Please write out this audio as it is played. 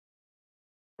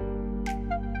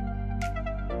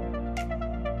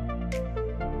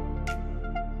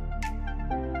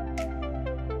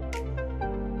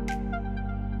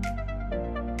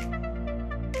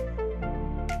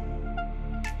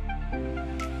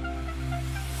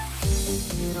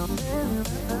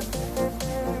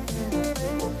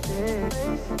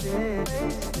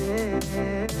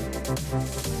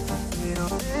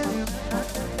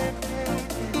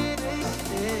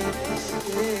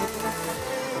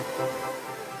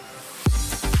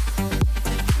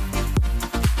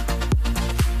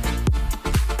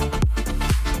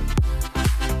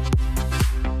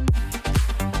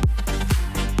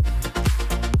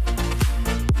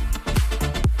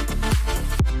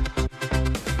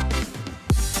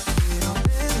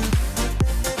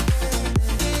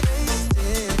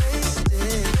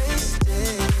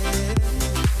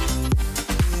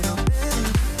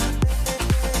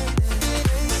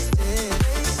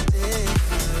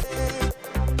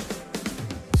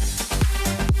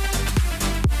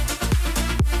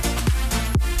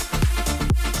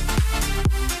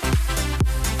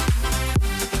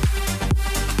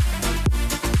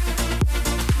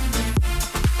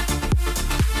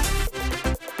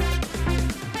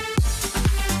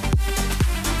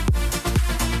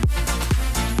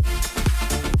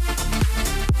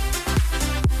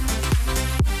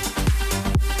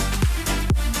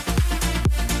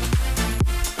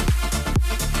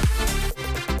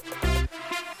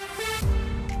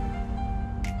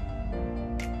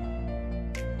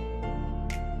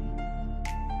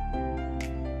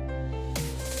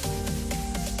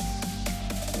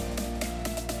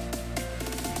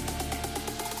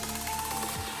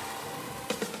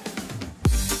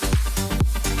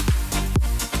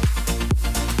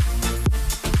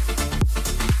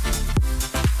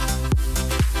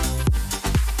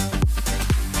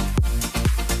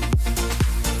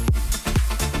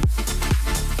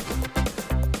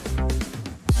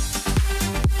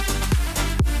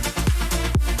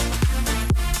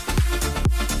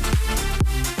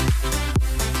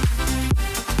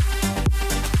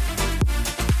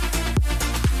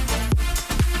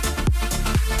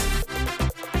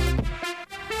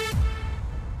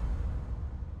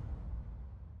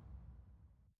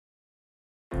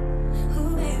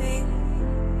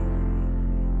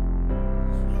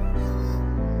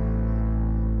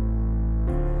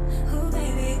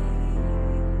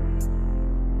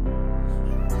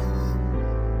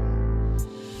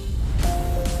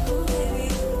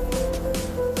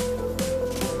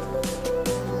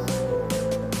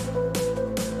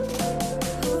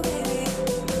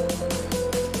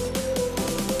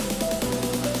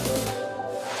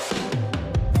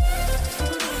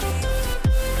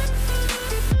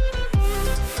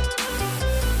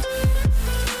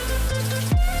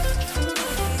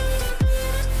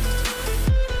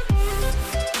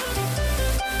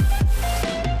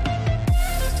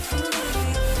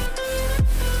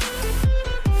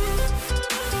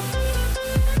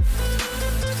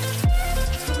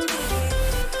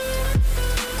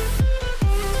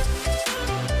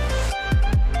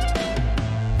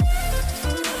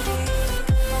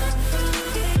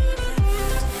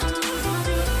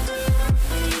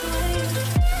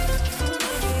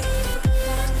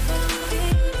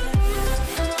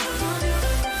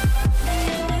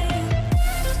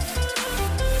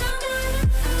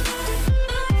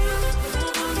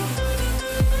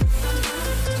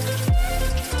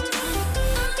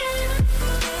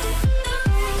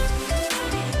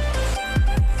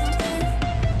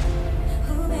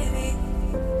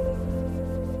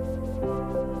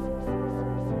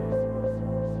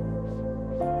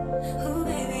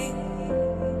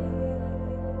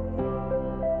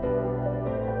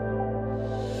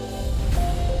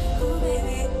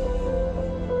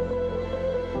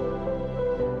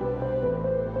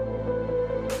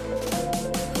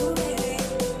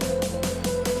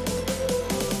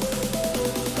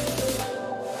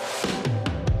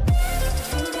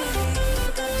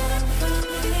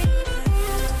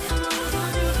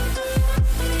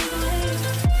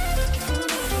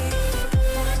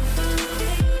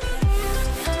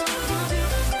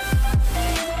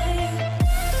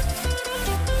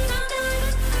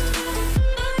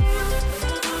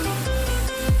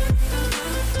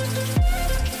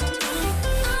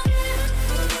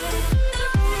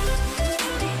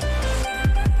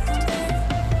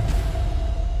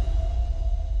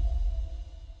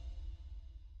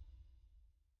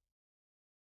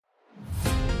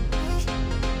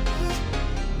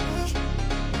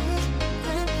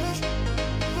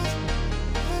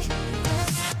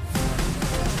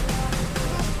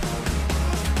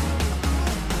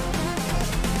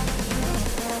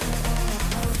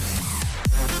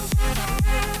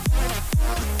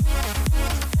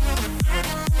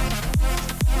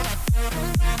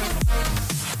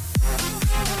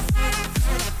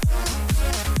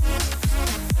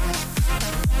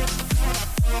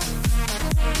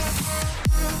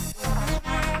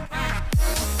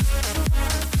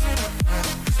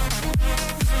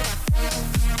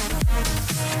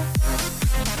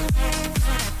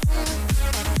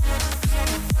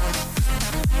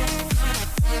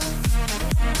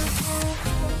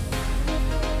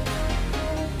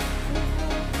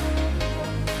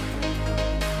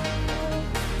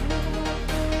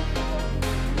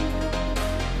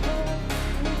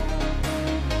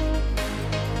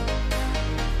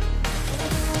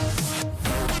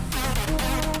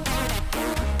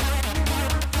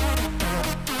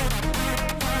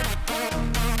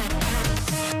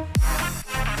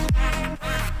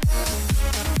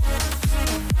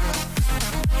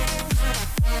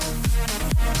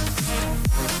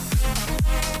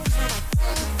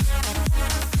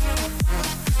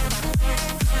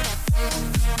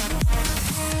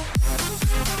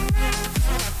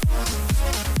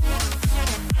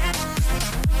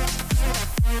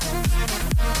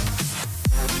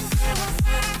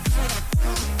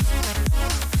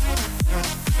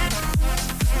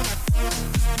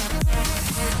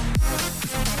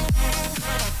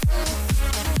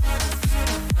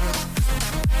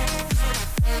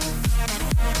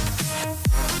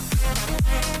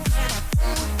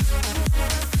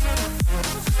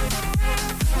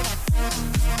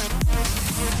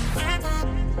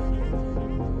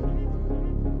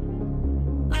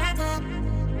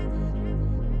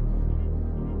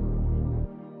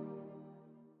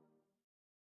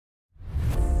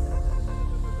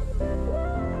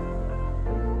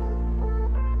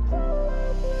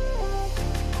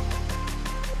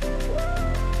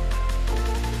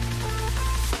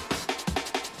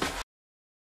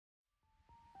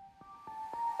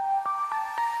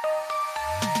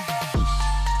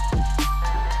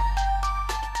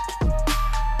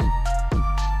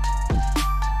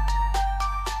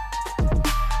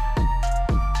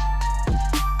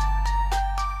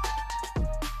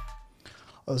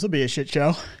Oh, this will be a shit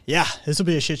show. Yeah, this will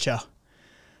be a shit show.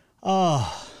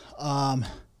 Oh,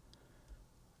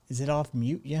 is it off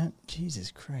mute yet?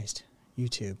 Jesus Christ.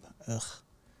 YouTube. Ugh.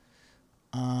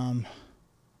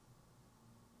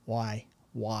 Why?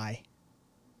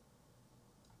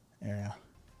 There we go.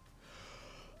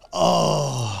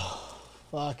 Oh,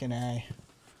 fucking A.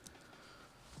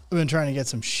 I've been trying to get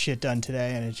some shit done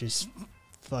today and it just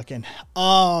fucking,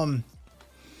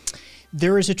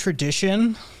 there is a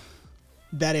tradition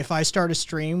that if I start a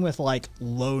stream with like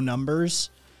low numbers,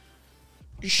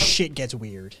 shit gets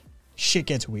weird.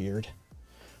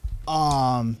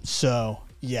 So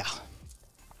yeah,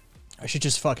 I should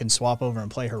just fucking swap over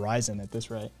and play Horizon at this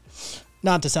rate.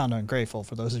 Not to sound ungrateful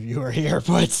for those of you who are here,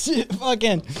 but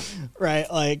fucking,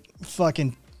 right, like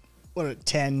fucking, what,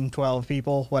 10, 12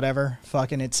 people, whatever,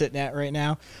 fucking it's sitting at right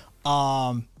now.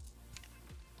 I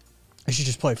should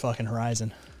just play fucking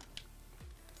Horizon.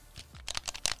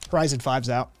 Horizon 5's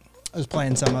out. I was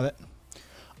playing some of it.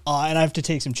 And I have to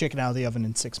take some chicken out of the oven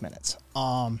in 6 minutes.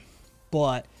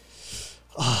 But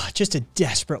just a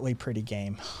desperately pretty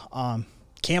game.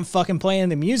 Can't fucking play in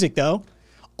the music though.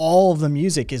 All of the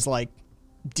music is like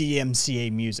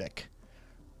DMCA music.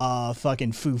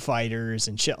 Fucking Foo Fighters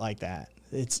and shit like that.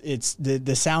 It's the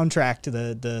soundtrack to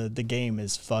the game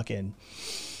is fucking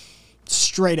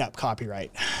straight up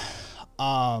copyright.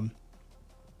 But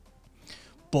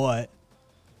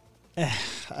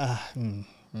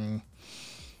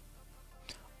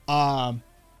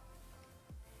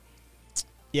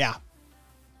yeah,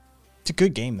 it's a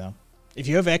good game though. If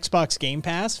you have Xbox Game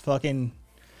Pass, fucking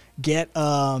get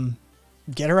Horizon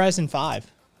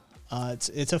 5.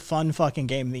 It's a fun fucking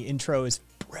game. The intro is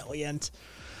brilliant.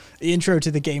 The intro to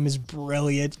the game is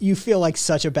brilliant. You feel like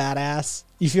such a badass.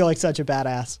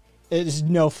 There's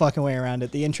no fucking way around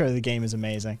it. The intro to the game is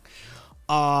amazing.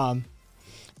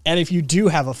 And if you do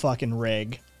have a fucking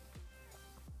rig,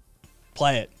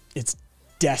 play it. It's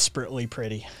desperately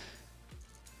pretty.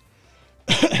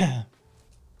 The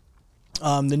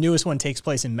newest one takes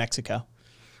place in Mexico.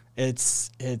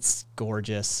 It's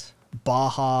gorgeous.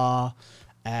 Baja,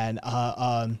 and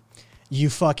you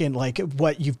fucking like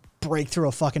what you break through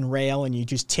a fucking rail and you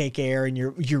just take air and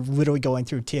you're literally going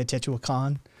through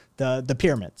Teotihuacan, the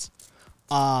pyramids.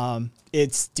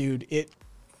 It's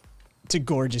a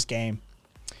gorgeous game.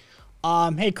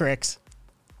 Hey Crix.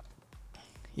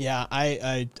 Yeah,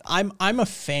 I'm a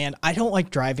fan. I don't like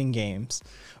driving games,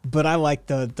 but I like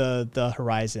the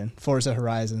Horizon, Forza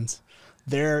Horizons.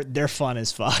 They're fun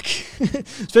as fuck.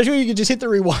 Especially when you can just hit the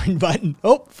rewind button.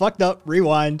 Oh, fucked up,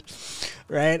 rewind.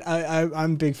 Right?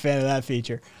 I'm a big fan of that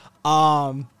feature.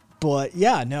 But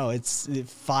yeah, no, it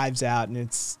 5's out and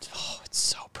it's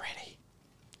so pretty.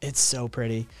 It's so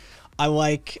pretty. I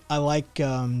like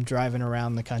driving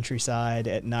around the countryside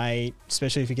at night,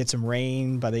 especially if you get some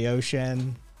rain by the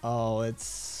ocean. Oh,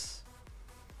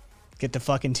 get the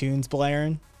fucking tunes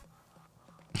blaring.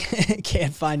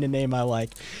 Can't find a name I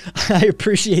like. I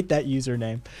appreciate that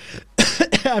username.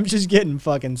 I'm just getting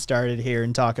fucking started here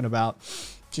and talking about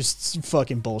just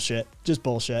fucking bullshit. Just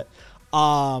bullshit.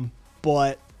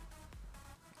 But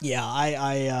yeah,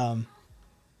 I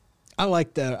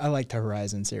like the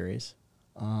Horizon series.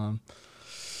 I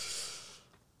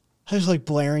just like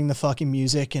blaring the fucking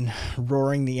music and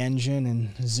roaring the engine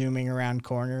and zooming around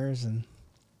corners, and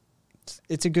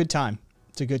it's a good time.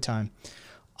 It's a good time.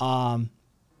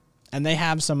 And they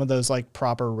have some of those like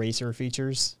proper racer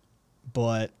features,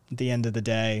 but at the end of the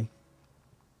day,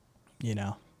 you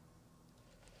know,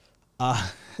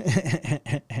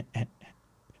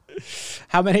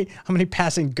 how many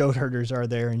passing goat herders are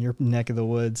there in your neck of the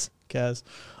woods, Kaz?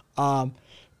 Well,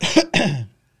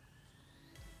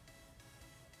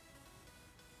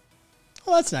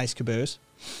 that's nice, Caboose.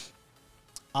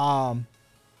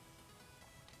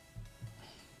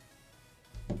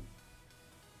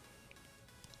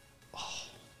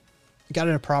 Got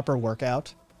in a proper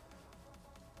workout.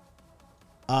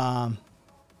 I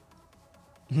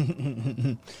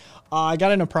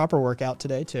got in a proper workout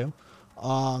today too.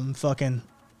 Fucking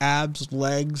abs,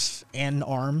 legs, and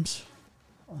arms.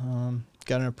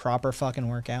 Got in a proper fucking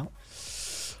workout.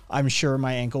 I'm sure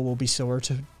my ankle will be sore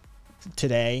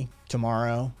today,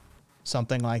 tomorrow,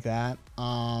 something like that.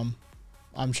 I'm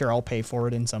sure I'll pay for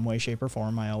it in some way, shape, or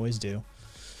form. I always do.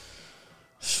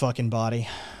 Fucking body.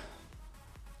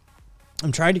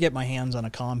 I'm trying to get my hands on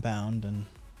a compound and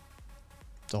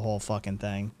the whole fucking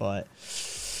thing, but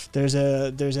There's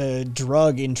a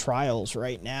drug in trials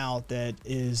right now that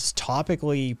is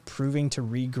topically proving to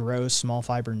regrow small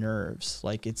fiber nerves.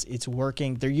 Like it's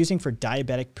working. They're using for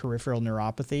diabetic peripheral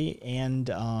neuropathy and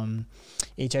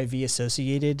HIV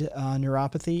associated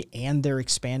neuropathy, and they're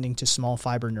expanding to small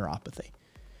fiber neuropathy.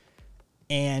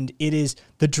 And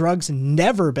the drug's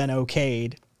never been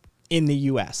okayed in the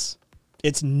US.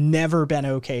 It's never been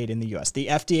okayed in the US. The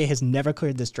FDA has never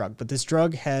cleared this drug, but this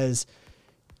drug has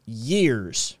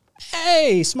years.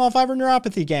 Hey, small fiber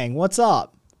neuropathy gang, what's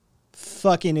up?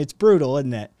 Fucking, it's brutal,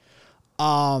 isn't it?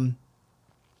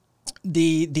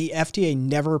 The FDA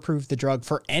never approved the drug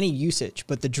for any usage,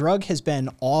 but the drug has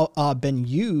been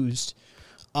used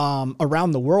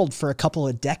around the world for a couple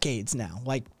of decades now,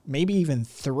 like maybe even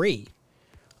 3.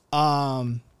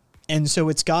 And so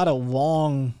it's got a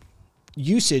long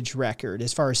usage record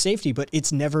as far as safety, but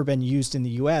it's never been used in the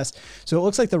US. So it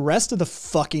looks like the rest of the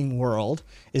fucking world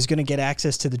is going to get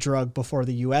access to the drug before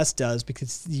the US does,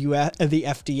 because the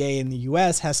FDA in the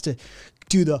US has to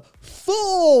do the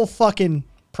full fucking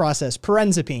process.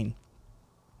 Pirenzepine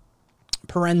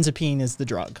is the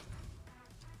drug.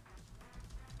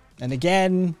 And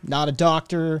again, not a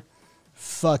doctor,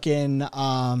 fucking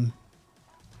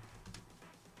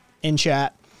in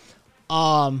chat.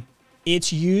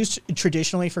 It's used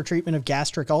traditionally for treatment of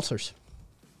gastric ulcers.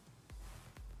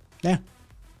 Yeah.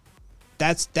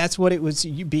 That's what it was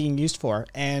being used for.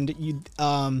 And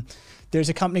there's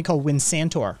a company called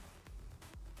Winsantor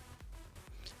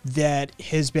that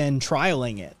has been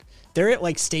trialing it. They're at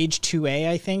like stage 2A,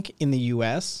 I think, in the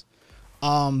US.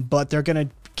 But they're gonna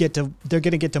get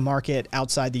to market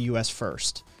outside the US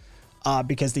first.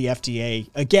 Because the FDA,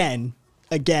 again,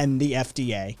 the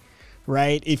FDA.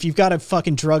 Right? If you've got a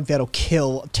fucking drug that'll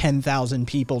kill 10,000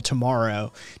 people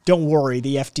tomorrow, don't worry.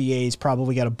 The FDA's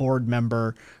probably got a board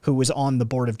member who was on the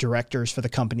board of directors for the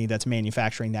company that's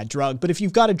manufacturing that drug. But if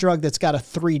you've got a drug that's got a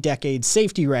 3-decade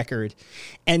safety record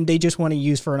and they just want to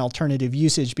use for an alternative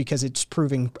usage because it's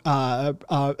proving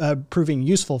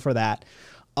useful for that,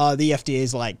 the FDA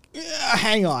is like,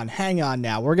 hang on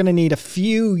now. We're going to need a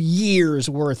few years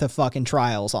worth of fucking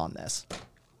trials on this.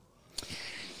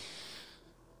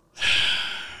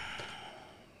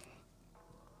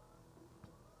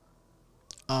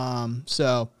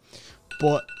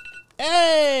 But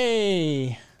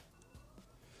hey,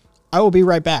 I will be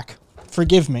right back.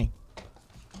 Forgive me.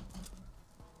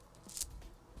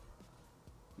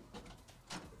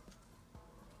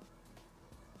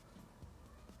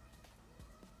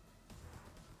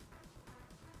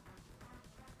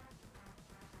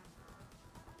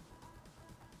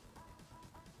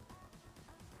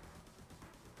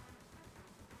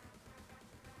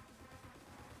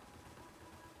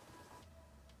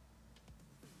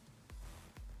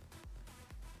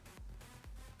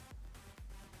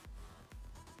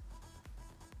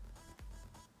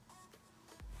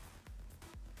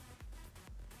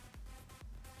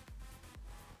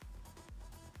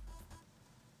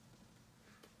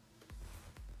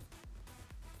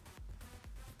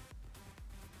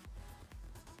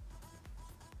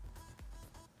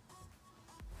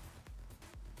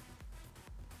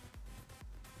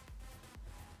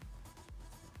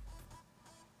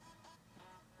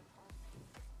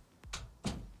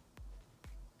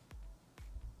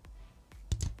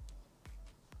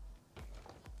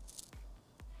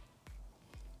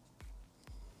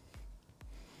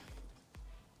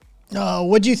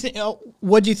 What'd you think?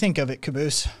 What'd you think of it,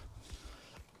 Caboose?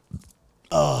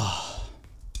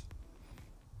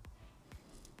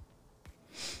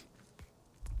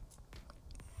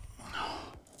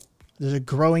 There's a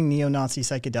growing neo-Nazi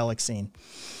psychedelic scene.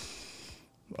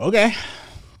 Okay.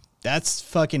 That's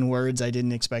fucking words I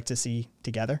didn't expect to see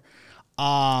together.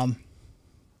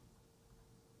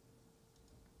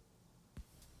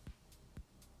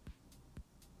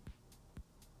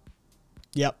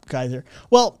 Yep, Kaiser.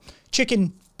 Well,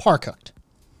 chicken par cooked.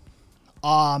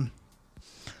 Par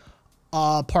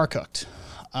cooked.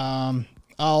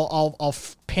 I'll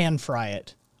pan fry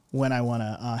it when I want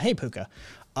to. Hey, Puka.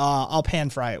 I'll pan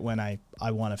fry it when I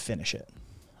want to finish it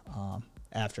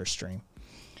after stream.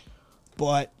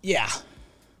 But yeah,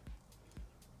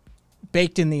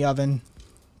 baked in the oven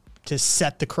to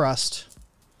set the crust,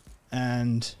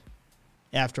 and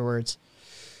afterwards.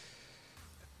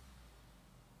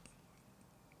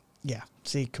 Yeah,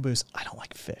 see, Caboose, I don't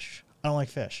like fish. I don't like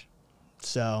fish.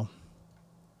 So,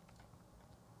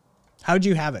 how'd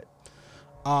you have it?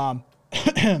 How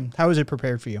was it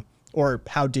prepared for you? Or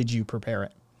how did you prepare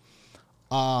it?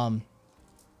 Oh,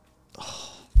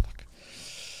 fuck.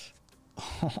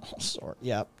 Oh, sorry.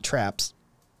 Yeah, traps.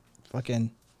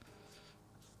 Fucking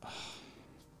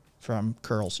from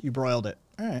Curls. You broiled it.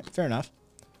 All right, fair enough.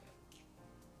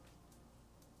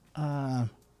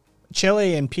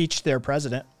 Chile impeached their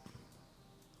president.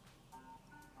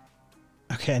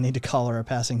 Okay, I need to call her a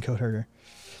passing goat herder.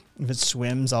 If it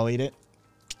swims, I'll eat it.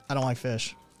 I don't like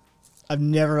fish. I've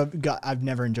never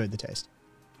enjoyed the taste.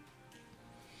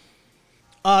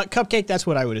 Cupcake, that's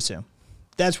what I would assume.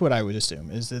 That's what I would assume,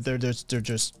 is that they're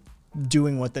just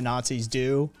doing what the Nazis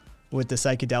do with the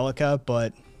psychedelica,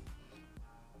 but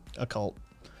a cult.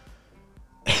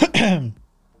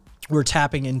 We're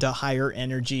tapping into higher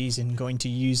energies and going to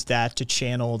use that to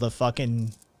channel the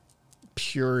fucking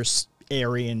pure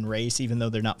Aryan race, even though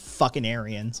they're not fucking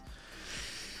Aryans.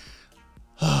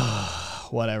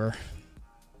 Whatever.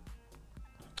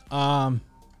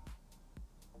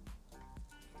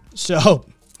 So,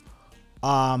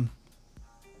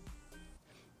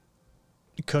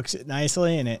 it cooks it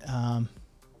nicely and it,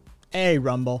 hey,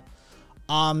 Rumble.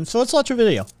 So let's watch a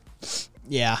video.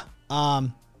 Yeah.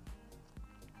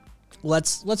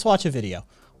 Let's watch a video.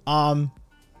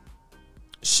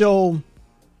 So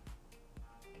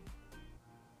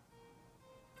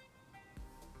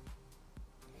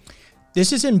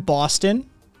this is in Boston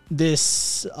this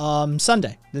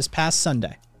Sunday, this past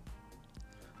Sunday.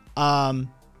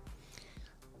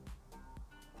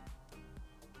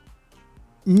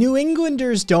 New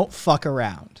Englanders don't fuck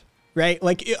around, right?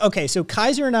 Like, okay, so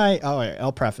Kaiser and I, all right,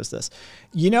 I'll preface this.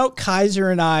 You know, Kaiser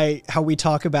and I, how we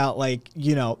talk about, like,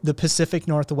 you know, the Pacific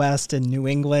Northwest and New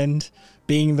England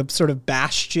being the sort of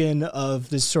bastion of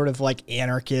this sort of like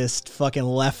anarchist fucking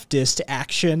leftist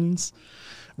actions,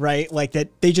 right? Like that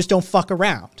they just don't fuck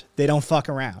around. They don't fuck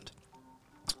around.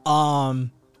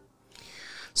 Some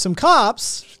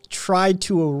cops tried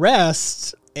to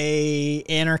arrest a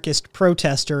anarchist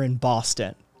protester in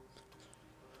Boston.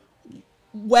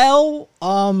 Well,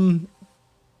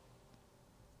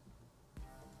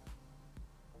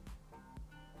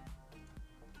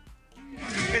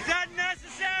 Is that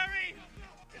necessary?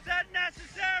 Is that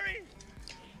necessary?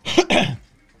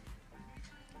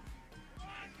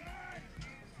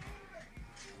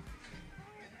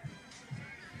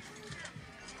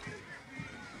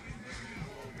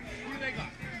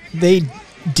 they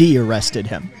de-arrested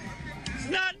him. It's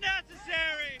not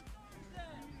necessary.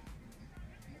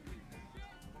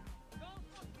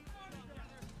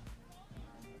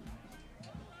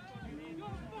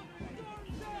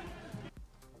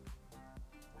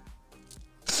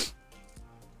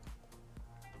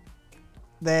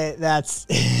 That's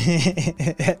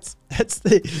that's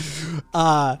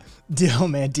the deal,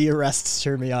 man. De-arrests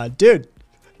turn me on, dude.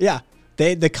 Yeah,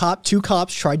 two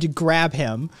cops tried to grab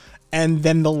him, and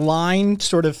then the line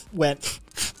sort of went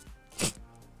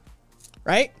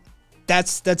right.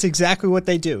 That's exactly what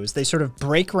they do. Is they sort of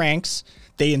break ranks,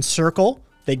 they encircle,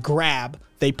 they grab,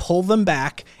 they pull them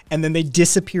back, and then they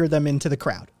disappear them into the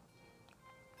crowd.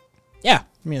 Yeah,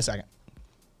 give me a second.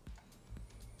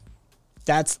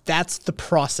 That's the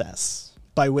process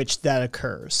by which that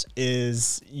occurs.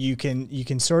 Is you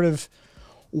can sort of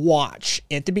watch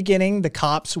at the beginning. The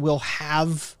cops will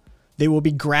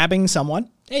be grabbing someone.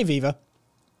 Hey, Viva.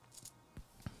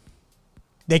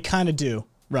 They kind of do,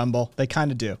 Rumble. They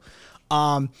kind of do.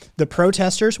 The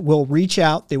protesters will reach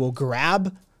out. They will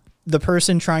grab the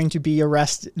person trying to be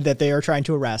arrested, that they are trying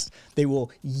to arrest. They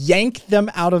will yank them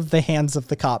out of the hands of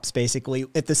the cops, basically,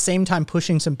 at the same time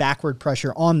pushing some backward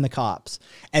pressure on the cops.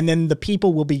 And then the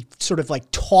people will be sort of like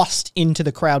tossed into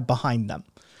the crowd behind them.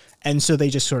 And so they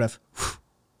just sort of, whew.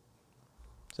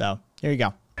 So here you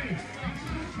go. Is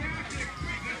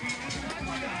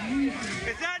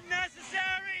that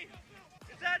necessary?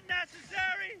 Is that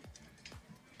necessary?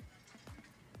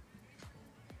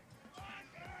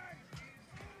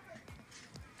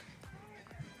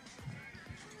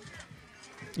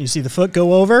 You see the foot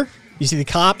go over, you see the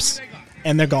cops,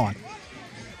 and they're gone.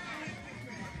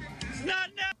 It's not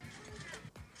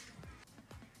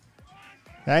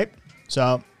Right?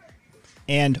 So,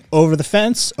 and over the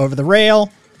fence, over the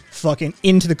rail, fucking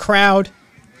into the crowd,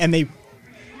 and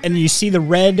you see the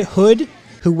red hood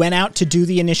who went out to do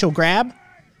the initial grab,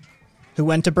 who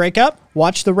went to break up.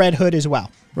 Watch the red hood as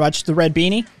well. Watch the red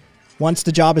beanie. Once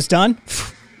the job is done,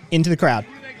 into the crowd.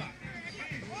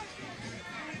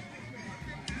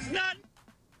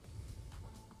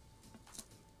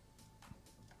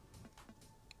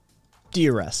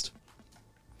 De-arrest.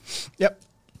 Yep.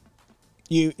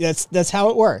 That's how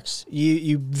it works.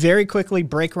 You very quickly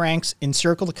break ranks,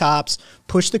 encircle the cops,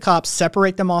 push the cops,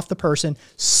 separate them off the person,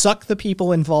 suck the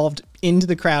people involved into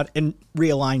the crowd, and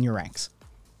realign your ranks.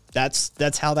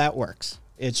 That's how that works.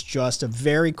 It's just a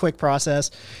very quick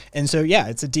process. And so yeah,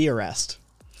 it's a de-arrest.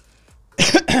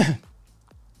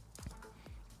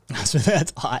 So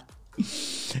that's hot.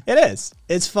 It is.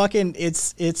 It's fucking,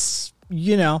 it's,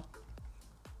 you know,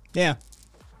 yeah.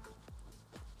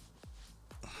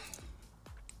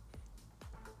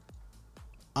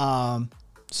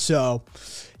 So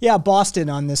yeah, Boston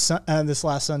on this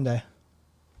last Sunday.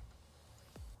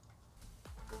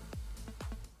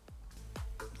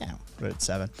 Yeah, put it at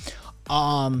 7.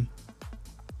 I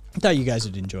thought you guys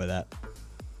would enjoy that.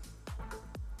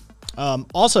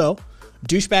 Also,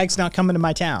 douchebag's not coming to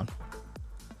my town.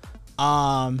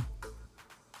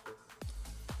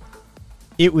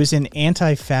 It was an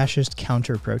anti-fascist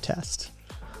counter protest.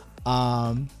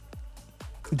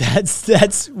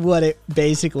 That's what it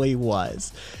basically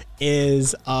was.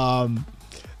 Is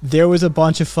there was a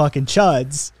bunch of fucking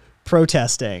chuds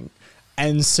protesting,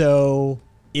 and so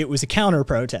it was a counter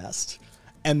protest,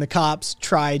 and the cops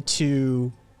tried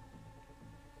to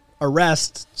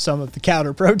arrest some of the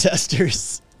counter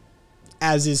protesters,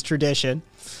 as is tradition.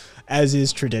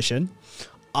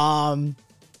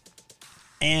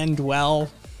 And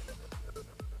well,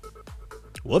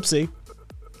 whoopsie.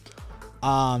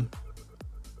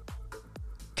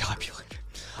 Copulator.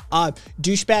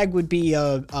 Douchebag would be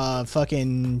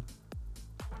fucking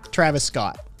Travis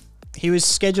Scott. He was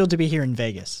scheduled to be here in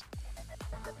Vegas.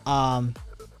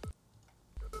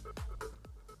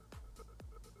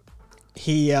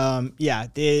 He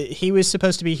was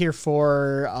supposed to be here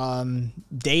for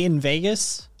Day in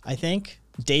Vegas, I think.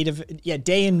 Day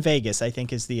in Vegas, I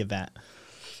think, is the event.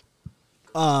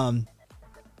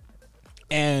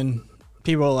 And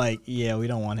people are like, yeah, we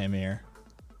don't want him here.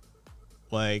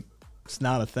 Like, it's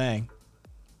not a thing.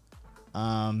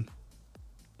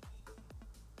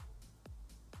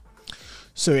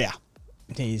 So yeah,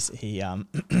 yeah,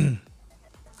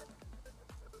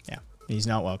 he's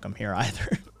not welcome here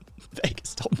either.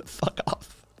 Vegas told him to fuck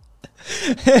off.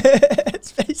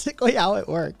 It's basically how it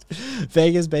worked.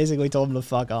 Vegas basically told him to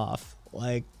fuck off.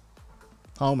 Like,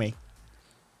 homie.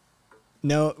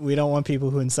 No, we don't want people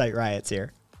who incite riots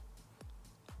here.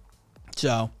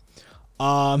 So,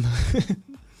 oh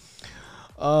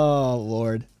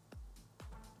Lord.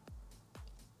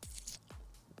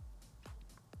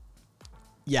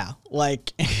 Yeah,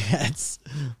 like it's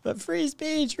but free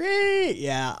speech, free.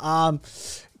 Yeah.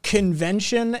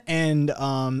 Convention and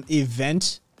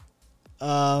event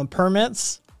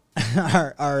permits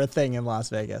are a thing in Las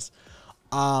Vegas.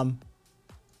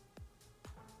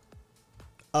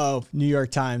 Oh, New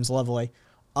York Times, lovely.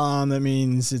 That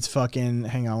means it's fucking,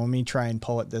 hang on, let me try and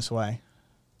pull it this way.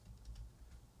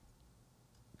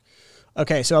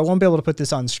 Okay, so I won't be able to put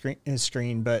this on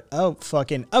screen, but oh,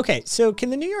 fucking, okay, so can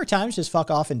the New York Times just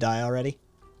fuck off and die already?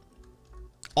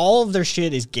 All of their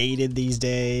shit is gated these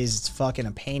days. It's fucking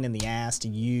a pain in the ass to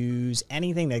use.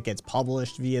 Anything that gets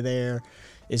published via there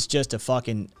is just a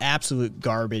fucking absolute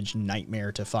garbage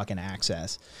nightmare to fucking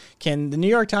access. Can the New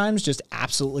York Times just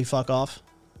absolutely fuck off?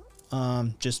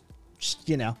 Just,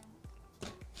 you know,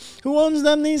 who owns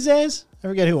them these days? I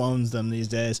forget who owns them these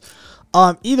days.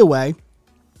 Either way,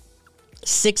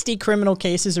 60 criminal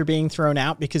cases are being thrown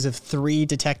out because of 3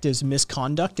 detectives'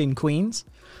 misconduct in Queens.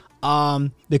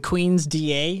 The Queens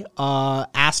DA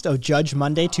asked a judge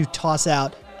Monday to toss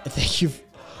out. Thank you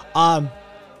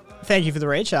for the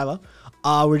raid, Shiloh.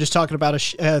 We're just talking about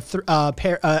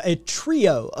a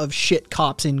trio of shit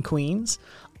cops in Queens.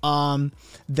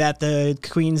 That the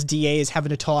Queens DA is having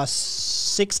to toss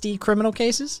 60 criminal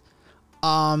cases.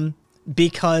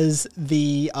 Because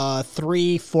the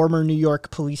 3 former New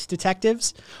York police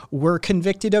detectives were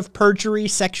convicted of perjury,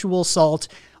 sexual assault,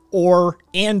 or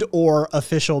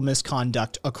official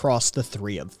misconduct across the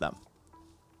 3 of them.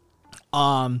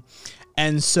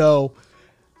 And so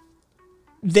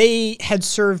they had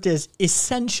served as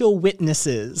essential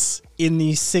witnesses in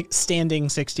these standing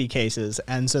 60 cases,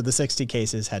 and so the 60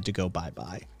 cases had to go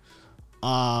bye-bye.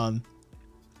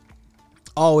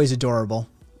 Always adorable.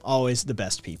 Always the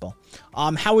best people.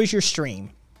 How was your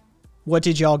stream? What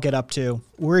did y'all get up to?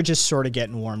 We're just sort of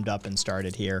getting warmed up and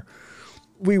started here.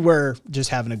 We were just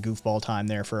having a goofball time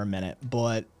there for a minute,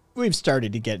 but we've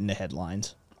started to get into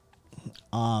headlines.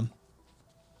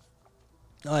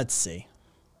 Let's see.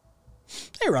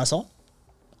 Hey, Russell.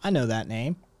 I know that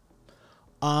name.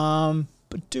 Boom.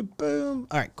 All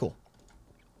right, cool.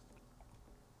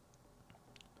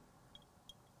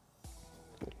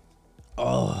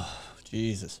 Oh,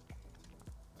 Jesus.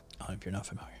 I hope you're not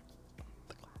familiar.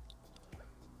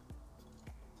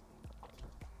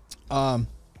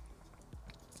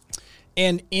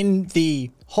 And in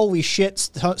the holy shit,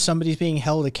 somebody's being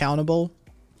held accountable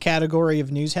category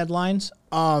of news headlines,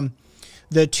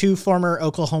 the 2 former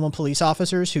Oklahoma police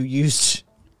officers who used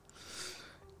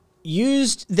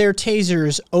used their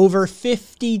tasers over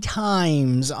 50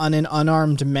 times on an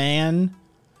unarmed man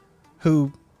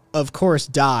who, of course,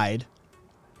 died.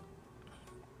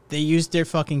 They used their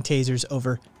fucking tasers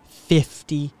over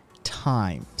 50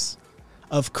 times.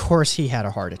 Of course he had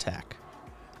a heart attack.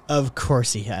 Of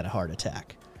course he had a heart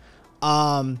attack.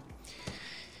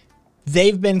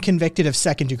 They've been convicted of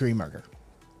second-degree murder.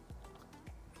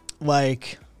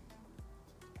 Like,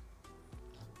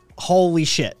 holy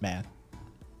shit, man.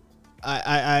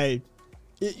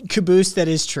 Caboose, that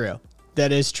is true.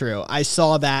 That is true. I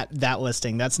saw that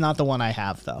listing. That's not the one I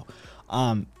have, though.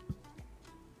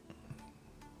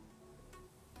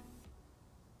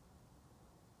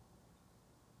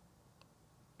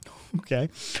 Okay.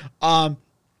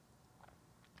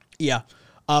 Yeah.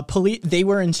 They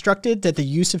were instructed that the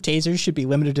use of tasers should be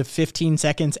limited to 15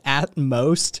 seconds at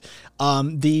most.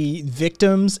 The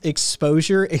victim's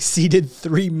exposure exceeded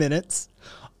 3 minutes.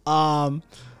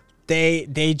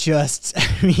 They just,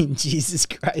 I mean, Jesus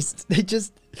Christ, they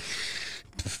just,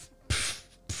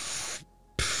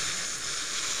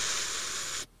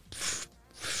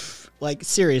 like,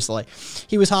 seriously.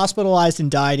 He was hospitalized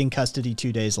and died in custody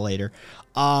 2 days later.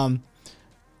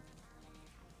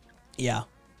 Yeah.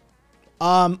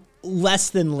 Less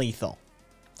than lethal.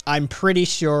 I'm pretty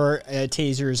sure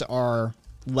tasers are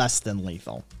less than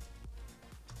lethal.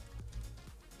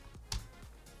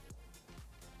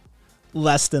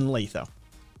 Less than lethal.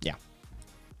 Yeah.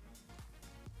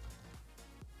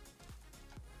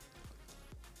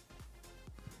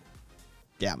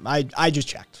 Yeah, I just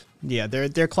checked. Yeah,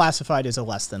 they're classified as a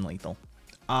less than lethal.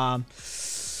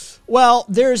 Well,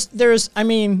 I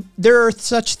mean, there are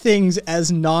such things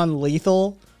as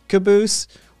non-lethal, Caboose.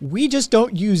 We just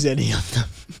don't use any of them.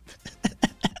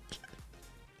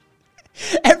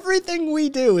 Everything we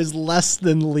do is less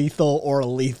than lethal or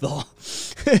lethal.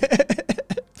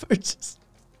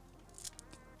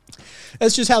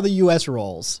 That's just how the U.S.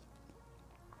 rolls.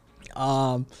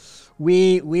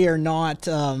 We are not,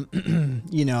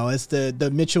 you know, as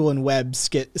the Mitchell and Webb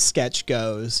sketch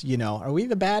goes, you know, are we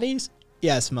the baddies?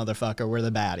 Yes, motherfucker, we're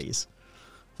the baddies.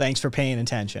 Thanks for paying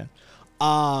attention.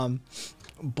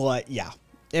 But yeah,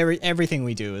 everything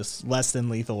we do is less than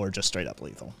lethal or just straight up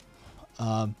lethal.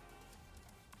 And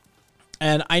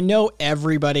I know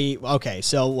everybody, okay,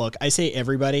 so look, I say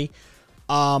everybody,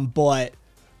 but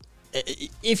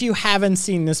if you haven't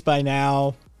seen this by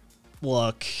now,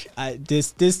 look,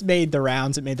 this made the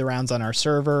rounds. It made the rounds on our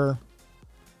server.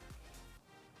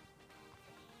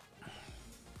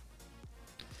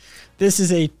 This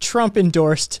is a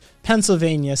Trump-endorsed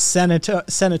Pennsylvania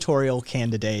senatorial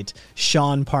candidate,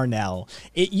 Sean Parnell.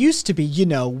 It used to be, you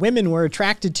know, women were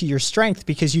attracted to your strength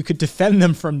because you could defend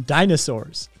them from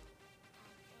dinosaurs.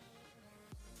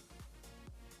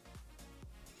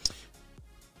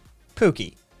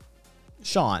 Pookie.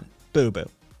 Sean. Boo-boo.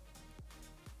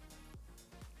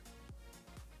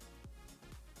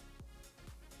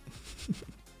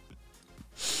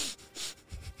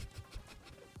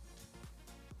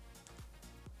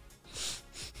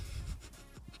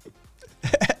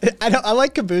 I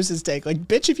like Caboose's take. Like,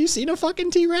 bitch, have you seen a fucking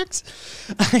T-Rex?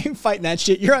 I ain't fighting that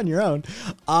shit. You're on your own.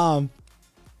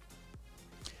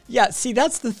 Yeah, see,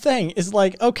 that's the thing. Is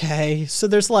like, okay, so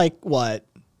there's like, what?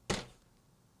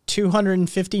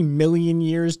 250 million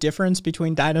years difference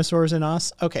between dinosaurs and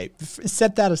us? Okay,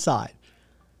 set that aside.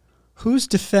 Who's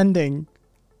defending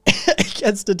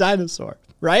against a dinosaur,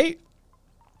 right?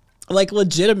 Like,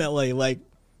 legitimately, like,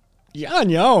 you're on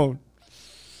your own.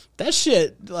 That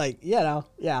shit, like, you know,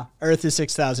 yeah. Earth is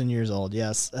 6,000 years old.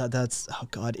 Yes, that's, oh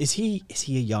God. Is he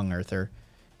a young Earther?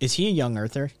 Is he a young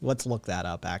Earther? Let's look that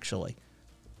up, actually.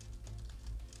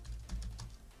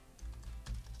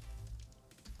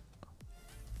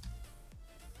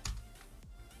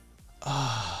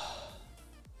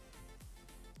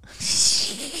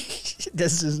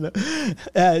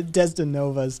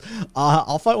 Desdenovas.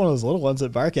 I'll fight one of those little ones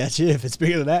that bark at you. If it's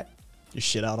bigger than that, you're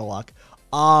shit out of luck.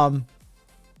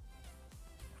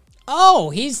 Oh,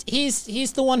 he's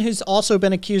the one who's also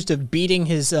been accused of beating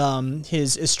his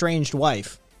estranged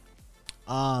wife.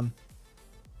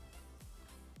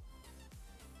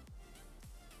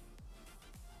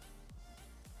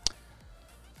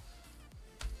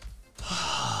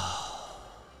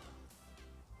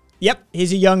 Yep,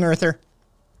 he's a young Earther.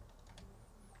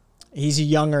 He's a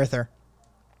young Earther.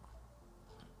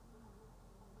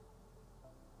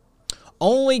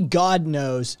 Only God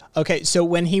knows. Okay, so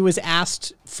when he was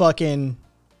asked fucking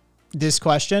this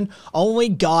question, only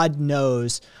God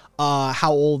knows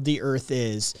how old the Earth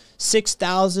is.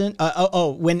 6,000.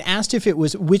 When asked if it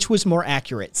was, which was more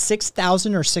accurate,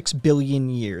 6,000 or 6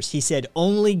 billion years, he said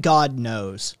only God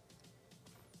knows.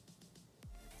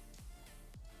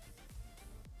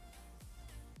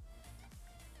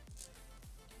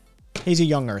 He's a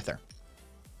young earther.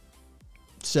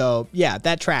 So, yeah,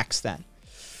 that tracks then.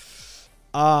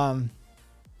 No,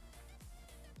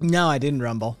 I didn't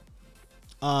rumble.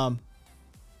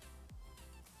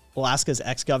 Alaska's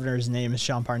ex-governor's name is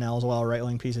Sean Parnell as well,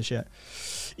 right-wing piece of shit.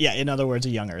 Yeah, in other words, a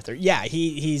young earther. Yeah,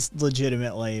 he's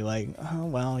legitimately like, oh,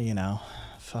 well, you know,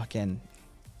 fucking...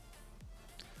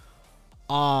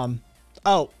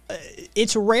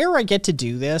 it's rare I get to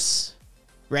do this,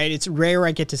 right? It's rare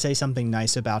I get to say something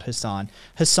nice about Hassan.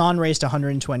 Hassan raised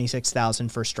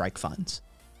 $126,000 for strike funds.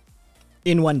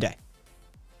 In one day.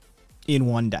 In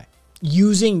one day.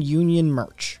 Using union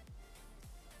merch.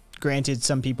 Granted,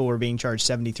 some people were being charged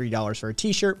 $73 for a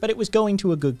t-shirt, but it was going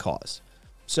to a good cause.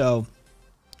 So,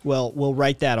 well, we'll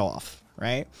write that off,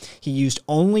 right? He used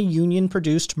only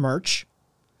union-produced merch,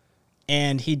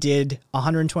 and he did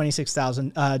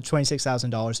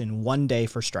 $126,000 in one day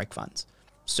for strike funds.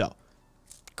 So,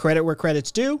 credit where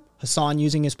credit's due. Hassan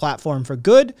using his platform for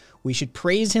good. We should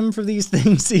praise him for these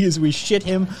things as we shit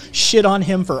on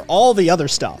him for all the other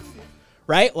stuff.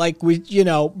 Right? Like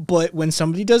but when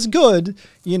somebody does good,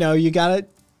 you got a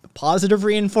positive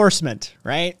reinforcement,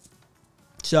 right?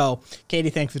 So, Katie,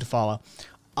 thank you for the follow.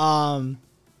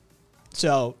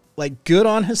 So, like, good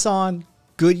on Hassan,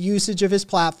 good usage of his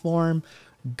platform,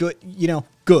 good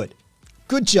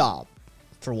job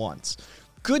for once.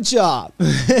 Good job.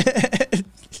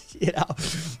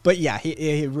 But yeah,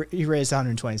 he raised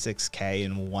 $126K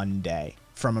in one day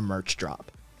from a merch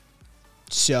drop.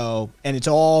 So, and it's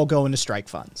all going to strike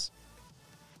funds.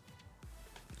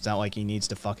 It's not like he needs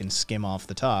to fucking skim off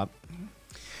the top.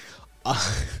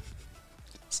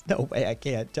 There's no way I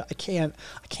can't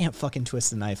fucking twist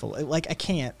the knife. Like, I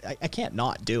can't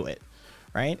not do it.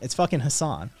 Right? It's fucking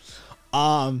Hassan.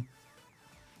 But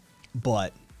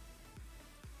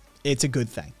it's a good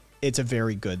thing. It's a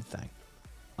very good thing.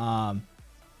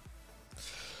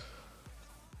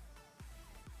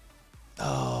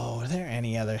 Oh, are there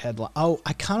any other headline? Oh,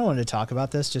 I kind of wanted to talk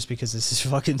about this just because this is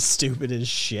fucking stupid as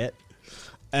shit.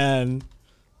 And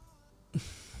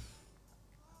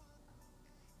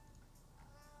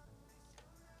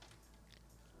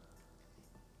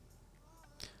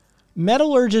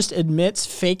metallurgist admits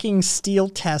faking steel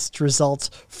test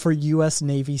results for U.S.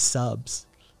 Navy subs.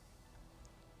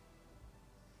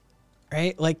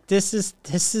 Right? Like, this is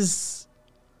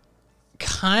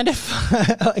kind of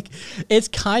like, it's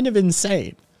kind of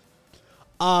insane.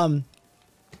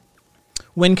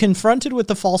 When confronted with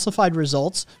the falsified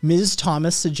results, Ms.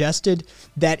 Thomas suggested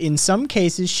that in some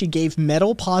cases she gave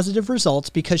metal positive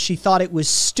results because she thought it was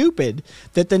stupid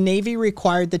that the Navy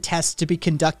required the test to be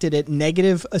conducted at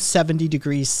negative 70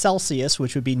 degrees Celsius,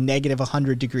 which would be negative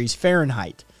 100 degrees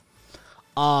Fahrenheit.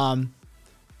 A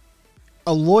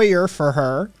lawyer for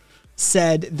her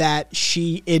said that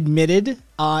she admitted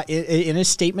in a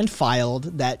statement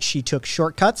filed that she took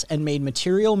shortcuts and made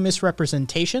material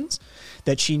misrepresentations,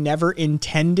 that she never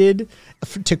intended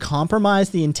to compromise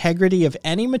the integrity of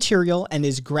any material, and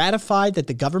is gratified that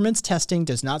the government's testing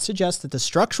does not suggest that the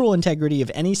structural integrity of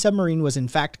any submarine was in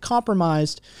fact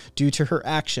compromised due to her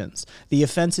actions. The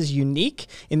offense is unique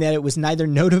in that it was neither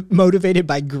motivated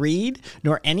by greed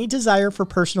nor any desire for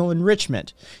personal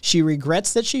enrichment. She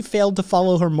regrets that she failed to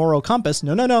follow her moral compass.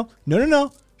 No.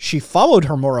 She followed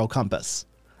her moral compass.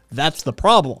 That's the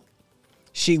problem.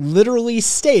 She literally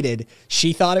stated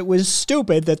she thought it was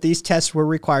stupid that these tests were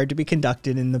required to be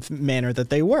conducted in the manner that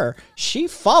they were. She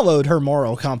followed her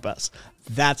moral compass.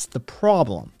 That's the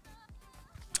problem.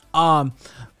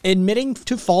 Admitting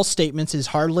to false statements is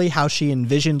hardly how she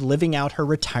envisioned living out her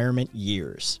retirement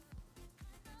years.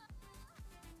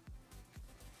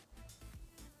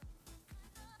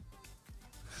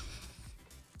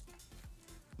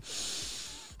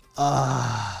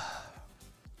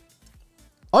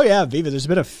 Oh yeah, Viva, there's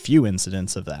been a few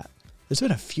incidents of that. There's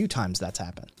been a few times that's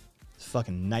happened. It's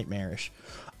fucking nightmarish.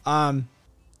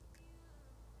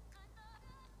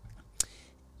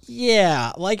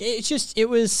 Yeah, like, it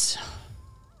was...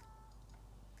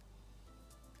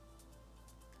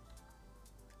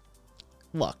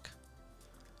 Look.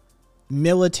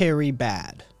 Military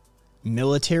bad.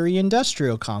 Military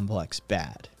industrial complex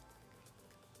bad.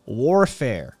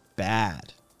 Warfare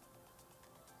bad.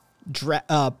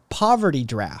 Poverty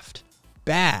draft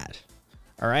bad.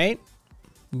 All right,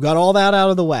 we got all that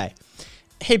out of the way.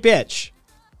 Hey bitch,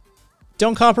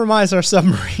 don't compromise our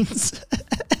submarines.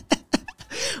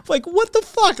 Like, what the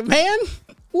fuck, man?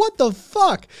 What the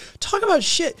fuck? Talk about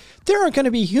shit. There are going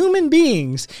to be human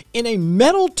beings in a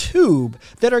metal tube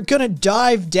that are going to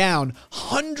dive down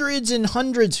hundreds and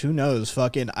hundreds. Who knows?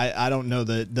 Fucking, I don't know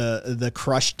the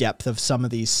crush depth of some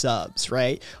of these subs,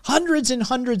 right? Hundreds and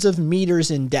hundreds of meters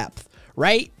in depth,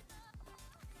 right?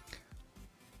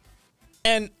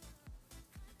 And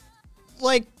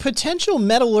like potential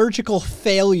metallurgical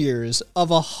failures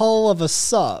of a hull of a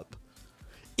sub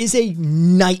is a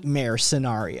nightmare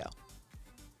scenario.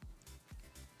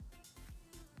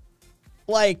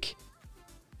 Like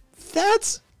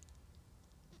that's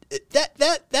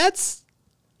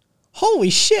holy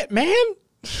shit, man.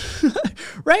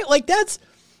 Right? Like that's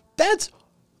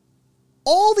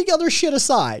all the other shit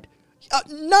aside.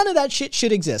 None of that shit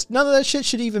should exist. None of that shit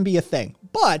should even be a thing.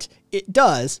 But it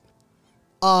does.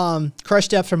 Crush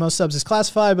depth for most subs is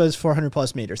classified, but it's 400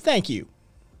 plus meters. Thank you.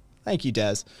 Thank you,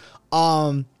 Des.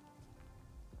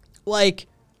 Like,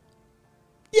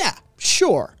 yeah,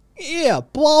 sure. Yeah,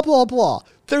 blah, blah, blah.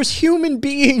 There's human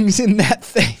beings in that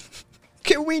thing.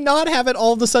 Can we not have it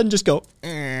all of a sudden just go,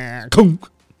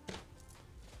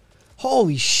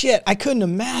 holy shit, I couldn't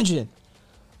imagine.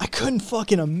 I couldn't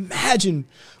fucking imagine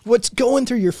what's going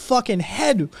through your fucking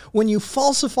head when you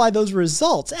falsify those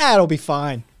results. Ah, it'll be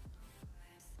fine.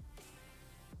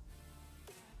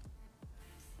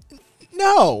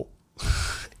 No.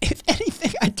 If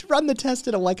anything, I'd run the test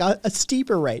at a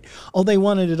steeper rate. Oh, they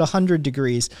wanted it 100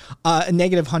 degrees, a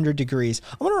negative 100 degrees.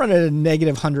 I'm going to run it at a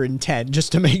negative 110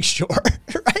 just to make sure,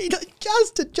 right?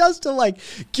 Just to like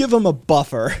give them a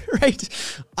buffer, right?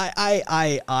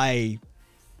 I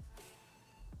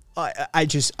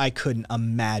couldn't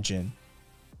imagine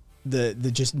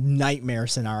the just nightmare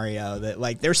scenario that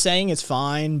like they're saying it's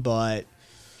fine, but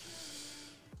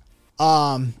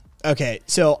okay,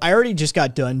 so I already just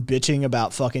got done bitching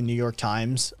about fucking New York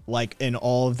Times, like in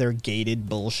all of their gated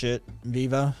bullshit,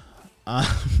 Viva.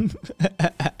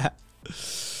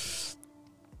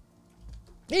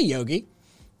 Hey, Yogi.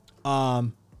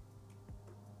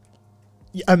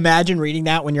 Imagine reading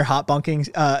that when you're hot bunking.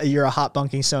 You're a hot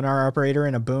bunking sonar operator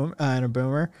in a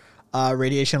boomer.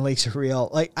 Radiation leaks are real.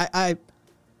 Like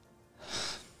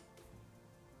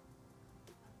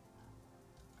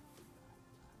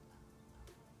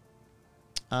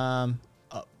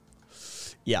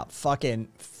yeah, fuck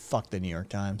the New York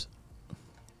Times.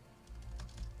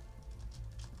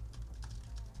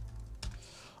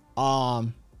 All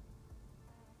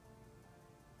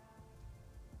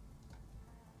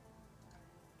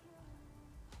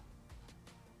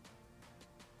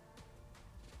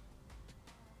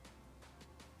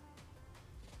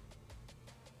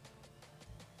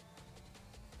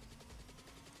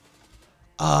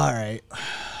right.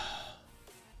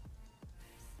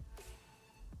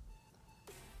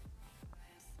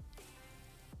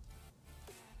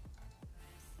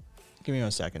 Give me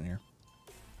 1 second here.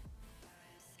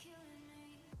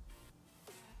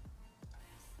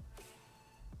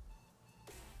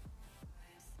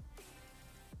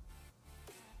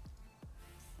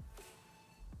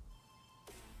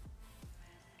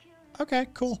 Okay,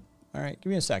 cool. All right,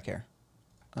 give me a sec here.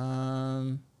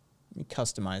 Let me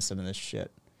customize some of this shit.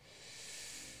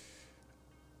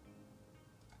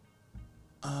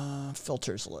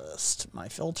 Filters list. My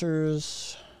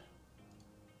filters.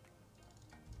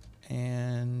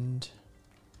 And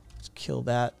let's kill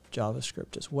that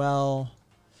JavaScript as well.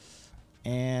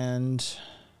 And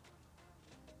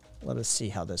let us see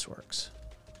how this works.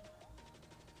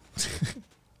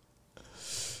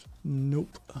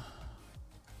 Nope.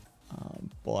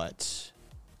 But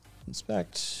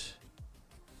inspect.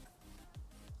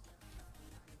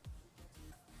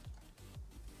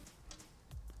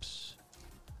 Oops.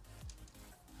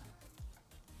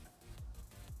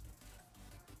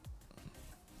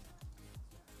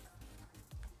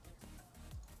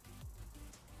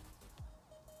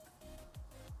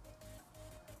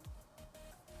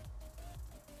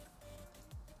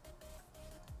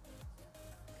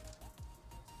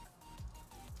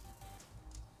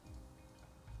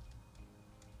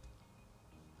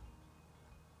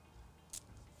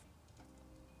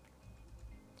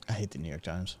 I hate the New York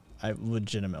Times. I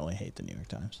legitimately hate the New York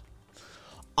Times.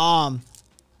 I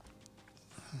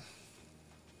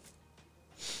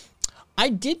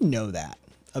did know that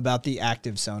about the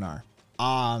active sonar.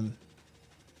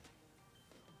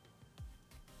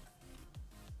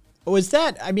 Was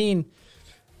that, I mean,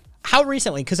 how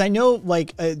recently? Because I know,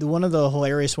 like, one of the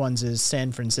hilarious ones is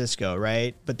San Francisco,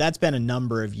 right? But that's been a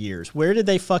number of years. Where did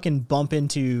they fucking bump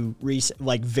into,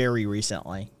 like, very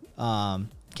recently?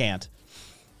 Can't.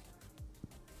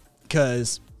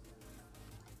 Because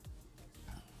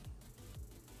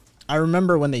I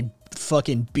remember when they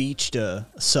fucking beached a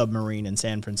submarine in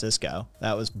San Francisco.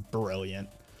 That was brilliant.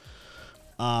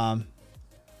 Oh,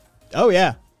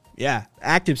 yeah. Yeah.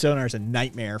 Active sonar is a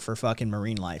nightmare for fucking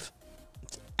marine life.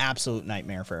 It's an absolute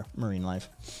nightmare for marine life.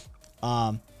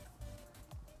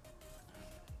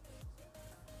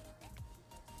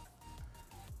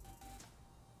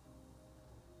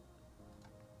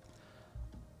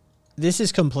 this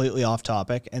is completely off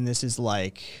topic, and this is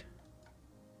like,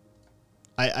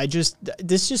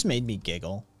 this just made me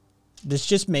giggle. This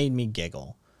just made me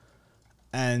giggle.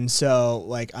 And so,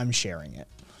 like, I'm sharing it.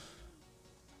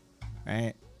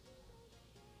 Right?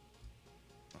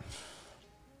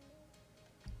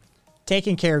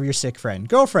 Taking care of your sick friend.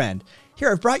 Girlfriend.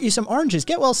 Here, I've brought you some oranges.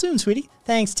 Get well soon, sweetie.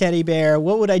 Thanks, teddy bear.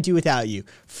 What would I do without you?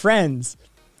 Friends.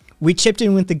 We chipped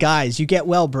in with the guys. You get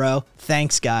well, bro.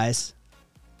 Thanks, guys.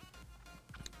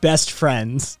 Best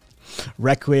friends.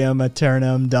 Requiem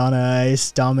aeternam dona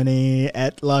est domini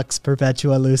et lux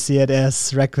perpetua luciat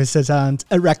est requiescant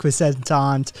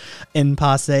in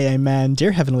pace, amen.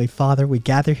 Dear Heavenly Father, we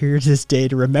gather here this day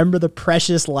to remember the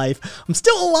precious life. I'm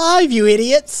still alive, you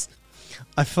idiots.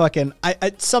 I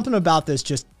something about this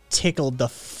just tickled the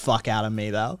fuck out of me,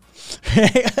 though.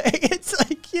 It's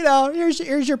like, you know,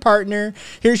 here's your partner,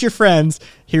 here's your friends,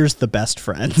 here's the best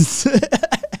friends.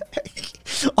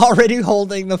 Already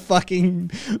holding the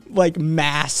fucking, like,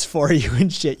 mass for you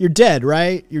and shit. You're dead,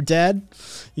 right? You're dead?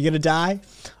 You gonna die?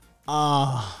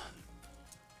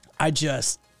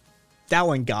 That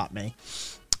one got me.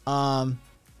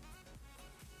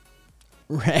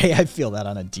 Ray, I feel that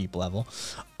on a deep level.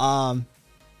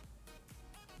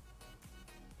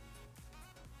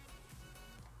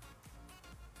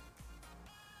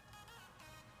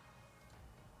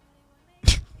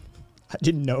 I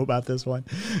didn't know about this one.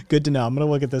 Good to know. I'm going to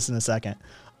look at this in a second.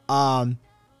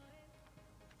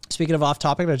 Speaking of off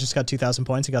topic, I just got 2,000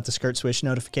 points. I got the skirt swish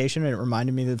notification, and it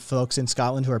reminded me that folks in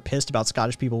Scotland who are pissed about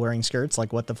Scottish people wearing skirts.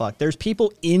 Like, what the fuck? There's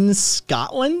people in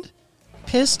Scotland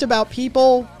pissed about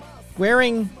people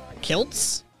wearing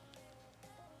kilts?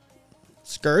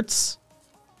 Skirts?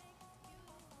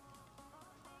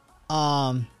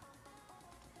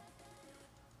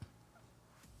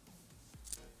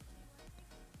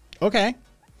 Okay.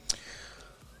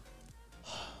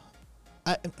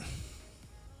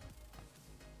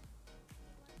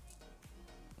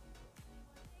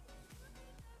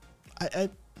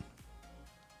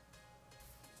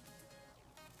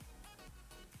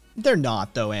 They're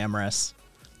not, though, Amorous.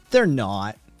 They're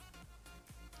not.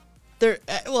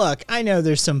 Look, I know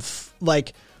there's some,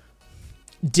 like,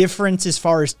 difference as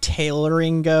far as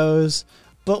tailoring goes,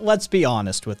 but let's be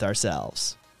honest with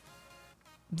ourselves.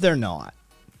 They're not.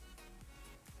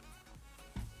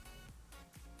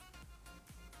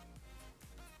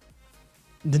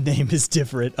 The name is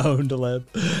different. Owned lib.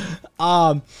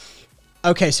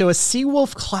 Okay, so a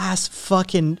Seawolf class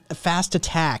fucking fast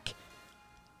attack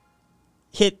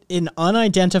hit an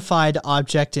unidentified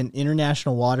object in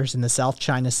international waters in the South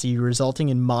China Sea, resulting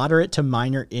in moderate to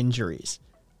minor injuries.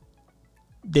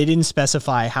 They didn't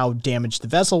specify how damaged the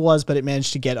vessel was, but it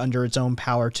managed to get under its own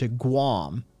power to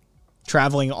Guam,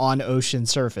 traveling on ocean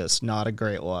surface. Not a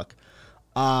great look.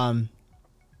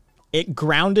 It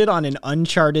grounded on an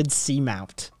uncharted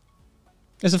seamount.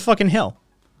 There's a fucking hill.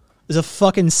 There's a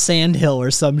fucking sand hill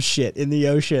or some shit in the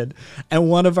ocean. And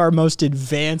one of our most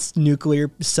advanced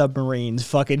nuclear submarines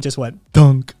fucking just went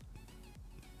dunk.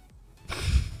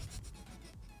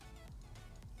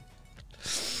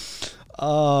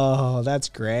 Oh, that's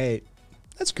great.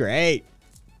 That's great.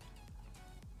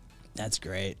 That's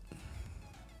great.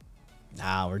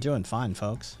 Nah, we're doing fine,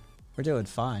 folks. We're doing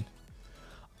fine.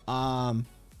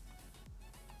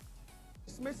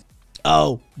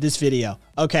 Oh, this video.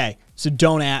 Okay, so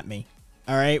don't at me.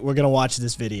 All right, we're going to watch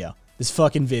this video. This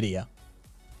fucking video.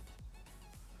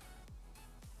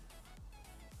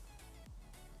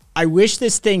 I wish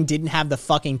this thing didn't have the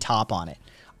fucking top on it.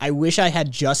 I wish I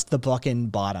had just the fucking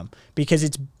bottom, because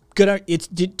it's gonna,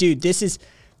 dude, this is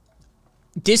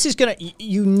gonna,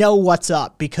 you know what's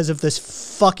up because of this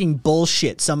fucking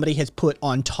bullshit somebody has put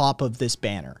on top of this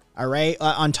banner. All right,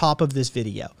 on top of this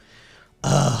video.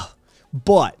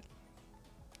 But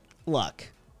look,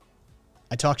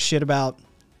 I talk shit about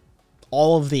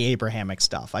all of the Abrahamic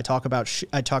stuff. I talk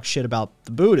shit about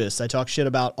the Buddhists. I talk shit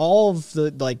about all of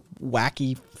the, like,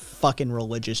 wacky fucking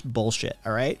religious bullshit.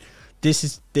 All right, this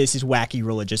is wacky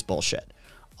religious bullshit.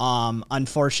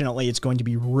 Unfortunately, it's going to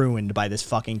be ruined by this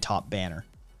fucking top banner.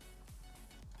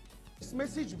 This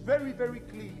message very, very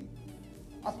clearly.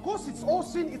 Of course, it's all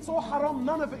sin, it's all haram,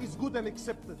 none of it is good and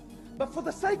accepted. But for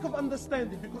the sake of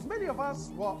understanding, because many of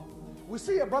us, well, we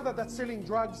see a brother that's selling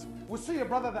drugs, we see a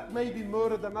brother that maybe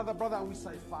murdered another brother, and we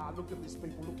say, "Fah, look at these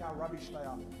people, look how rubbish they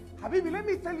are." Habibi, let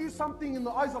me tell you something in the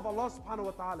eyes of Allah subhanahu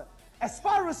wa ta'ala. As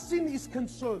far as sin is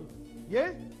concerned,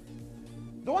 yeah?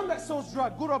 The one that sells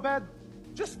drugs, good or bad?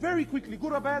 Just very quickly,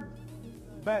 good or bad?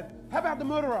 Bad. How about the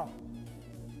murderer?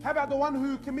 How about the one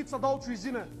who commits adultery,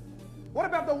 zina? What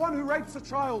about the one who rapes a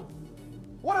child?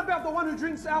 What about the one who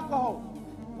drinks alcohol?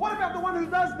 What about the one who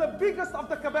does the biggest of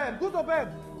the kabair, good or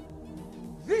bad?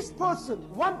 This person,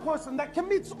 one person that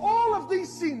commits all of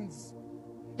these sins,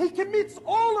 he commits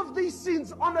all of these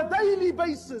sins on a daily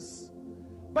basis,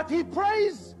 but he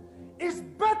prays, is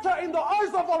better in the eyes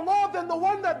of Allah than the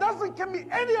one that doesn't commit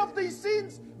any of these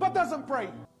sins but doesn't pray.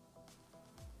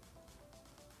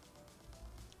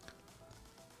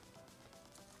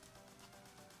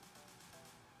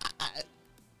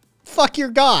 Fuck your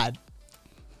God.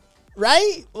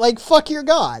 Right? Like, fuck your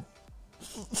God.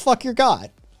 Fuck your God.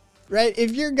 Right?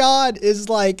 If your God is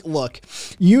like, look,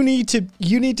 you need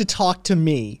to talk to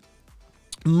me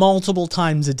multiple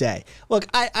times a day. Look,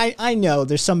 I know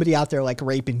there's somebody out there like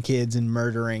raping kids and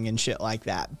murdering and shit like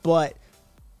that, but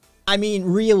I mean,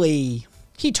 really,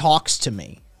 he talks to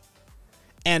me,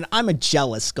 and I'm a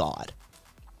jealous God,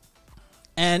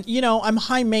 and you know, I'm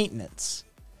high maintenance,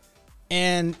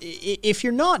 and if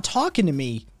you're not talking to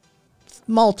me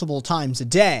multiple times a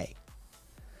day,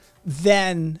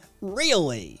 then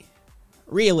really,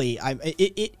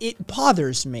 it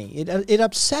bothers me. It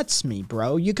upsets me,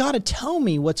 bro. You got to tell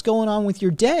me what's going on with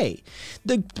your day.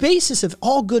 The basis of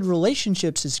all good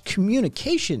relationships is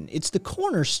communication. It's the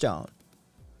cornerstone,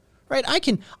 right? I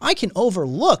can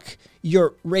overlook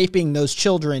your raping those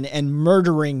children and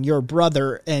murdering your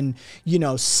brother and, you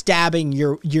know, stabbing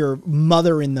your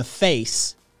mother in the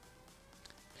face.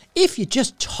 If you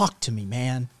just talk to me,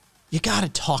 man, you got to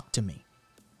talk to me.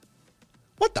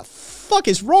 What the fuck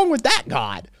is wrong with that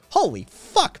God? Holy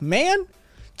fuck, man.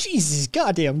 Jesus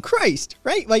goddamn Christ,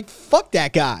 right? Like, fuck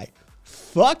that guy.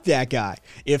 Fuck that guy.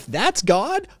 If that's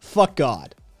God, fuck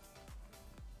God.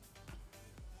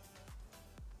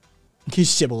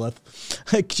 Shibboleth.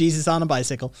 Jesus on a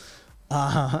bicycle.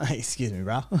 Excuse me,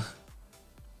 bro.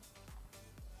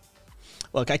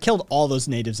 Look, I killed all those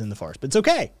natives in the forest, but it's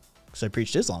okay, because I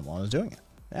preached Islam while I was doing it.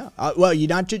 Yeah. Well, you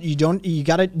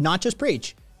gotta not just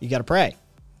preach. You gotta pray.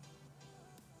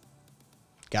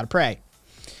 Gotta pray.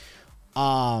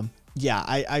 Yeah,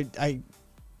 I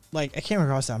came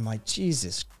across that. I'm like,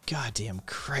 Jesus goddamn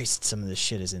Christ, some of this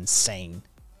shit is insane.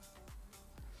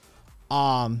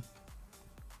 I'd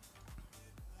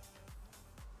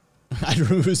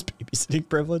remove his babysitting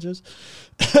privileges.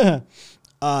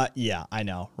 Yeah, I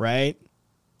know, right?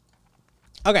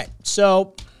 Okay,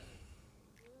 so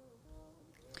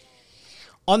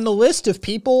on the list of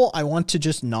people I want to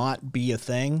just not be a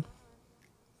thing,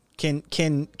 Can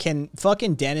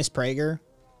fucking Dennis Prager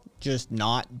just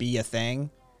not be a thing?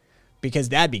 Because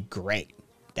that'd be great.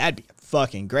 That'd be a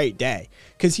fucking great day.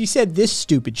 Because he said this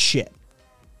stupid shit.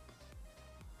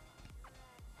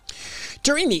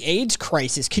 During the AIDS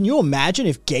crisis, can you imagine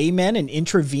if gay men and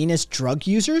intravenous drug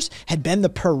users had been the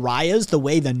pariahs the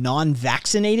way the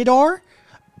non-vaccinated are?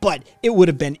 But it would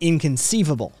have been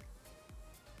inconceivable.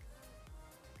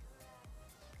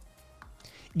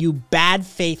 You bad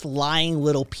faith lying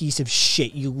little piece of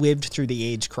shit. You lived through the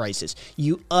AIDS crisis.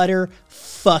 You utter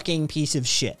fucking piece of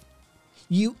shit.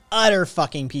 You utter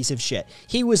fucking piece of shit.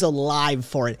 He was alive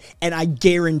for it, and I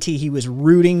guarantee he was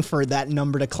rooting for that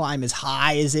number to climb as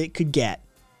high as it could get.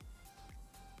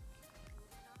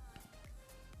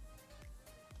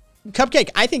 Cupcake,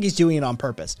 I think he's doing it on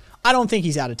purpose. I don't think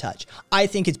he's out of touch. I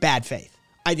think it's bad faith.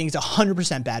 I think it's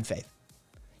 100% bad faith.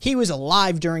 He was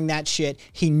alive during that shit.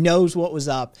 He knows what was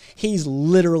up. He's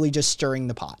literally just stirring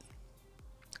the pot.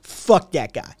 Fuck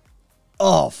that guy.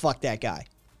 Oh, fuck that guy.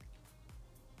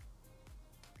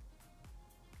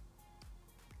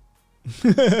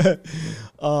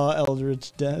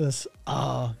 Eldritch Dennis.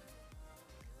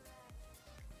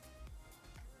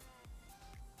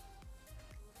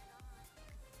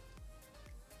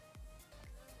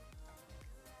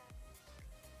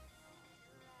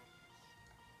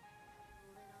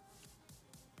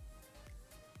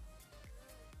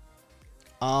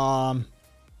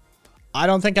 I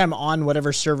don't think I'm on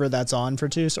whatever server that's on for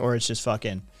Toos, or it's just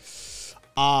fucking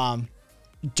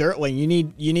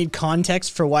Dirtling. You need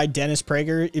context for why Dennis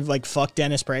Prager, like, fuck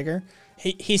Dennis Prager.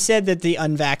 He said that the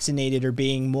unvaccinated are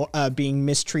being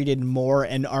mistreated more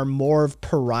and are more of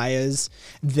pariahs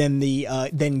than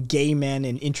gay men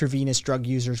and intravenous drug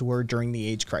users were during the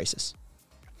AIDS crisis.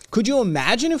 Could you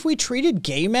imagine if we treated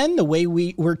gay men the way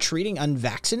we were treating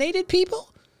unvaccinated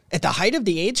people at the height of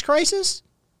the AIDS crisis?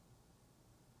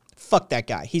 Fuck that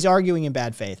guy. He's arguing in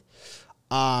bad faith.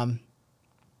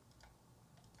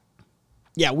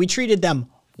 Yeah, we treated them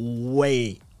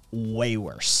way, way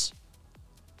worse.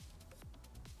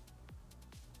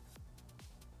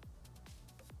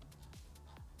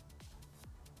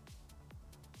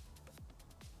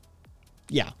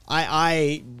 Yeah,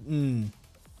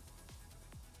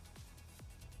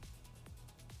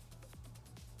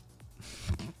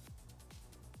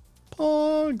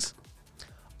 drugs.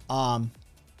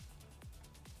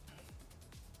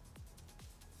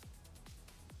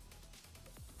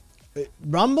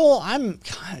 Rumble,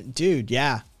 God, dude,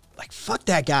 yeah. Like, fuck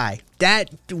that guy.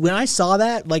 When I saw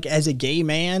that, like, as a gay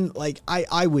man, like,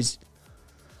 I was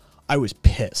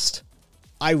pissed.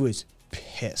 I was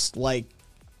pissed. Like,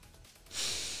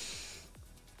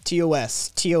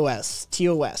 TOS, TOS,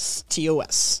 TOS,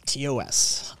 TOS,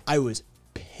 TOS. I was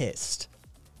pissed.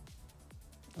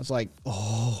 I was like,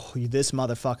 oh, this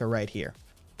motherfucker right here.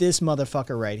 This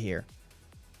motherfucker right here.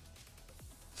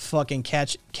 Fucking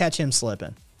catch him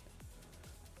slipping.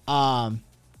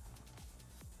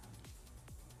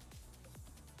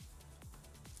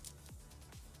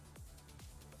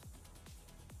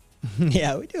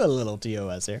 Yeah, we do a little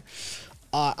TOS here.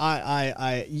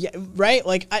 Yeah, right?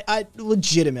 Like, I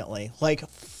legitimately, like,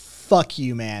 fuck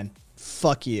you, man.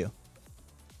 Fuck you.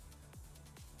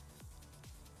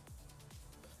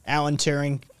 Alan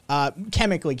Turing,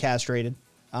 chemically castrated.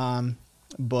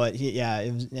 But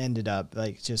it ended up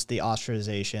like just the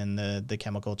ostracization, the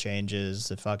chemical changes,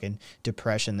 the fucking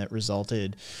depression that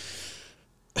resulted.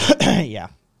 Yeah.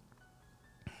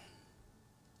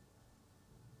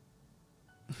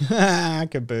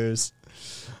 Caboose.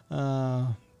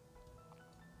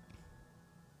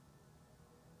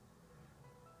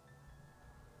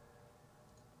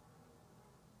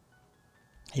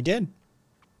 He did.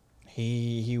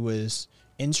 He was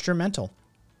instrumental.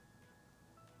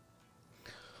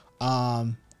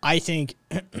 I think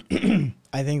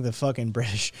I think the fucking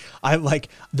British,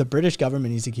 the British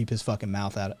government needs to keep his fucking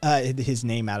mouth out, his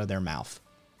name out of their mouth.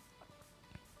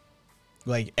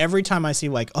 Like, every time I see,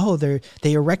 like, oh, they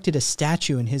erected a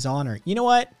statue in his honor. You know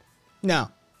what?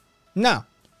 No.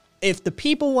 If the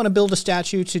people want to build a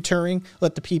statue to Turing,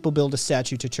 let the people build a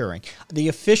statue to Turing. The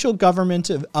official government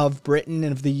of Britain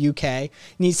and of the UK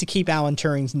needs to keep Alan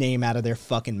Turing's name out of their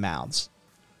fucking mouths.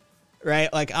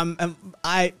 Right? Like,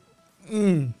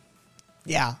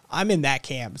 yeah, I'm in that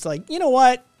camp. It's like, you know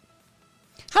what?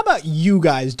 How about you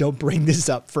guys don't bring this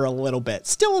up for a little bit?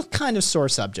 Still kind of sore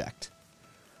subject.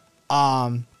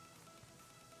 Oh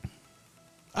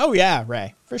yeah,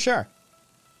 Ray, for sure.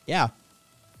 Yeah.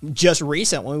 Just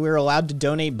recently, we were allowed to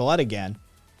donate blood again.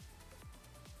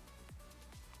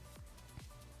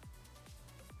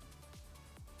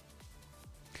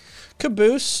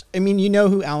 Caboose, I mean, you know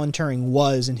who Alan Turing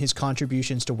was and his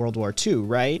contributions to World War II,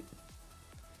 right?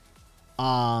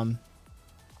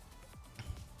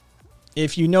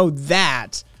 If you know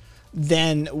that,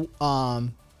 then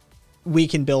we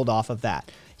can build off of that.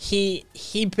 He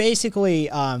basically,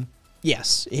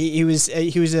 yes, he was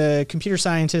a computer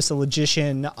scientist, a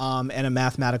logician, and a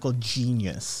mathematical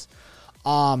genius,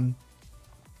 and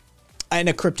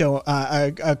a crypto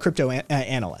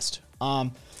analyst.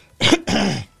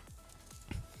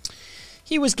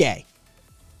 He was gay.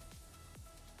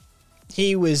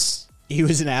 He was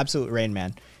an absolute Rain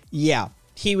Man. Yeah,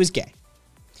 he was gay.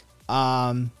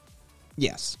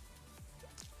 Yes.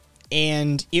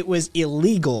 And it was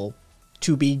illegal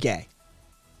to be gay.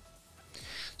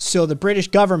 So the British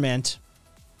government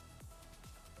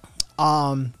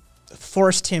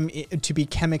forced him to be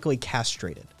chemically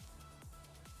castrated.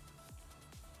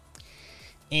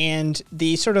 And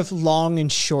the sort of long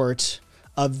and short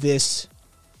of this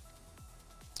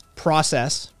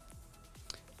process,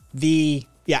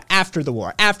 after the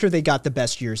war, after they got the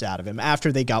best years out of him,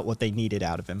 after they got what they needed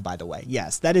out of him, by the way.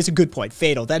 Yes, that is a good point.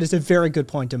 Fatal. That is a very good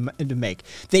point to make.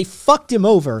 They fucked him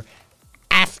over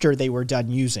after they were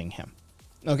done using him.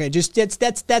 Okay, just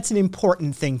that's an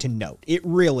important thing to note. It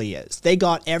really is. They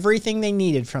got everything they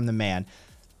needed from the man,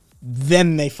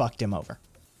 then they fucked him over.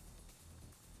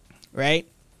 Right?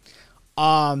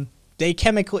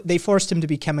 They forced him to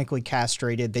be chemically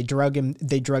castrated. They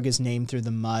drug his name through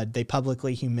the mud. They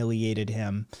publicly humiliated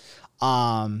him.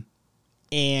 And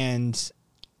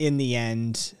in the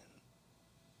end,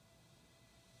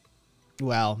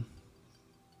 well,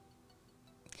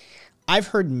 I've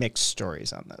heard mixed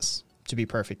stories on this, to be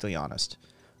perfectly honest.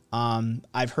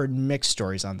 I've heard mixed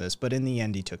stories on this, but in the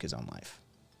end, he took his own life.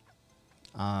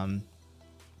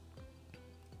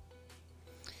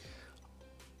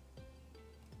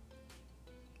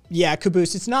 Yeah,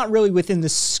 Caboose, it's not really within the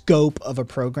scope of a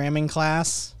programming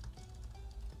class.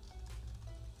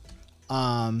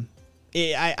 The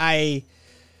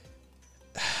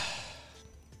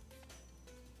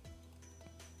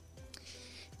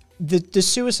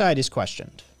suicide is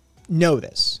questioned. Know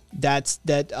this.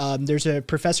 There's a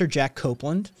Professor Jack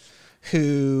Copeland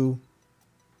who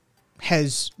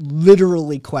has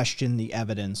literally questioned the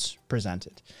evidence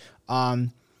presented.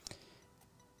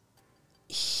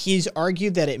 He's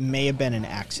argued that it may have been an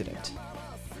accident.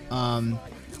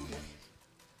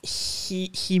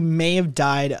 he may have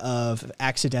died of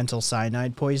accidental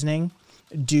cyanide poisoning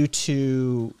due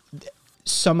to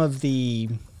some of the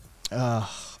let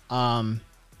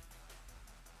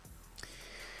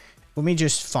me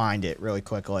just find it really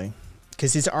quickly,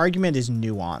 because his argument is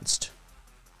nuanced.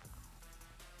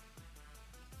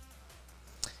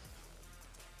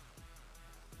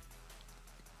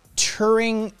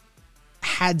 Turing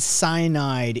had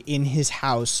cyanide in his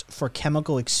house for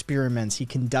chemical experiments he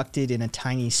conducted in a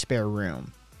tiny spare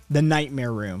room. The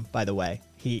nightmare room, by the way.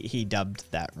 He dubbed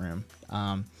that room.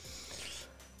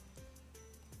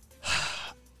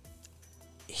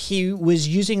 He was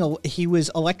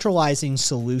electrolyzing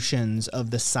solutions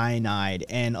of the cyanide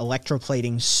and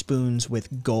electroplating spoons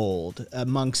with gold,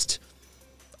 amongst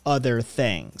other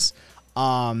things.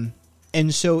 And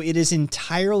so it is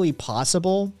entirely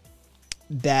possible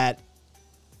that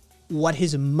what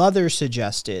his mother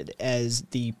suggested as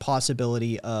the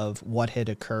possibility of what had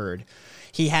occurred,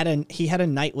 he had a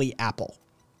nightly apple.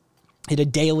 He had a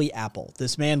daily apple.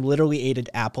 This man literally ate an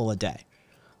apple a day.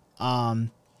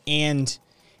 And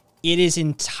it is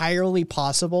entirely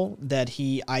possible that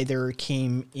he either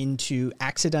came into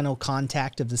accidental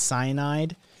contact of the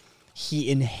cyanide, he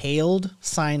inhaled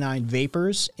cyanide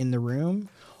vapors in the room,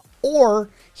 or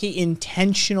he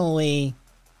intentionally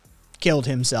killed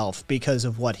himself because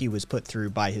of what he was put through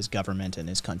by his government and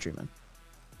his countrymen.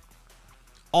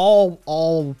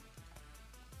 All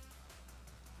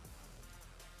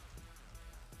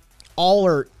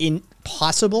are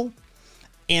impossible,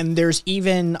 and there's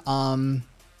even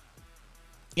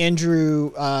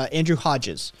Andrew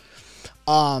Hodges,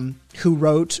 who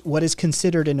wrote what is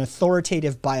considered an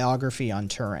authoritative biography on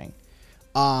Turing,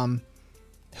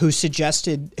 who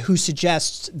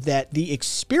suggests that the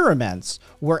experiments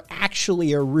were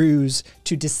actually a ruse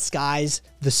to disguise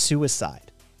the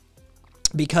suicide,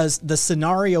 because the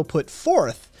scenario put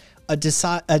forth a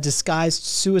disguised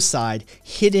suicide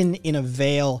hidden in a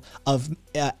veil of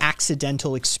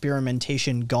accidental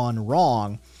experimentation gone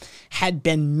wrong had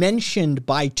been mentioned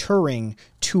by Turing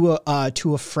to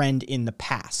a friend in the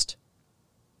past.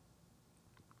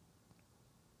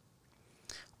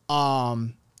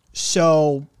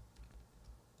 So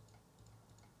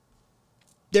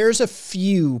there's a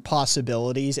few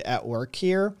possibilities at work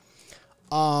here.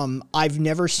 I've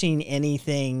never seen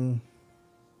anything,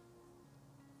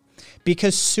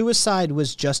 because suicide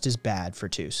was just as bad for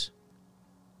Toos.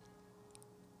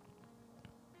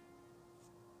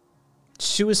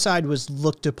 Suicide was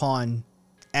looked upon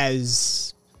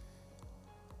as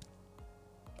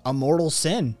a mortal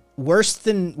sin, worse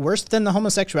than the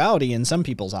homosexuality in some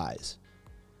people's eyes.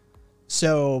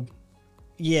 So,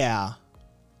 yeah.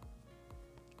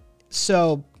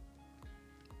 So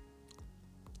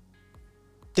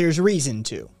there's reason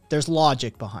to. There's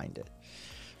logic behind it.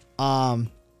 But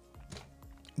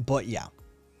yeah.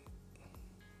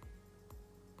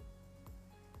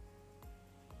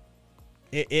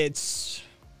 It's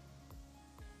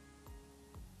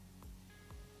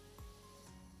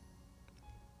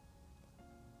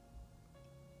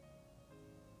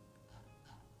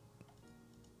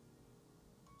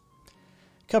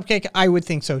Cupcake, I would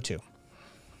think so too.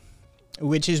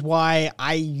 Which is why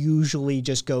I usually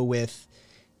just go with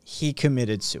he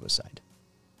committed suicide.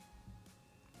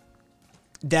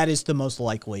 That is the most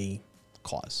likely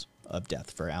cause of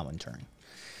death for Alan Turing.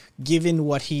 Given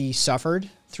what he suffered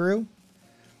through,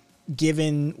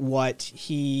 given what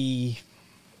he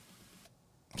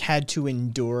had to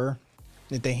endure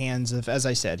at the hands of, as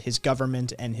I said, his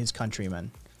government and his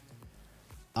countrymen.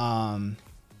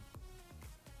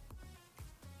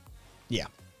 Yeah.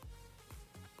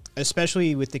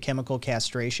 Especially with the chemical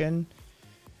castration.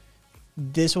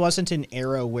 This wasn't an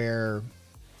era where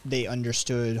they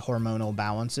understood hormonal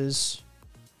balances.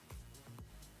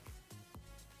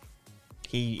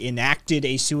 He enacted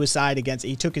a suicide against,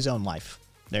 he took his own life.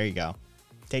 There you go.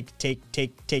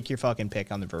 Take your fucking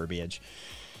pick on the verbiage.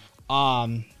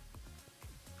 They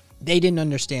didn't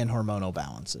understand hormonal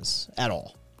balances at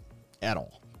all. At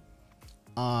all.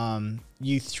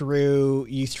 You throw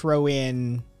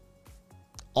in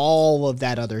all of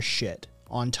that other shit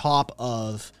on top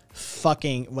of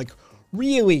fucking, like,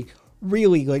 really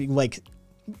like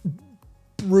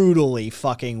brutally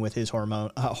fucking with his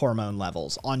hormone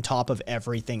levels on top of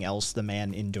everything else the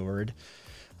man endured.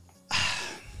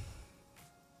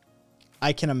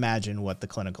 I can imagine what the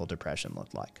clinical depression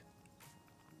looked like.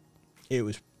 It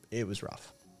was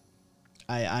rough.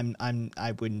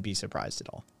 I wouldn't be surprised at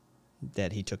all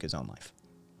that he took his own life.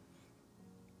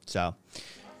 So,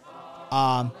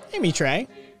 hey, me Trey.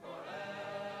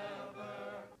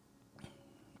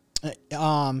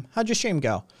 How'd your stream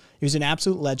go? He was an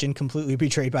absolute legend, completely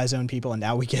betrayed by his own people, and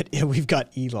now we've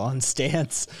got Elon's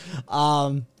stance.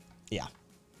 Yeah.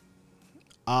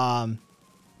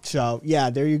 So yeah,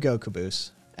 there you go,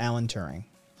 Caboose. Alan Turing.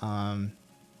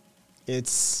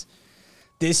 This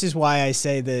is why I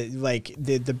say that like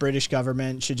the British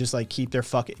government should just like keep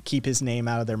his name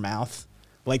out of their mouth.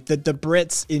 Like the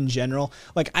Brits in general,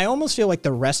 like I almost feel like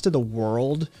the rest of the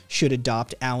world should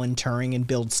adopt Alan Turing and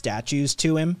build statues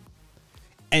to him.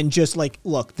 And just like,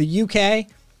 look, the UK,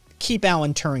 keep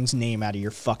Alan Turing's name out of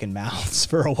your fucking mouths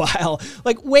for a while.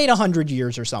 Like wait 100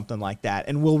 years or something like that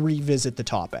and we'll revisit the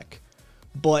topic.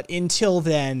 But until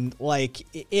then, like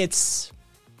it's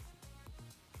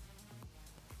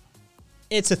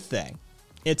a thing.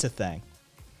 It's a thing.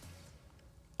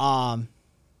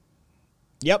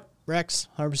 Yep. Rex,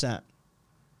 100%.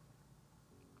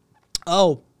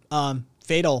 Oh,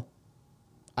 Fatal.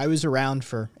 I was around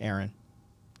for Aaron.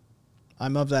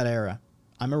 I'm of that era.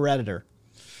 I'm a Redditor.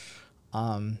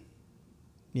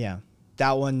 Yeah.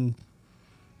 That one's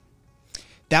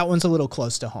a little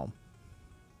close to home.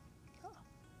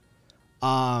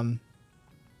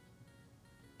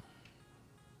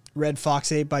 Red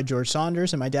Fox 8 by George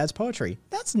Saunders and my dad's poetry.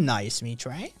 That's nice, me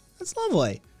Trey. That's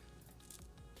lovely.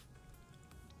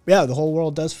 Yeah, the whole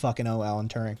world does fucking owe Alan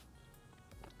Turing.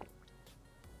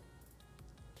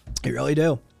 They really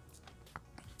do.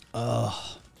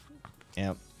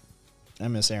 Yep. I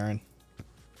miss Aaron.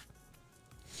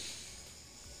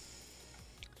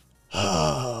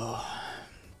 And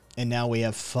now we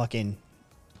have fucking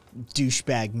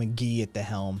douchebag McGee at the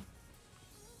helm.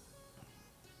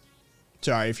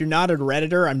 Sorry, if you're not a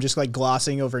Redditor, I'm just like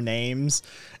glossing over names.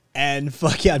 And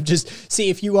fuck yeah, I'm just... See,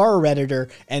 if you are a Redditor,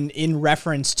 and in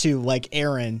reference to, like,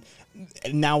 Aaron,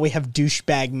 now we have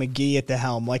douchebag McGee at the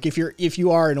helm. Like, if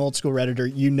you are an old school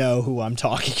Redditor, you know who I'm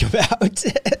talking about.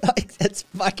 Like, that's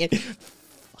fucking...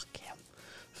 Fuck him.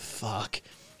 Fuck.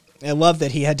 I love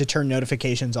that he had to turn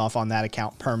notifications off on that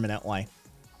account permanently.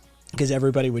 Because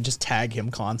everybody would just tag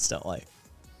him constantly.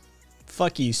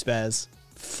 Fuck you, Spez.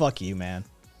 Fuck you, man.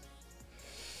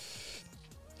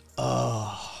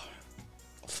 Oh...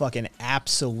 Fucking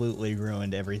absolutely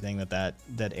ruined everything that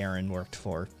Aaron worked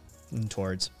for and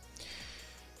towards.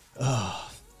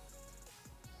 Oh.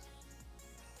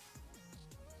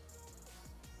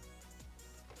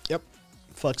 Yep.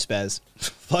 Fuck Spez.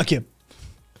 Fuck him.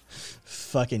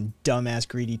 Fucking dumbass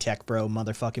greedy tech bro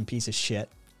motherfucking piece of shit.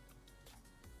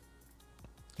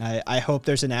 I hope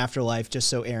there's an afterlife just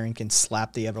so Aaron can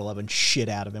slap the ever-loving shit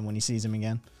out of him when he sees him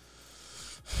again.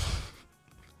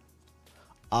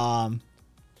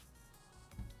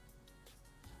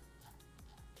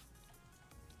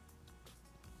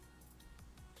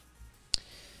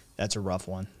 That's a rough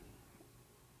one.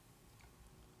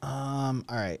 All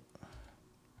right.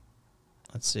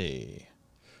 Let's see.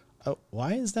 Oh,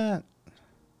 why is that?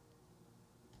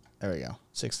 There we go.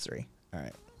 6-3. All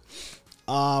right.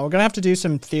 We're gonna have to do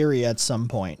some theory at some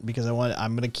point because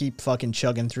I'm gonna keep fucking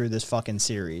chugging through this fucking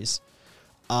series.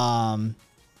 We're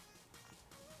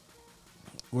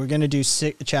gonna do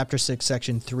chapter 6,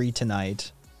 section 3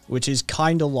 tonight, which is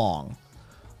kind of long.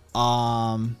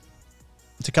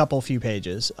 It's a few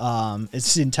pages.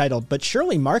 It's entitled, "But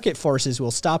surely market forces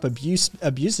will stop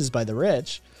abuses by the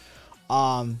rich."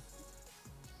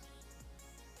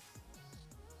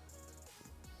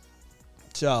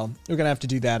 So we're gonna have to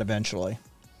do that eventually.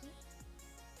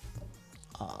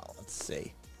 Let's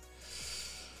see.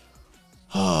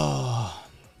 Oh.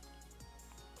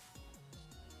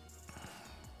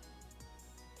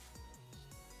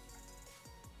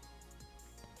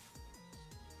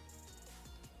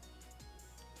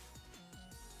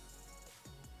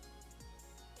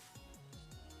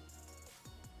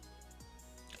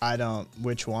 I don't.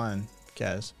 Which one,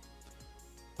 Kez?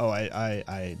 Oh,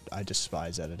 I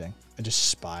despise editing. I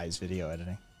despise video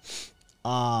editing.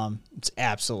 It's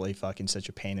absolutely fucking such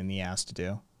a pain in the ass to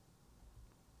do.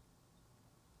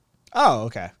 Oh,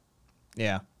 okay.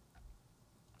 Yeah.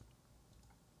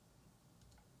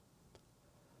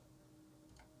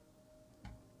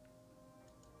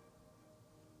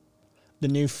 The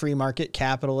new free market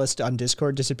capitalist on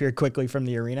Discord disappeared quickly from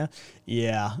the arena.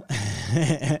 Yeah.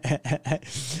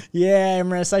 Yeah,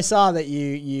 Emrys, I saw that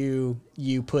you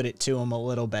put it to him a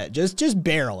little bit. Just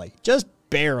barely. Just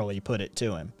barely put it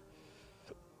to him.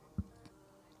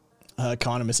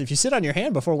 Economist, if you sit on your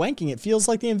hand before wanking, it feels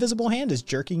like the invisible hand is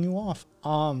jerking you off.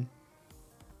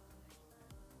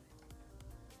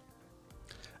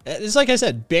 It's like I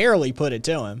said, barely put it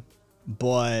to him.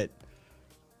 But,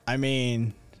 I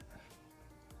mean...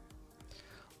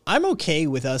 I'm okay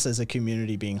with us as a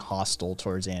community being hostile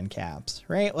towards ANCAPs,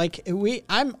 right? Like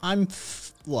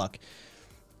look,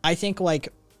 I think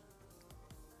like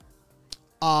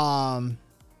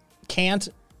can't,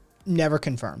 never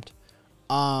confirmed.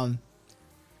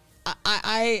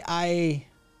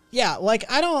 Yeah, like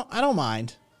I don't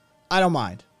mind.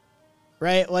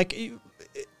 Right? Like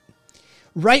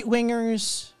right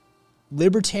wingers,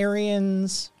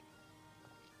 libertarians,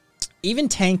 even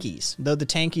tankies, though the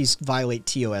tankies violate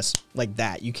TOS like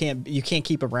that. You can't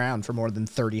keep around for more than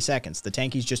 30 seconds. The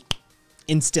tankies just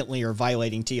instantly are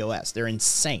violating TOS. They're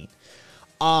insane.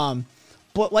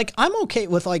 But like I'm okay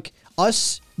with like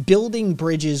us building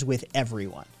bridges with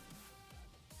everyone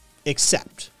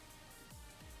except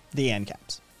the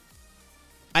ANCAPs.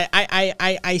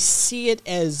 I see it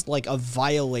as like a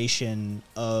violation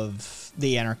of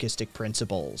the anarchistic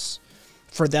principles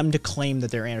for them to claim that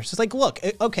they're anarchists. It's like, look,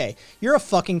 okay, you're a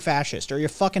fucking fascist, or you're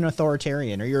fucking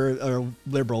authoritarian, or you're a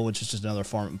liberal, which is just another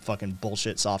form of fucking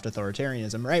bullshit soft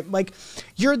authoritarianism, right? Like,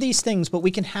 you're these things, but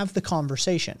we can have the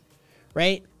conversation,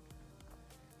 right?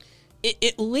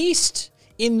 At least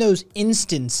in those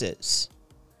instances,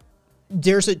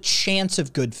 there's a chance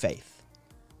of good faith.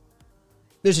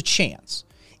 There's a chance.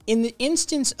 In the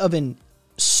instance of an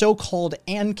so-called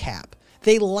ANCAP,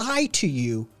 they lie to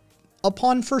you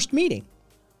upon first meeting.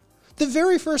 The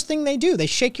very first thing they do, they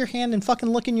shake your hand and fucking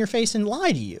look in your face and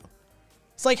lie to you.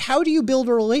 It's like, how do you build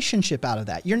a relationship out of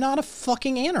that? You're not a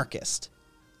fucking anarchist.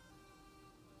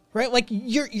 Right? Like,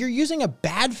 you're using a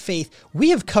bad faith. We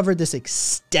have covered this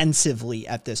extensively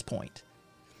at this point.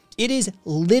 It is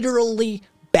literally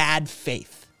bad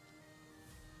faith.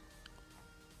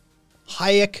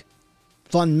 Hayek,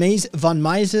 von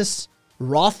Mises,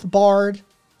 Rothbard,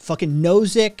 fucking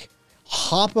Nozick,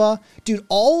 Hoppe. Dude,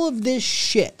 all of this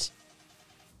shit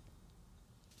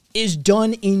is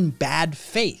done in bad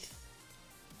faith.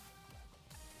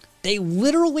 They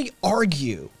literally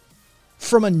argue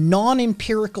from a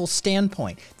non-empirical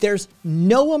standpoint. There's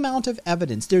no amount of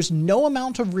evidence, there's no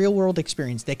amount of real-world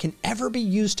experience that can ever be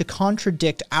used to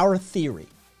contradict our theory.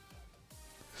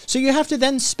 So you have to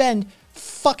then spend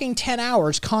fucking 10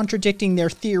 hours contradicting their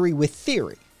theory with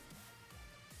theory.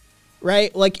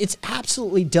 Right? Like, it's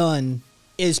absolutely done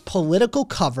is political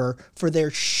cover for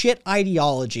their shit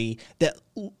ideology that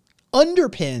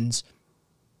underpins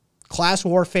class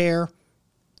warfare,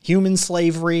 human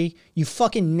slavery, you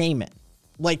fucking name it.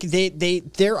 Like,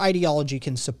 their ideology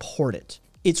can support it.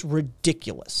 It's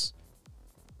ridiculous.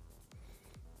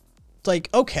 It's like,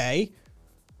 okay,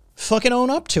 fucking own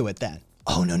up to it then.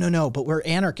 Oh, no, but we're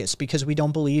anarchists because we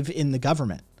don't believe in the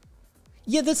government.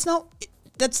 Yeah, that's not,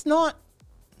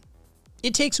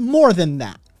 it takes more than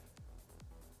that.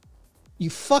 You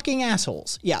fucking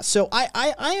assholes. Yeah, so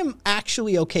I am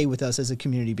actually okay with us as a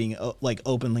community being like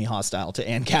openly hostile to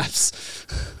ANCAPs.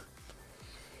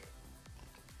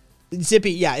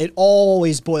 Zippy, yeah, it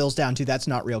always boils down to that's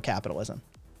not real capitalism.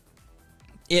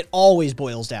 It always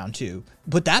boils down to,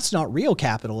 but that's not real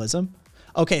capitalism.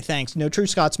 Okay, thanks. No true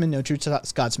Scotsman, no true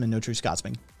Scotsman, no true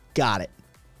Scotsman. Got it.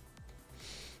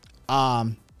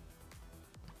 Well,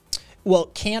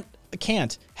 can't.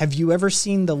 Have you ever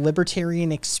seen the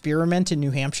libertarian experiment in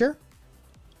New Hampshire?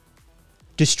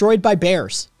 Destroyed by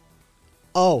bears.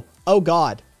 Oh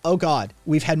God. Oh God.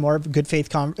 We've had more good faith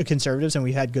conservatives and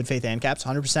we've had good faith ANCAPs.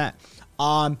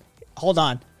 100%. Hold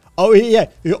on. Oh yeah.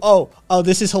 Oh,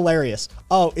 this is hilarious.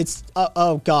 Oh, it's,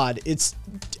 oh God. It's,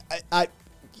 I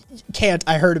can't.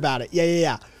 I heard about it.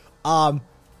 Yeah.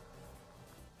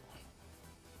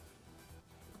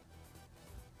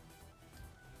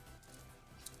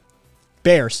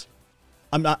 Bears.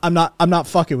 I'm not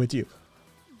fucking with you.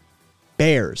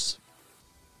 Bears.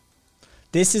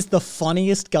 This is the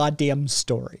funniest goddamn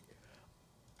story.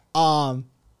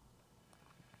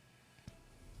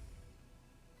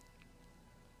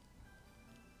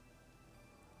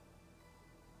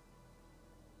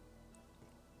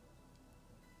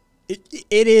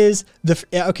 It is the,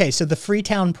 okay, so the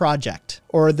Freetown Project,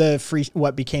 or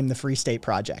what became the Free State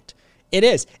Project.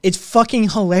 It's fucking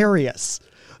hilarious.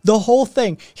 The whole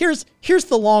thing. Here's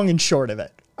the long and short of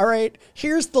it. All right.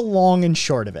 Here's the long and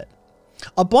short of it.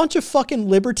 A bunch of fucking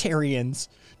libertarians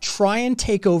try and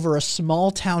take over a small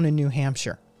town in New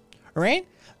Hampshire. All right.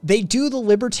 They do the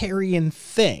libertarian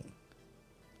thing.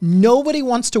 Nobody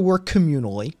wants to work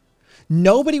communally.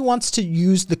 Nobody wants to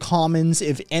use the commons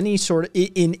in any sort of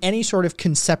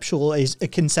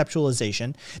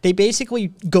conceptualization. They basically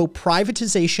go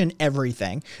privatization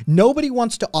everything. Nobody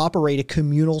wants to operate a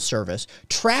communal service.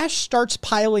 Trash starts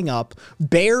piling up.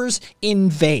 Bears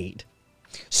invade.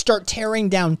 Start tearing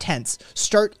down tents.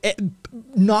 Start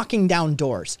knocking down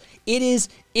doors. It is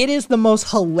the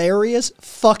most hilarious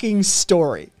fucking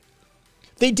story.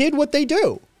 They did what they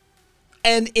do.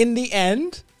 And in the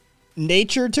end,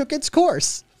 nature took its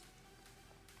course.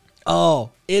 Oh,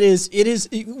 it is.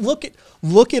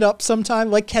 Look it up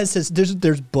sometime. Like Kez says,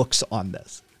 there's books on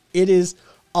this. It is.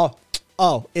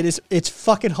 It's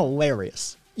fucking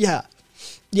hilarious. Yeah.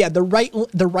 Yeah, the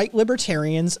right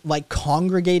libertarians like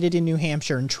congregated in New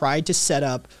Hampshire and tried to set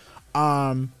up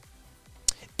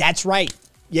that's right.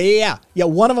 Yeah.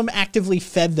 One of them actively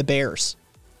fed the bears.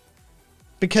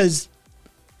 Because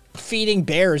feeding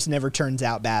bears never turns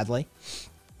out badly.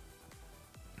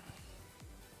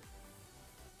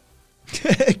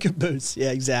 Caboose.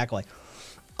 Yeah, exactly.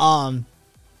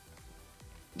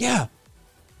 Yeah.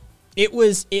 It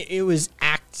was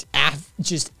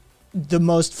just the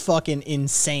most fucking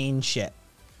insane shit.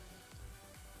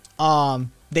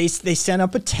 They sent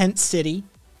up a tent city.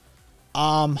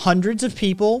 Hundreds of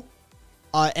people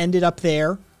ended up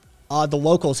there. The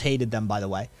locals hated them, by the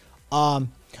way.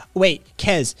 Wait,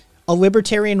 Kez, a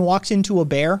libertarian walks into a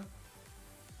bear?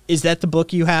 Is that the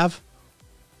book you have?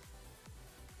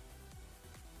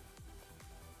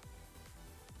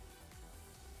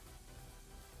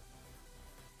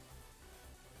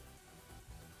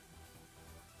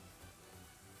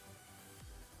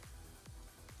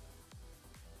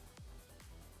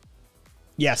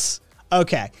 Yes.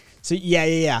 Okay. So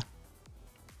yeah.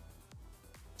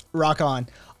 Rock on.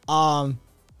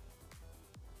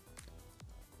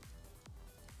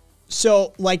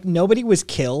 So like nobody was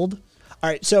killed. All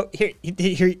right. So here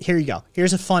you go.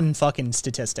 Here's a fun fucking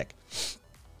statistic.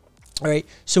 All right.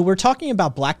 So we're talking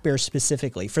about black bears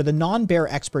specifically. For the non-bear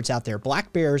experts out there,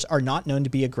 black bears are not known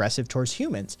to be aggressive towards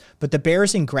humans, but the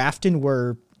bears in Grafton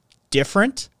were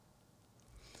different.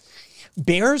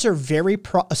 Bears are very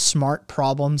smart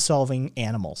problem-solving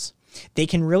animals. They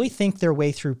can really think their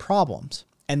way through problems,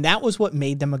 and that was what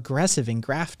made them aggressive in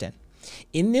Grafton.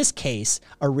 In this case,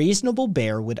 a reasonable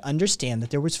bear would understand that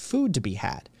there was food to be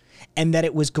had, and that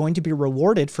it was going to be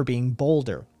rewarded for being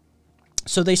bolder.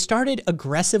 So they started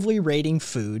aggressively raiding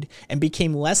food and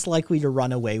became less likely to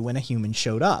run away when a human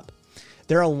showed up.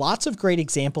 There are lots of great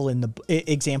examples in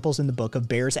the book of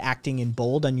bears acting in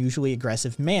bold, unusually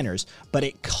aggressive manners, but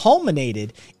it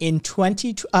culminated in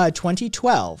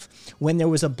 2012 when there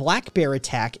was a black bear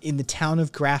attack in the town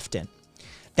of Grafton.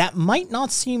 That might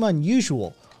not seem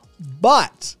unusual,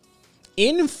 but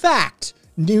in fact,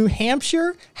 New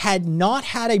Hampshire had not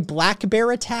had a black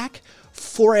bear attack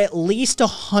for at least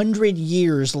 100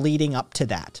 years leading up to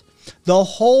that. The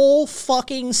whole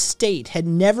fucking state had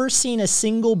never seen a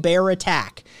single bear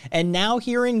attack. And now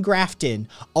here in Grafton,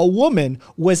 a woman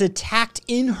was attacked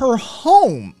in her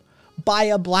home by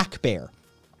a black bear.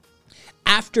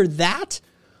 After that,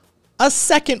 a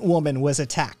second woman was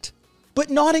attacked. But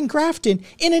not in Grafton,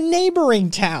 in a neighboring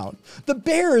town. The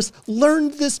bears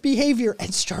learned this behavior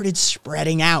and started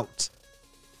spreading out.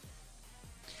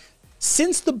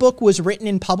 Since the book was written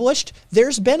and published,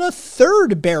 there's been a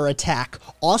third bear attack,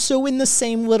 also in the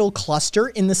same little cluster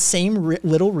in the same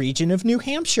little region of New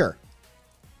Hampshire.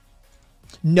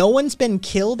 No one's been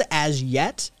killed as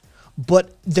yet,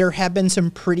 but there have been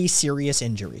some pretty serious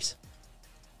injuries.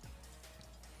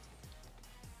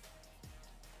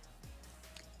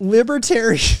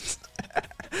 Libertarians...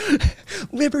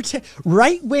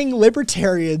 right-wing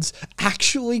libertarians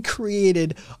actually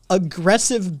created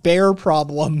aggressive bear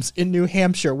problems in New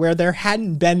Hampshire where there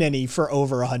hadn't been any for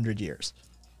over 100 years.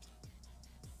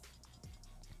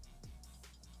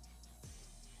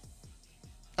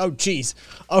 Oh, geez.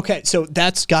 Okay, so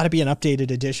that's got to be an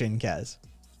updated edition, Kaz.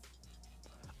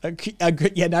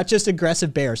 Yeah, not just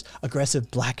aggressive bears, aggressive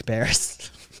black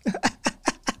bears.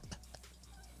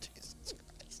 Jesus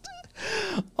Christ.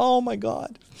 Oh, my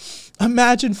God.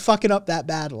 Imagine fucking up that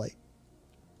badly.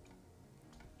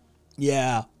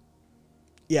 Yeah.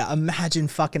 Yeah, imagine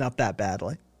fucking up that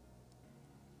badly.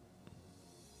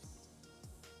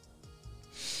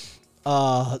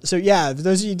 So yeah, for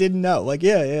those of you who didn't know, like,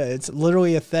 yeah, it's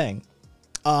literally a thing.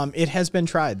 It has been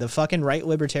tried. The fucking right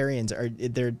libertarians are,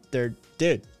 they're,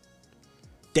 dude,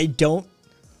 they don't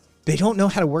know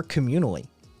how to work communally.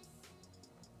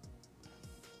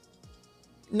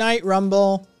 Night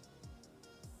Rumble.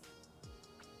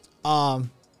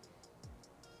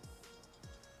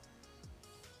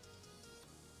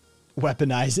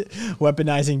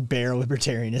 Weaponizing bear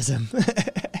libertarianism.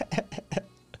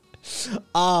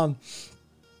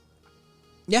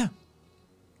 Yeah,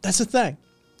 that's a thing.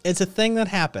 It's a thing that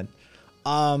happened.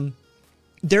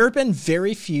 There have been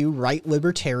very few right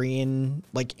libertarian,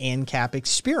 like, ANCAP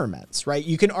experiments, right?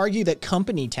 You can argue that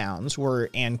company towns were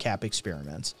ANCAP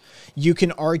experiments. You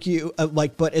can argue,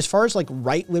 but as far as, like,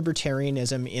 right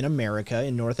libertarianism in America,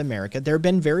 in North America, there have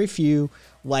been very few,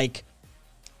 like,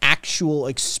 actual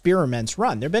experiments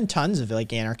run. There've been tons of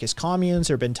like anarchist communes.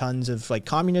 There've been tons of like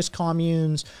communist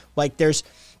communes. Like there's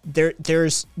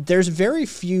very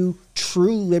few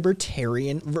true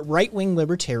libertarian, right-wing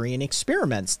libertarian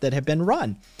experiments that have been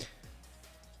run.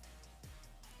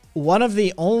 One of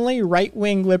the only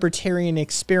right-wing libertarian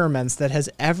experiments that has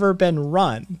ever been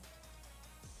run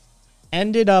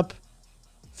ended up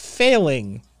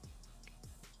failing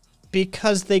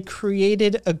because they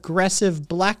created aggressive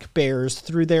black bears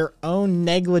through their own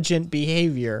negligent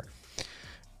behavior.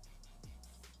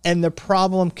 And the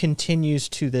problem continues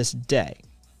to this day.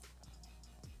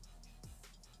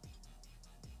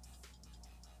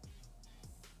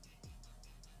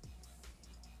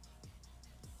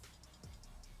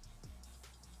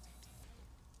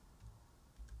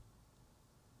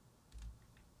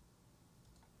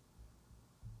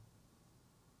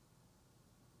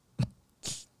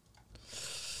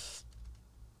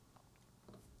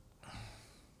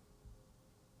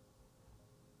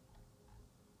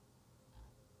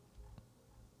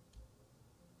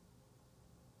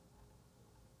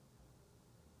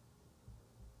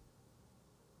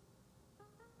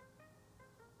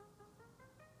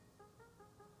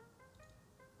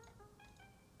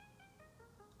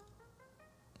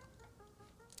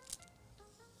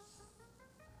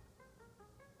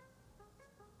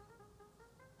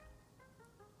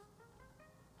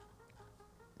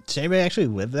 Does anybody actually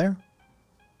live there?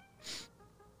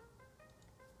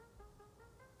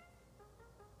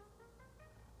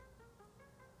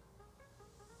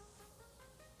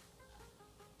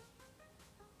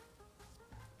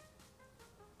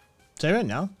 Does anybody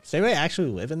know? Does anybody actually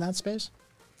live in that space?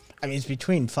 I mean, it's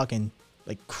between fucking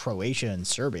like Croatia and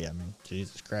Serbia. I mean,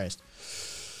 Jesus Christ.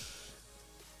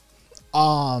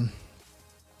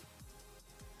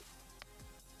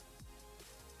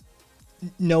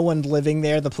 No one living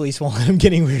there. The police won't let him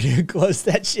get anywhere to close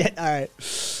that shit. All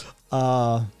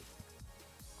right.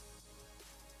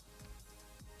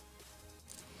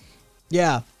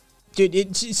 Yeah,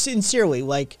 dude. Sincerely,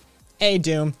 like, hey,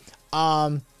 Doom.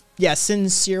 Yeah,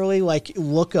 sincerely, like,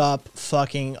 look up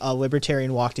fucking a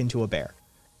libertarian walked into a bear.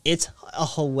 It's a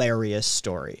hilarious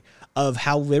story of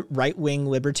how right-wing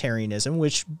libertarianism,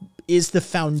 which is the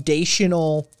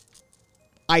foundational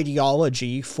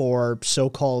ideology for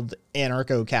so-called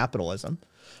anarcho-capitalism,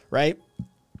 right?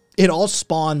 It all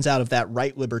spawns out of that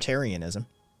right libertarianism.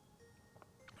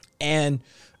 And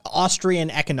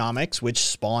Austrian economics, which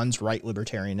spawns right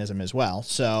libertarianism as well.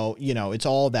 So, you know, it's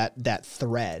all that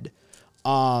thread.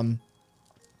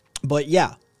 But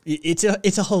yeah, it's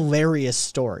a hilarious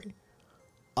story.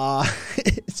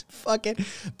 It's fucking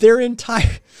their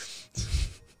entire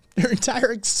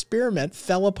experiment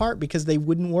fell apart because they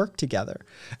wouldn't work together,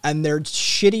 and their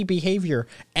shitty behavior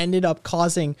ended up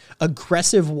causing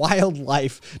aggressive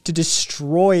wildlife to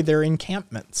destroy their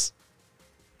encampments.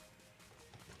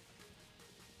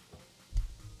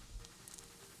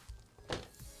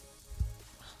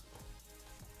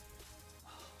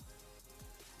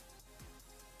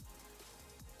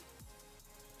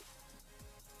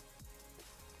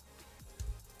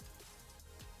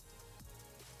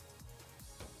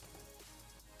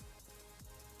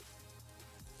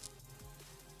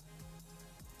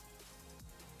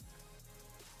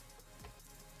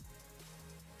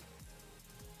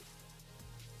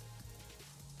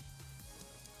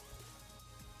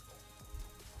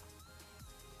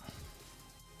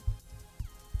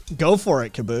 Go for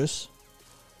it, Caboose.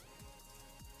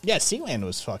 Yeah, Sealand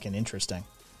was fucking interesting.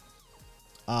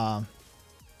 All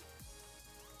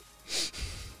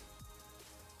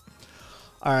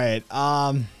right.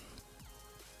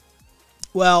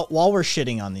 Well, while we're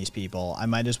shitting on these people, I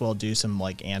might as well do some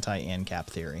like anti-ANCAP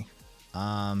theory.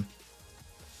 Let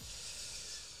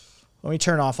me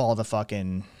turn off all the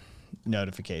fucking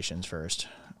notifications first.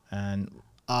 And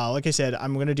like I said,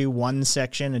 I'm going to do one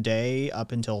section a day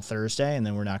up until Thursday, and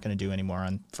then we're not going to do any more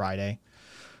on Friday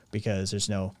because there's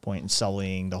no point in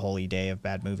sullying the holy day of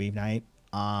bad movie night.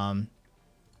 Also,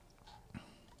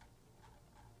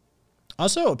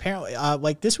 apparently,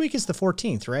 like this week is the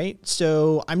 14th, right?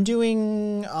 So I'm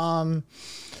doing a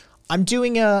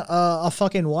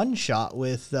fucking one shot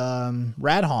with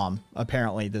Radhom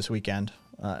apparently this weekend.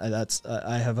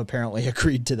 I have apparently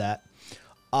agreed to that.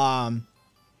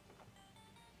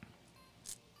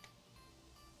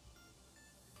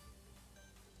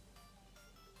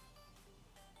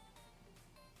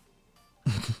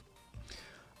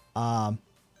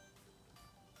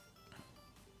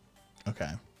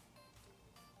 Okay.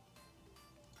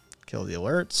 Kill the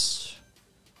alerts.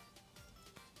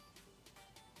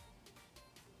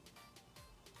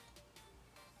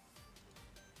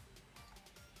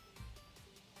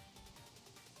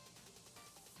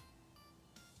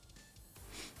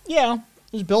 Yeah,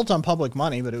 it was built on public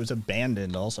money, but it was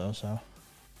abandoned also, so.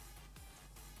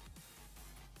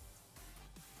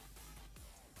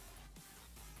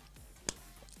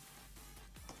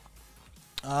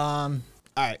 All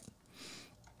right.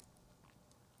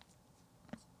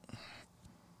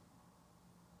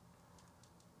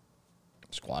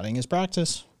 Squatting is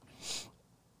practice.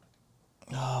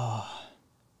 Oh.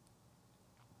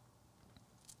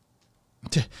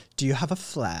 Do you have a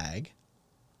flag?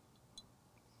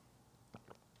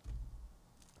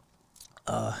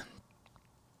 All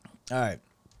right.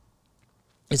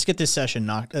 Let's get this section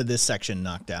knocked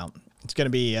out. It's gonna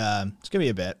be a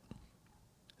bit.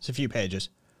 It's a few pages.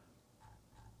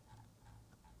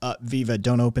 Viva,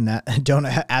 don't open that. Don't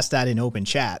ask that in open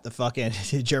chat. The fucking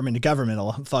German government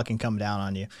will fucking come down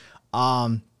on you.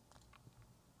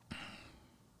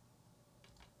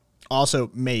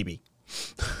 Also, maybe.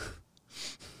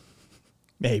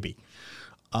 Maybe.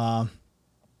 All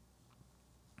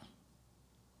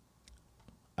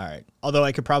right. Although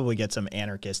I could probably get some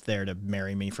anarchist there to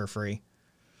marry me for free.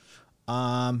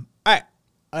 All right.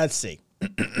 Let's see.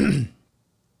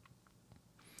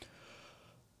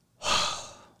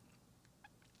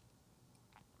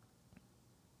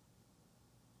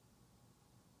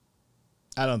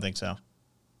 I don't think so.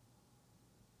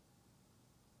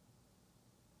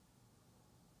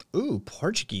 Ooh,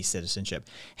 Portuguese citizenship.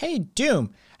 Hey,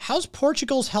 Doom, how's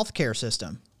Portugal's healthcare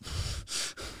system?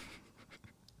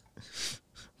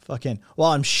 Fucking,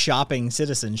 while I'm shopping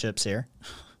citizenships here.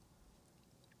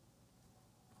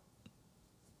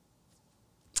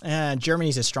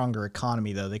 Germany's a stronger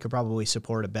economy, though. They could probably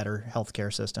support a better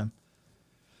healthcare system.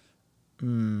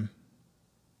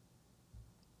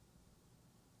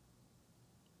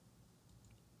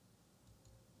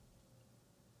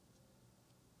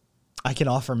 I can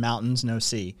offer mountains, no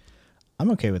sea.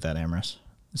 I'm okay with that, Amorous.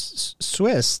 The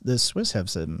Swiss have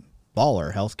some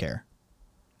baller healthcare.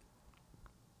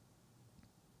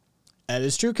 That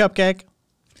is true, Cupcake.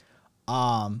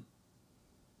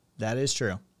 That is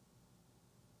true.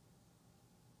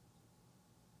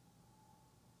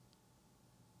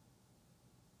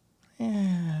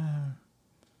 Yeah.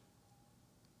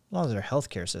 As long as their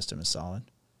healthcare system is solid.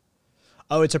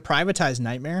 Oh, it's a privatized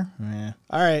nightmare? Yeah.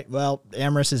 All right. Well,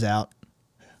 Amorous is out.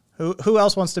 Who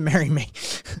else wants to marry me?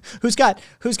 who's got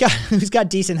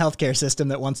decent healthcare system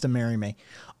that wants to marry me?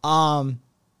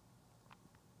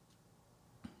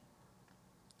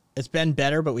 It's been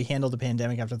better, but we handled the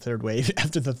pandemic after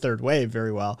the third wave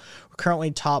very well. We're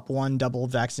currently top 1 double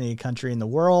vaccinated country in the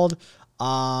world.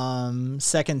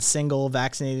 Second single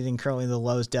vaccinated and currently the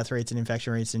lowest death rates and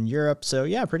infection rates in Europe. So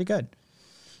yeah, pretty good.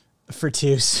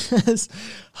 Fortus.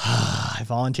 I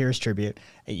volunteer as tribute.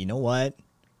 Hey, you know what?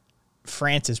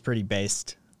 France is pretty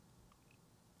based.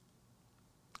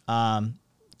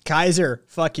 Kaiser,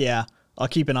 fuck yeah. I'll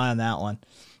keep an eye on that one.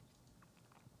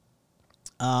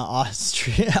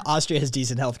 Austria has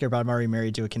decent healthcare, but I'm already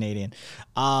married to a Canadian.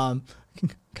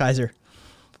 Kaiser,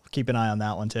 keep an eye on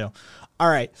that one too. All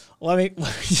right, let me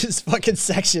just fucking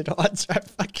section one.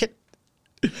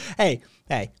 Hey.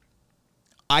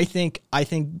 I think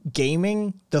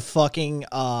gaming the fucking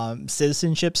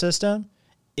citizenship system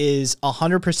is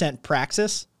 100%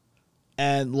 praxis,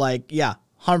 and like, yeah,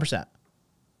 100%.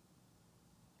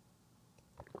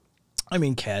 I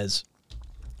mean, Kez,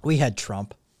 we had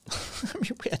Trump.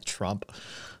 We had Trump.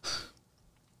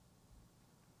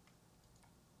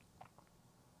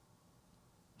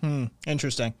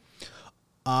 Interesting.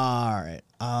 All right.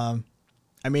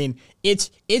 I mean, it's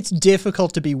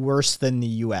difficult to be worse than the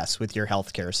U.S. with your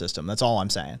healthcare system. That's all I'm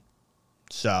saying.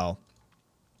 So,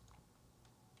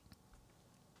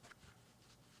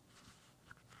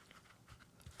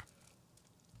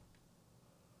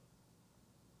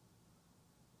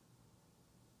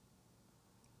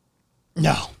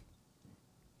 no.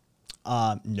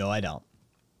 No, I don't.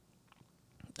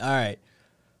 All right.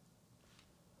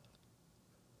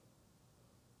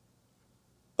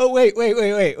 Oh,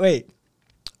 wait.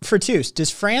 Fortus,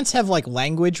 does France have like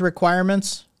language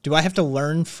requirements? Do I have to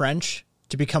learn French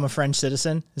to become a French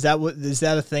citizen? Is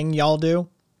that a thing y'all do?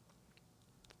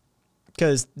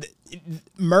 Because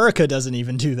America doesn't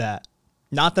even do that.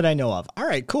 Not that I know of. All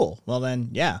right, cool. Well then,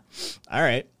 yeah. All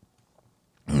right.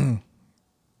 Viva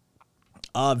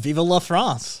la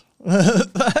France. That's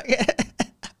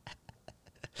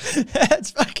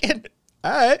fucking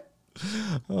all right.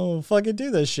 Oh, fucking do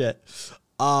this shit.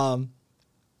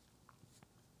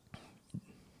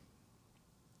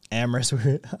 Amorous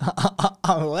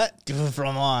omelette du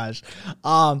fromage.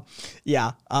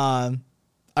 Yeah. All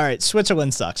right.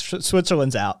 Switzerland sucks.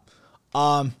 Switzerland's out.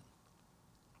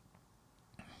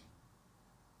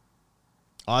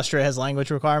 Austria has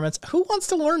language requirements. Who wants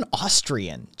to learn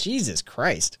Austrian? Jesus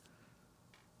Christ.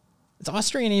 Is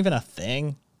Austrian even a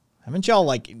thing? Haven't y'all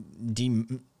like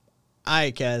I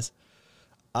guess.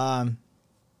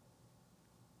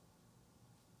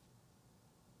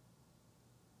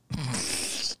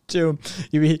 Dude,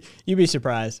 you'd be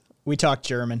surprised. We talk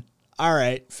German. All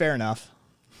right, fair enough.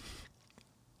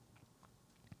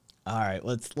 All right,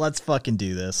 let's fucking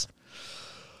do this.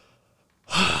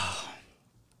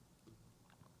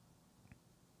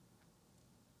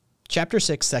 Chapter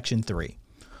 6, Section 3.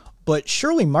 But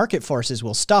surely market forces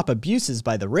will stop abuses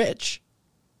by the rich.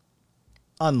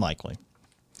 Unlikely.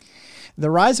 The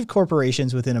rise of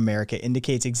corporations within America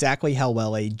indicates exactly how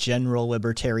well a general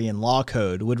libertarian law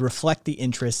code would reflect the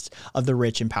interests of the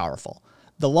rich and powerful.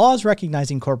 The laws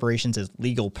recognizing corporations as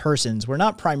legal persons were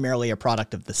not primarily a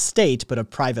product of the state, but of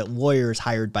private lawyers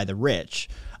hired by the rich,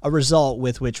 a result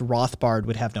with which Rothbard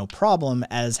would have no problem,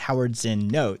 as Howard Zinn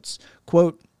notes.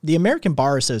 Quote, the American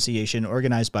Bar Association,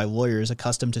 organized by lawyers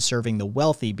accustomed to serving the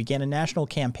wealthy, began a national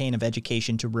campaign of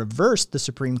education to reverse the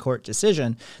Supreme Court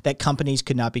decision that companies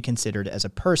could not be considered as a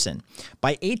person.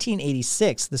 By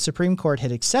 1886, the Supreme Court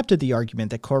had accepted the argument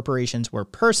that corporations were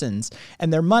persons,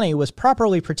 and their money was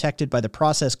properly protected by the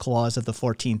Process Clause of the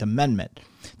 14th Amendment.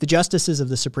 The justices of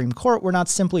the Supreme Court were not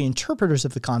simply interpreters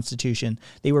of the Constitution,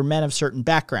 they were men of certain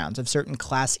backgrounds, of certain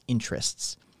class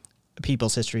interests.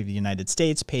 People's History of the United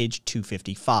States, page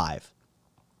 255.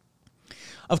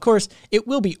 Of course, it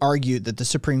will be argued that the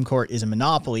Supreme Court is a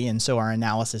monopoly, and so our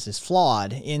analysis is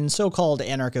flawed. In so-called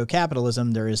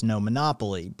anarcho-capitalism, there is no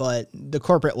monopoly, but the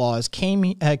corporate laws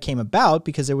came about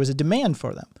because there was a demand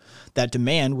for them. That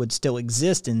demand would still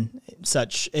exist in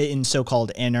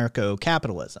so-called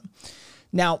anarcho-capitalism.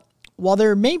 Now, while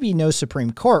there may be no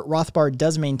Supreme Court, Rothbard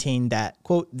does maintain that,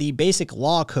 quote, the basic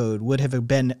law code would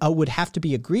have to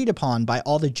be agreed upon by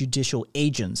all the judicial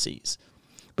agencies.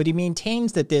 But he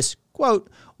maintains that this, quote,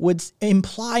 would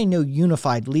imply no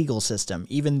unified legal system,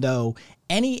 even though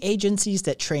any agencies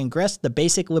that transgressed the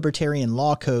basic libertarian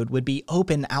law code would be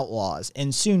open outlaws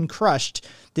and soon crushed.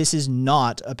 This is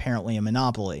not apparently a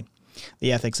monopoly.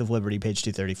 The Ethics of Liberty, page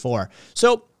 234.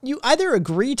 So you either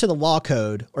agree to the law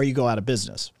code or you go out of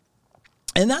business.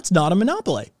 And that's not a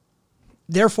monopoly.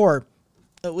 Therefore,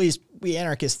 at least we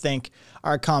anarchists think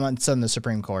our comments on the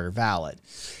Supreme Court are valid.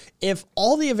 If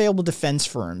all the available defense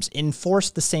firms enforce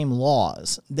the same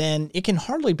laws, then it can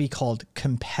hardly be called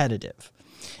competitive.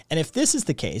 And if this is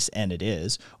the case, and it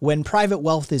is, when private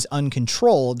wealth is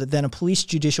uncontrolled, then a police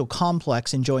judicial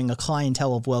complex enjoying a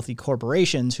clientele of wealthy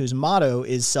corporations whose motto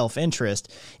is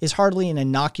self-interest is hardly an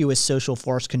innocuous social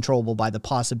force controllable by the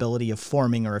possibility of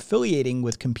forming or affiliating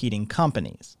with competing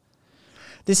companies.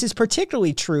 This is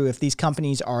particularly true if these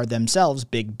companies are themselves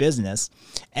big business,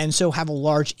 and so have a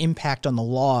large impact on the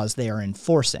laws they are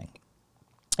enforcing.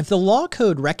 If the law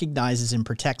code recognizes and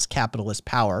protects capitalist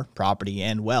power, property,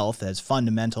 and wealth as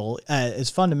fundamental,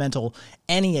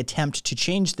 any attempt to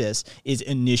change this is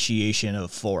initiation of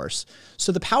force.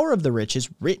 So the power of the rich is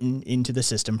written into the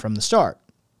system from the start.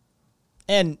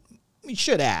 And we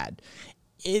should add,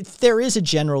 if there is a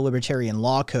general libertarian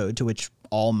law code to which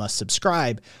all must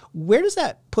subscribe, where does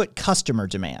that put customer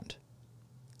demand?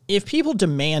 If people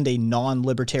demand a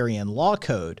non-libertarian law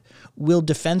code, will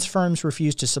defense firms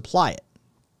refuse to supply it?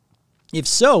 If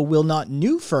so, will not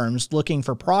new firms looking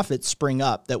for profits spring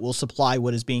up that will supply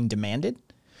what is being demanded?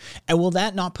 And will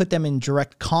that not put them in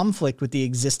direct conflict with the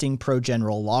existing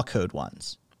pro-general law code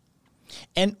ones?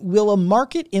 And will a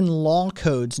market in law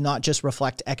codes not just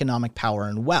reflect economic power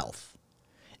and wealth?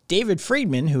 David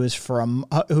Friedman, who is for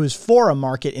a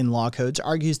market in law codes,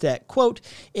 argues that, quote,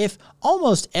 if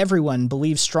almost everyone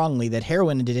believes strongly that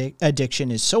heroin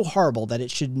addiction is so horrible that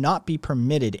it should not be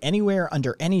permitted anywhere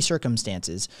under any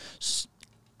circumstances,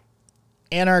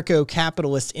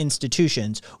 anarcho-capitalist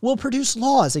institutions will produce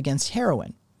laws against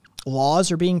heroin.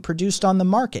 Laws are being produced on the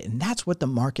market, and that's what the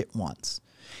market wants.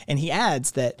 And he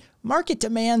adds that market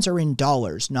demands are in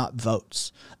dollars, not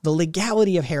votes. The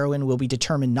legality of heroin will be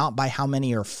determined not by how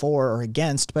many are for or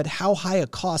against, but how high a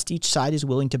cost each side is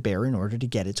willing to bear in order to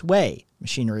get its way.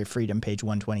 Machinery of Freedom, page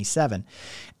 127.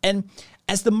 And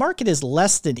as the market is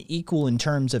less than equal in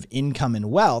terms of income and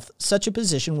wealth, such a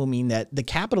position will mean that the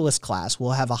capitalist class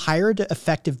will have a higher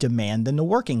effective demand than the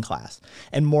working class,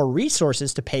 and more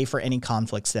resources to pay for any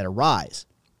conflicts that arise.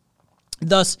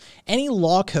 Thus, any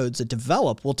law codes that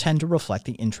develop will tend to reflect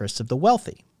the interests of the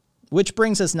wealthy, which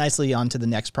brings us nicely on to the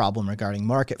next problem regarding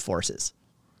market forces.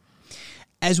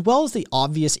 As well as the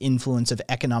obvious influence of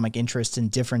economic interests and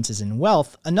differences in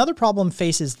wealth, another problem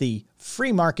faces the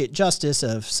free market justice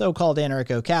of so-called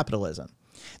anarcho-capitalism.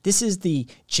 This is the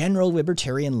general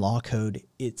libertarian law code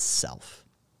itself.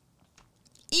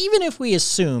 Even if we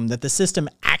assume that the system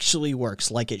actually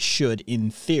works like it should in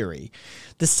theory,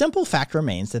 the simple fact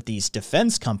remains that these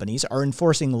defense companies are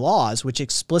enforcing laws which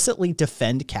explicitly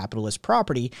defend capitalist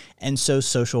property and so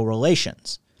social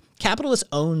relations. Capitalists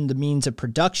own the means of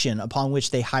production upon which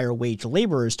they hire wage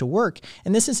laborers to work,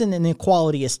 and this is an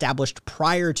inequality established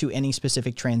prior to any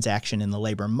specific transaction in the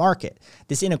labor market.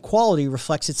 This inequality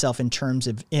reflects itself in terms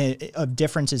of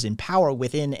differences in power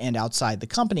within and outside the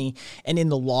company, and in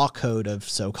the law code of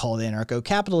so-called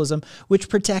anarcho-capitalism, which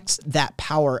protects that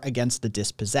power against the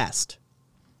dispossessed.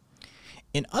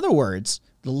 In other words,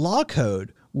 the law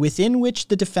code within which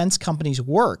the defense companies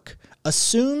work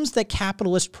assumes that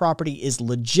capitalist property is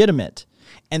legitimate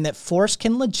and that force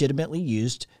can legitimately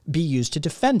be used to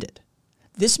defend it.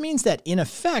 This means that, in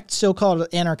effect, so-called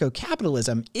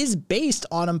anarcho-capitalism is based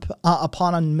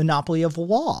upon a monopoly of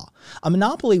law, a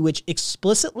monopoly which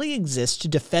explicitly exists to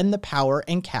defend the power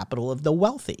and capital of the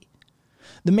wealthy.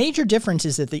 The major difference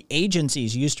is that the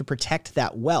agencies used to protect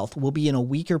that wealth will be in a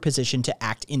weaker position to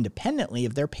act independently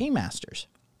of their paymasters.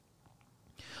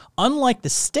 Unlike the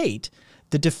state,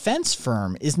 the defense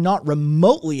firm is not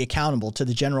remotely accountable to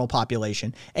the general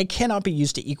population and cannot be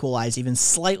used to equalize even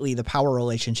slightly the power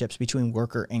relationships between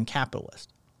worker and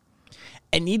capitalist.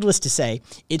 And needless to say,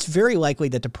 it's very likely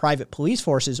that the private police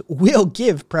forces will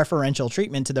give preferential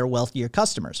treatment to their wealthier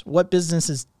customers. What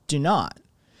businesses do not?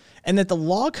 And that the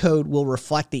law code will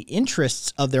reflect the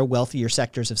interests of their wealthier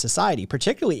sectors of society,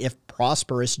 particularly if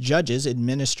prosperous judges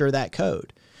administer that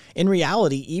code. In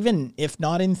reality, even if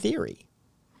not in theory.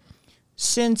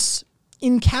 Since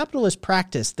in capitalist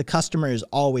practice, the customer is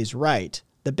always right,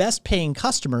 the best paying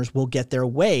customers will get their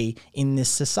way in this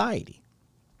society.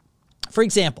 For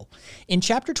example, in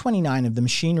Chapter 29 of The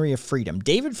Machinery of Freedom,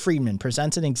 David Friedman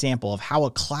presents an example of how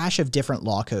a clash of different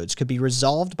law codes could be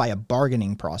resolved by a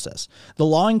bargaining process. The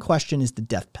law in question is the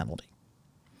death penalty.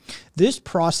 This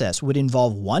process would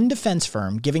involve one defense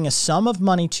firm giving a sum of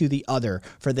money to the other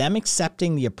for them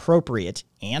accepting the appropriate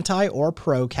anti- or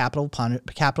pro-capital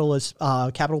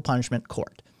punishment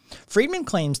court. Friedman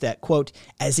claims that, quote,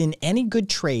 as in any good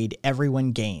trade,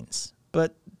 everyone gains.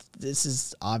 But this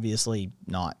is obviously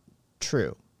not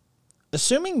true.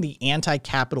 Assuming the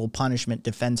anti-capital punishment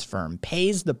defense firm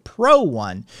pays the pro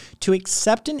one to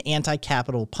accept an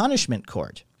anti-capital punishment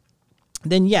court,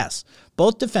 then yes,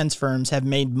 both defense firms have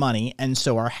made money and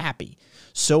so are happy.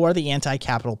 So are the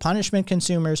anti-capital punishment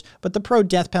consumers, but the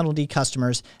pro-death penalty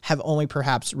customers have only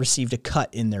perhaps received a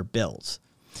cut in their bills.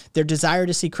 Their desire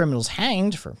to see criminals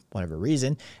hanged, for whatever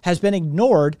reason, has been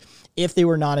ignored. If they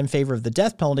were not in favor of the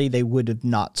death penalty, they would have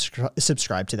not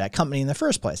subscribed to that company in the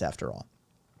first place, after all.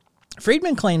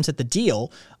 Friedman claims that the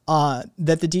deal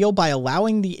by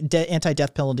allowing the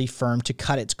anti-death penalty firm to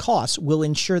cut its costs will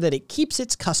ensure that it keeps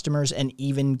its customers and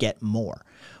even get more.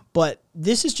 But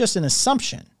this is just an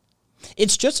assumption.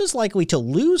 It's just as likely to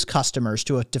lose customers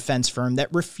to a defense firm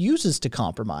that refuses to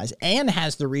compromise and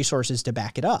has the resources to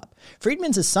back it up.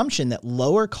 Friedman's assumption that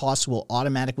lower costs will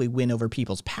automatically win over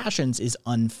people's passions is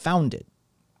unfounded,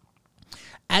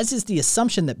 as is the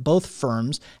assumption that both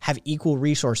firms have equal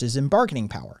resources and bargaining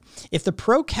power. If the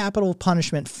pro-capital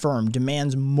punishment firm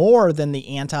demands more than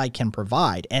the anti can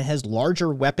provide and has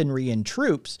larger weaponry and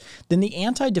troops, then the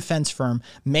anti-defense firm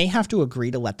may have to agree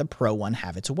to let the pro one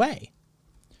have its way.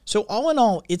 So all in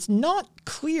all, it's not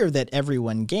clear that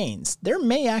everyone gains. There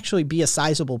may actually be a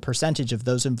sizable percentage of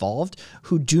those involved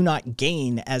who do not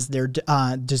gain, as their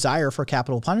desire for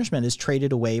capital punishment is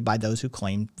traded away by those who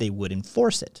claim they would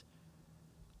enforce it.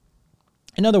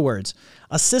 In other words,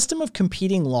 a system of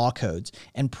competing law codes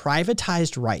and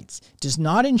privatized rights does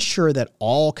not ensure that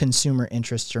all consumer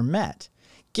interests are met.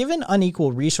 Given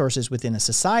unequal resources within a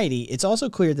society, it's also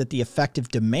clear that the effective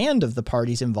demand of the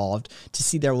parties involved to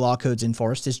see their law codes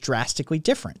enforced is drastically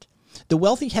different. The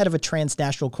wealthy head of a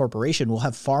transnational corporation will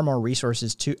have far more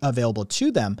resources available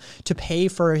to them to pay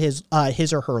for his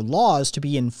or her laws to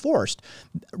be enforced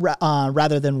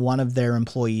rather than one of their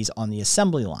employees on the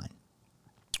assembly line.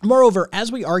 Moreover,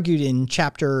 as we argued in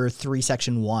Chapter 3,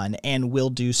 Section 1, and will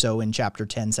do so in Chapter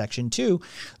 10, Section 2,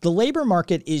 the labor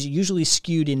market is usually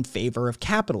skewed in favor of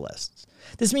capitalists.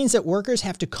 This means that workers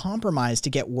have to compromise to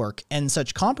get work, and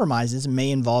such compromises may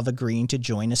involve agreeing to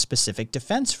join a specific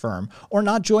defense firm or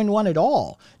not join one at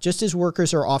all, just as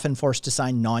workers are often forced to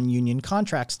sign non-union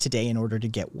contracts today in order to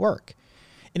get work.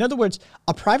 In other words,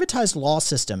 a privatized law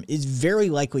system is very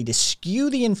likely to skew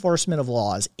the enforcement of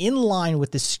laws in line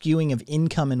with the skewing of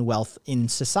income and wealth in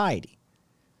society.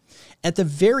 At the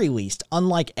very least,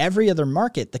 unlike every other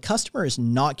market, the customer is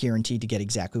not guaranteed to get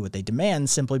exactly what they demand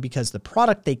simply because the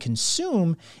product they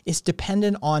consume is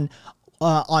dependent on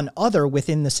other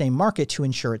within the same market to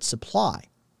ensure its supply.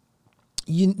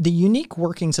 The unique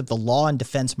workings of the law and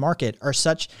defense market are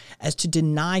such as to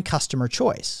deny customer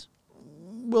choice.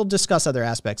 We'll discuss other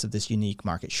aspects of this unique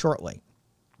market shortly.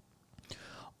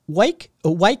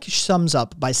 Weick sums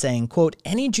up by saying, quote,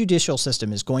 any judicial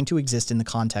system is going to exist in the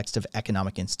context of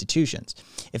economic institutions.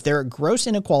 If there are gross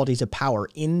inequalities of power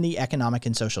in the economic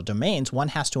and social domains, one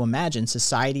has to imagine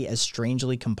society as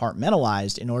strangely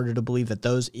compartmentalized in order to believe that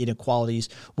those inequalities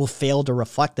will fail to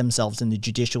reflect themselves in the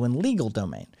judicial and legal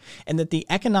domain, and that the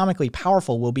economically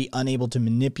powerful will be unable to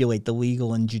manipulate the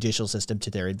legal and judicial system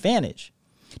to their advantage.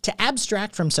 To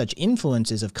abstract from such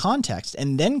influences of context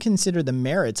and then consider the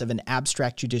merits of an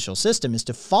abstract judicial system is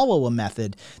to follow a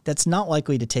method that's not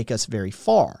likely to take us very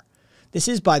far. This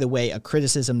is, by the way, a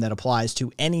criticism that applies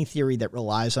to any theory that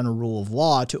relies on a rule of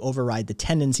law to override the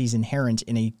tendencies inherent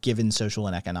in a given social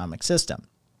and economic system.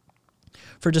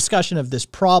 For discussion of this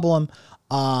problem,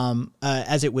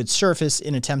 as it would surface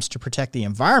in attempts to protect the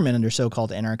environment under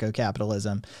so-called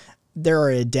anarcho-capitalism, there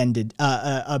are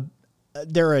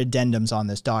addendums on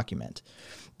this document.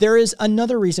 There is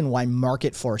another reason why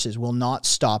market forces will not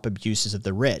stop abuses of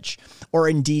the rich, or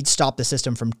indeed stop the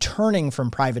system from turning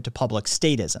from private to public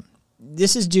statism.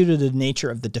 This is due to the nature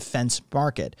of the defense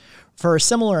market. For a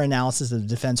similar analysis of the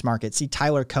defense market, see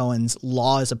Tyler Cohen's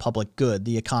Law is a Public Good,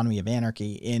 The Economy of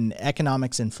Anarchy in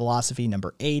Economics and Philosophy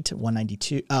number 8,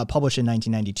 192, published in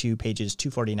 1992, pages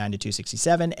 249 to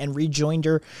 267, and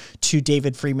rejoinder to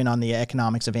David Friedman on the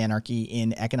Economics of Anarchy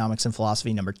in Economics and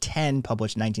Philosophy number 10,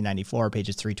 published in 1994,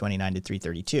 pages 329 to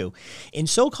 332. In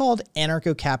so-called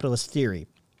anarcho-capitalist theory,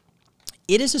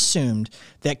 it is assumed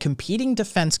that competing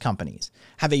defense companies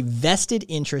have a vested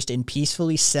interest in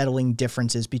peacefully settling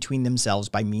differences between themselves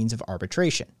by means of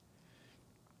arbitration.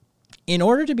 In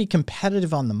order to be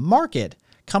competitive on the market,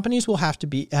 companies will have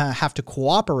to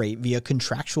cooperate via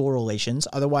contractual relations,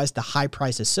 otherwise the high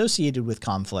price associated with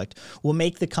conflict will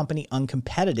make the company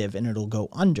uncompetitive and it'll go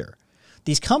under.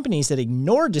 These companies that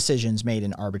ignore decisions made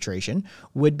in arbitration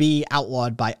would be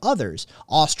outlawed by others,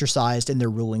 ostracized and their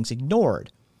rulings ignored.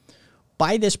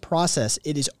 By this process,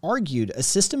 it is argued a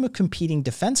system of competing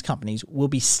defense companies will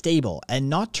be stable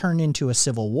and not turn into a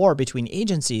civil war between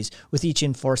agencies, with each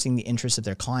enforcing the interests of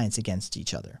their clients against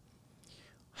each other.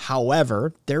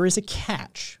 However, there is a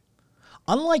catch.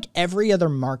 Unlike every other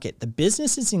market, the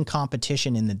businesses in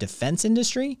competition in the defense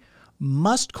industry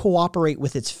must cooperate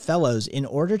with its fellows in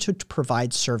order to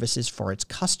provide services for its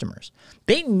customers.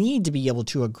 They need to be able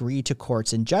to agree to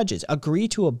courts and judges, agree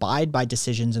to abide by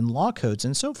decisions and law codes,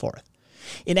 and so forth.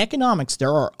 In economics,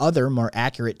 there are other, more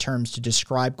accurate terms to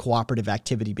describe cooperative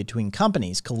activity between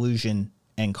companies: collusion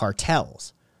and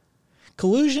cartels.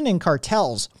 Collusion and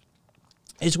cartels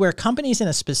is where companies in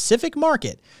a specific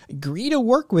market agree to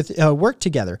work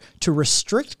together to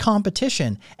restrict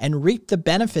competition and reap the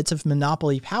benefits of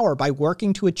monopoly power by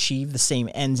working to achieve the same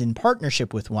ends in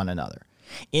partnership with one another.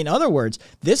 In other words,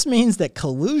 this means that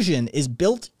collusion is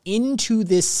built into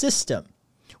this system,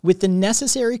 with the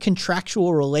necessary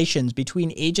contractual relations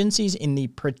between agencies in the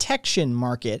protection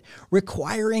market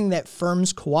requiring that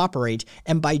firms cooperate,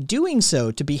 and by doing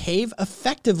so to behave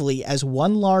effectively as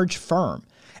one large firm,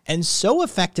 and so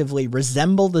effectively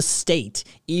resemble the state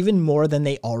even more than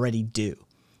they already do.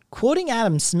 Quoting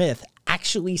Adam Smith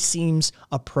actually seems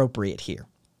appropriate here.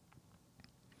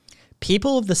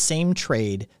 People of the same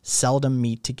trade seldom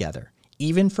meet together,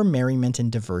 even for merriment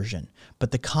and diversion, but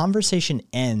the conversation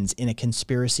ends in a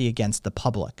conspiracy against the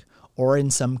public, or in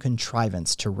some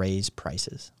contrivance to raise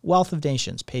prices. Wealth of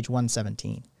Nations, page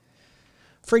 117.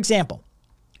 For example,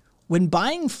 when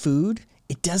buying food,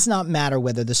 it does not matter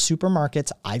whether the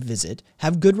supermarkets I visit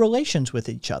have good relations with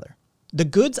each other. The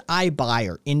goods I buy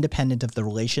are independent of the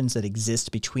relations that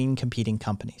exist between competing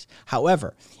companies.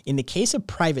 However, in the case of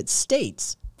private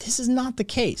states, this is not the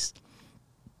case.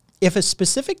 If a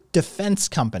specific defense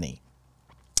company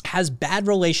has bad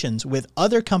relations with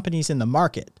other companies in the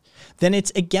market, then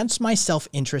it's against my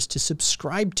self-interest to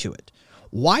subscribe to it.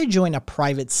 Why join a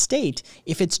private state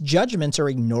if its judgments are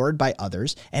ignored by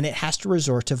others and it has to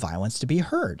resort to violence to be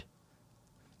heard?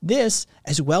 This,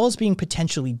 as well as being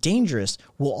potentially dangerous,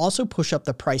 will also push up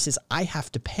the prices I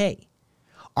have to pay.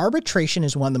 Arbitration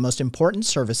is one of the most important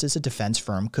services a defense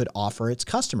firm could offer its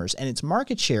customers, and its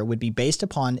market share would be based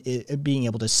upon it being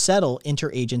able to settle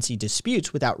interagency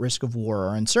disputes without risk of war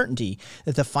or uncertainty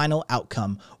that the final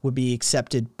outcome would be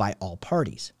accepted by all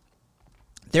parties.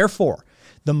 Therefore,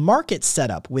 the market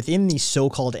setup within the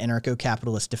so-called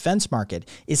anarcho-capitalist defense market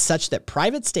is such that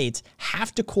private states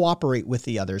have to cooperate with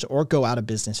the others or go out of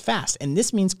business fast. And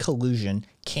this means collusion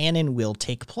can and will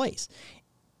take place.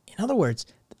 In other words,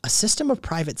 a system of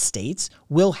private states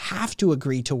will have to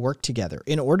agree to work together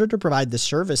in order to provide the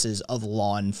services of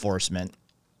law enforcement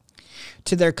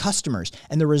to their customers.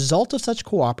 And the result of such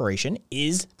cooperation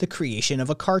is the creation of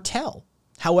a cartel.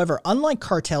 However, unlike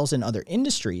cartels in other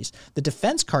industries, the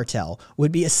defense cartel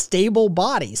would be a stable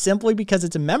body simply because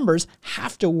its members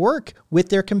have to work with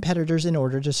their competitors in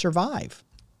order to survive.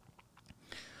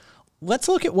 Let's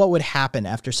look at what would happen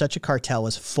after such a cartel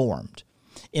is formed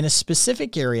in a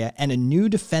specific area and a new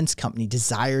defense company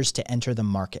desires to enter the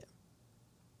market.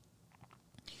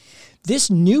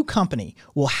 This new company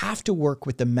will have to work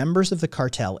with the members of the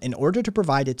cartel in order to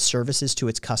provide its services to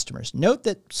its customers. Note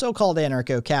that so-called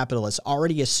anarcho-capitalists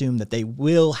already assume that they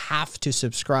will have to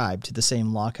subscribe to the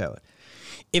same law code.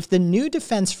 If the new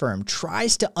defense firm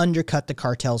tries to undercut the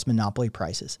cartel's monopoly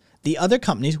prices, the other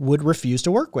companies would refuse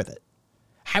to work with it.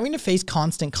 Having to face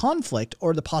constant conflict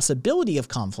or the possibility of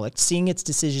conflict, seeing its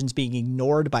decisions being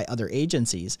ignored by other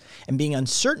agencies, and being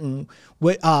uncertain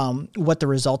what the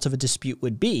results of a dispute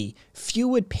would be, few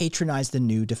would patronize the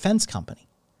new defense company.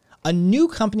 A new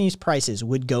company's prices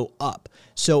would go up,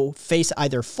 so face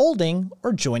either folding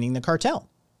or joining the cartel.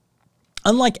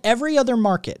 Unlike every other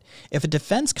market, if a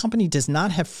defense company does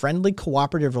not have friendly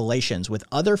cooperative relations with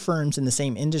other firms in the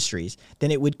same industries, then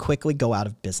it would quickly go out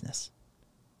of business.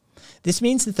 This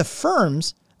means that the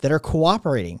firms that are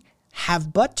cooperating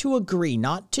have but to agree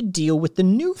not to deal with the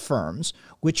new firms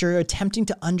which are attempting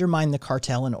to undermine the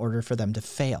cartel in order for them to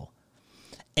fail.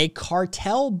 A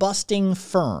cartel-busting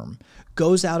firm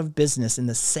goes out of business in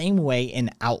the same way an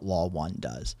outlaw one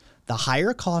does. The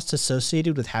higher costs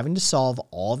associated with having to solve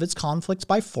all of its conflicts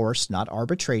by force, not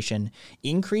arbitration,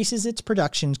 increases its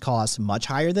production costs much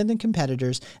higher than the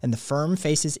competitors, and the firm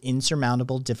faces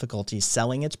insurmountable difficulties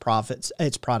selling its products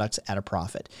at a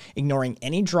profit, ignoring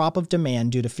any drop of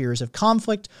demand due to fears of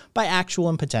conflict by actual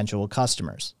and potential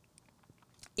customers.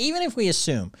 Even if we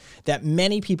assume that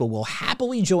many people will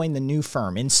happily join the new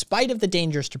firm in spite of the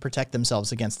dangers to protect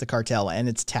themselves against the cartel and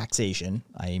its taxation,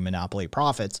 i.e. monopoly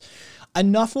profits,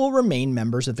 enough will remain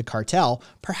members of the cartel.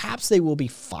 Perhaps they will be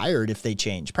fired if they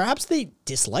change. Perhaps they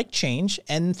dislike change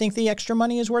and think the extra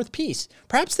money is worth peace.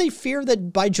 Perhaps they fear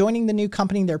that by joining the new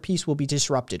company, their peace will be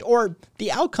disrupted, or the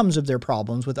outcomes of their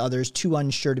problems with others too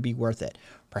unsure to be worth it.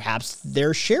 Perhaps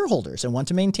they're shareholders and want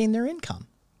to maintain their income.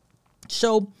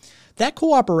 So that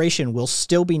cooperation will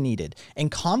still be needed,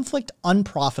 and conflict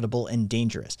unprofitable and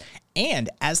dangerous. And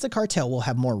as the cartel will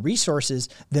have more resources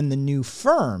than the new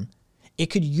firm, it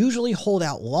could usually hold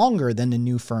out longer than the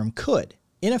new firm could.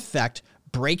 In effect,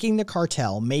 breaking the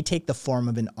cartel may take the form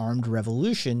of an armed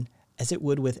revolution, as it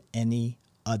would with any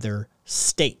other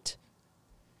state.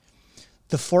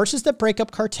 The forces that break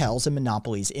up cartels and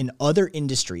monopolies in other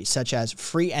industries, such as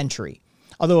free entry,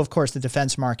 although, of course, the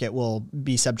defense market will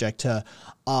be subject to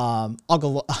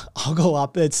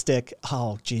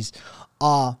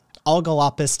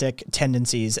oligopolistic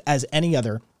tendencies as any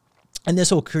other, and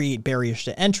this will create barriers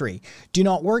to entry, do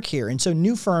not work here, and so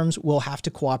new firms will have to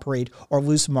cooperate or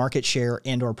lose market share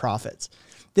and or profits.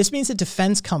 This means that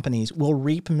defense companies will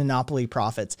reap monopoly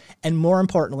profits and, more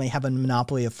importantly, have a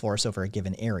monopoly of force over a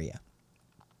given area.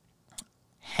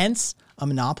 Hence, a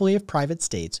monopoly of private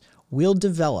states will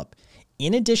develop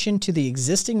in addition to the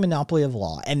existing monopoly of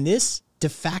law, and this de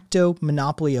facto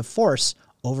monopoly of force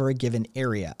over a given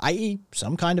area, i.e.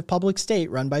 some kind of public state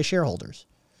run by shareholders.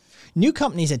 New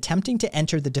companies attempting to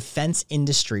enter the defense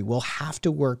industry will have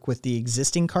to work with the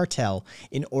existing cartel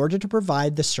in order to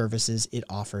provide the services it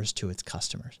offers to its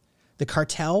customers. The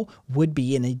cartel would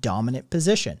be in a dominant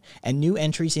position, and new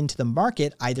entries into the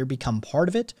market either become part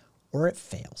of it or it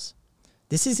fails.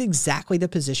 This is exactly the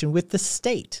position with the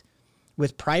state,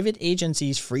 with private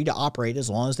agencies free to operate as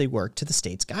long as they work to the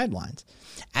state's guidelines,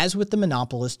 as with the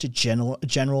monopolist to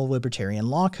general libertarian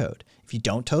law code. If you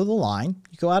don't toe the line,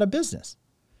 you go out of business.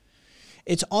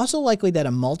 It's also likely that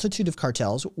a multitude of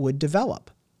cartels would develop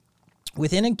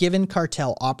within a given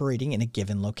cartel operating in a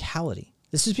given locality.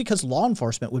 This is because law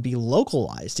enforcement would be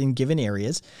localized in given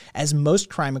areas, as most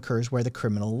crime occurs where the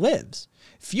criminal lives.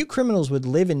 Few criminals would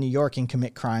live in New York and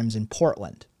commit crimes in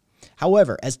Portland.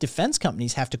 However, as defense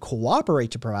companies have to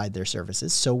cooperate to provide their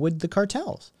services, so would the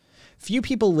cartels. Few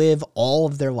people live all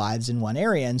of their lives in one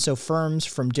area, and so firms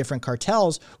from different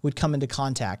cartels would come into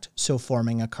contact, so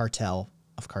forming a cartel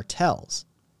of cartels.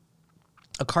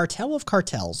 A cartel of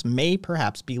cartels may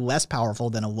perhaps be less powerful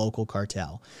than a local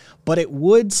cartel, but it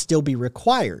would still be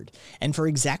required, and for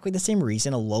exactly the same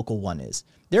reason a local one is.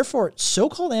 Therefore,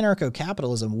 so-called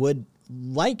anarcho-capitalism would,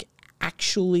 like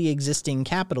actually existing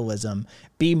capitalism,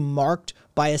 be marked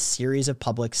by a series of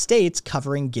public states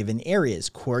covering given areas,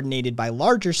 coordinated by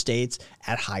larger states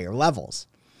at higher levels.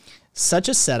 Such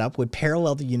a setup would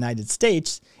parallel the United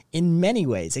States in many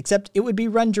ways, except it would be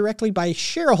run directly by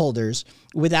shareholders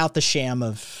without the sham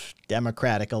of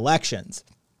democratic elections.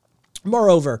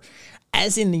 Moreover,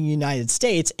 as in the United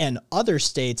States and other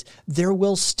states, there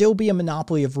will still be a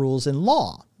monopoly of rules and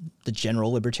law, the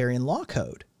General Libertarian Law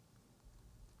Code.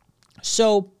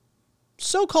 So-called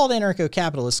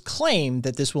anarcho-capitalists claim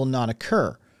that this will not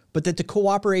occur, but that the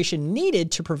cooperation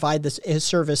needed to provide this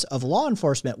service of law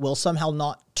enforcement will somehow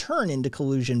not turn into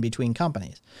collusion between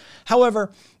companies.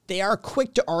 However, they are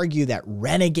quick to argue that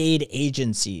renegade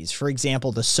agencies, for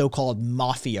example, the so-called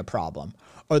mafia problem,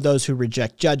 or those who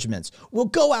reject judgments, will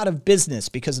go out of business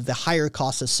because of the higher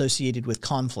costs associated with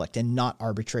conflict and not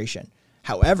arbitration.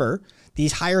 However,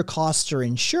 these higher costs are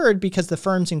insured because the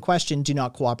firms in question do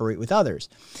not cooperate with others.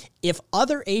 If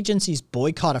other agencies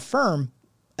boycott a firm,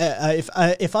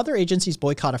 if other agencies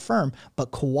boycott a firm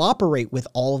but cooperate with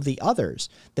all of the others,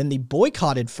 then the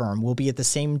boycotted firm will be at the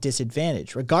same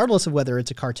disadvantage, regardless of whether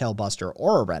it's a cartel buster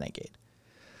or a renegade.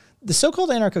 The so-called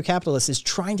anarcho-capitalist is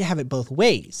trying to have it both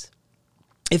ways.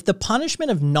 If the punishment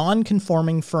of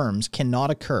non-conforming firms cannot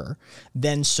occur,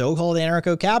 then so-called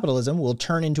anarcho-capitalism will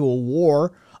turn into a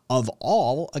war of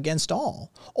all against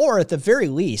all. Or at the very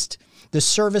least, the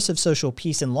service of social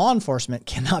peace and law enforcement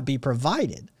cannot be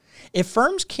provided. If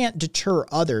firms can't deter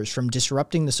others from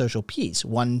disrupting the social peace,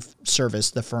 one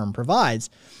service the firm provides,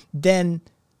 then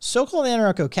so-called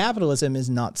anarcho-capitalism is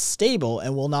not stable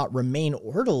and will not remain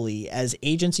orderly as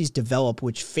agencies develop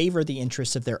which favor the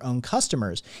interests of their own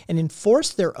customers and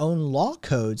enforce their own law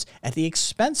codes at the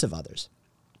expense of others.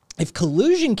 If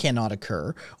collusion cannot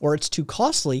occur or it's too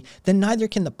costly, then neither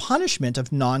can the punishment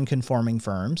of non-conforming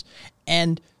firms,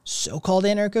 and so-called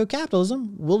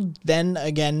anarcho-capitalism will then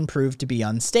again prove to be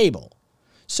unstable.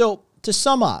 So, to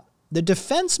sum up, the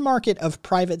defense market of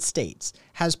private states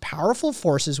has powerful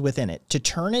forces within it to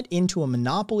turn it into a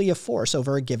monopoly of force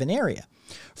over a given area.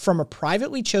 From a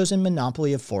privately chosen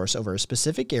monopoly of force over a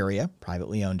specific area,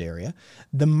 privately owned area,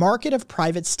 the market of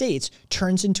private states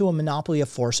turns into a monopoly of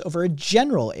force over a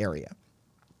general area.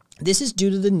 This is due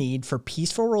to the need for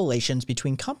peaceful relations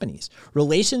between companies,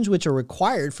 relations which are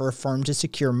required for a firm to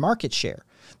secure market share.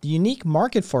 The unique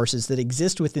market forces that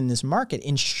exist within this market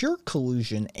ensure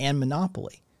collusion and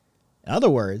monopoly. In other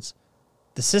words,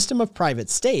 the system of private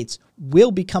states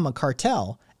will become a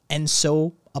cartel and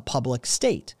so a public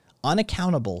state,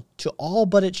 unaccountable to all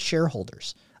but its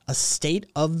shareholders, a state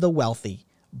of the wealthy,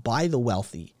 by the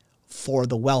wealthy, for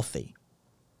the wealthy.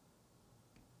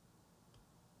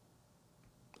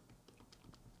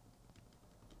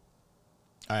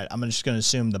 All right, I'm just going to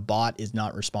assume the bot is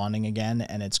not responding again,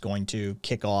 and it's going to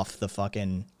kick off the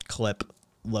fucking clip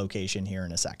location here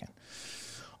in a second.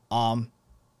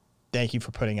 Thank you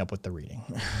for putting up with the reading.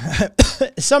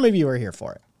 Some of you are here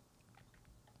for it.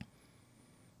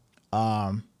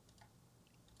 All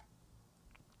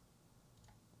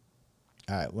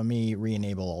right, let me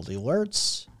re-enable all the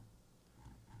alerts.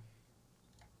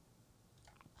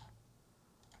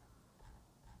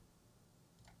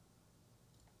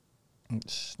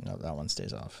 Oops, no, that one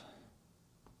stays off.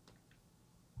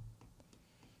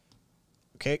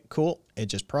 Okay, cool. It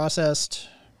just processed.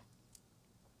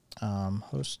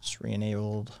 Hosts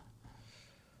re-enabled.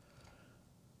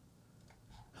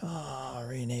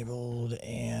 Re-enabled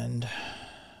and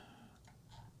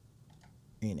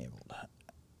re-enabled.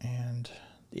 And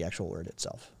the actual word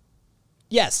itself.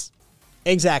 Yes,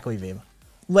 exactly, Viva.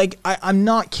 Like, I'm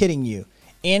not kidding you.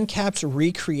 ANCAPs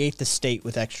recreate the state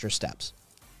with extra steps.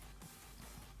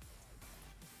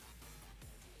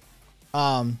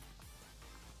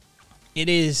 It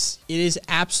is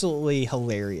absolutely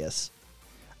hilarious.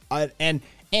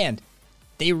 And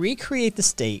they recreate the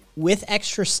state with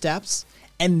extra steps,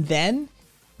 and then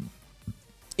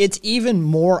it's even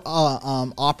more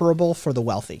operable for the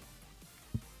wealthy.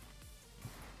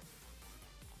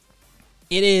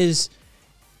 It is.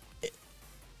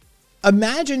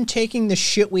 Imagine taking the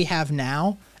shit we have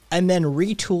now and then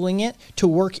retooling it to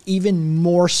work even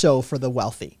more so for the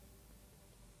wealthy.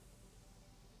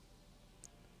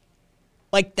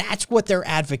 Like, that's what they're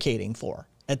advocating for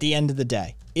at the end of the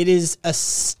day. It is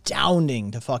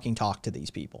astounding to fucking talk to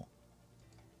these people.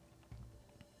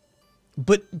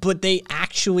 But they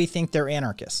actually think they're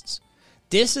anarchists.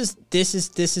 This is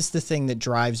the thing that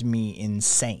drives me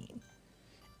insane.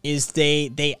 is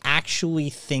they actually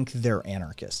think they're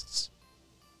anarchists.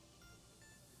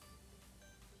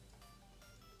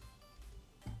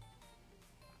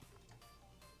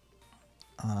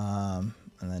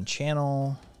 And then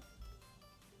channel.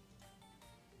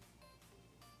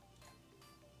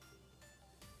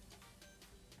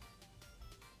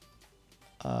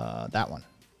 That one.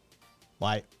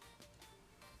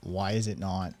 Why is it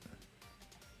not?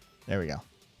 There we go.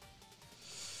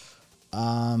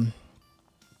 All right,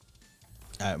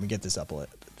 let me get this up a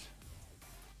little bit.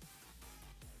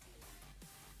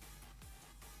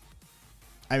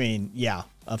 I mean, yeah,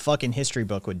 a fucking history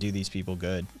book would do these people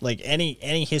good. Like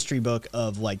any history book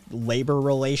of like labor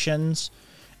relations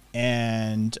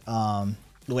and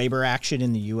labor action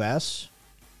in the U.S.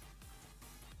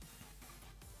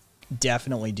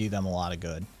 definitely do them a lot of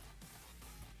good.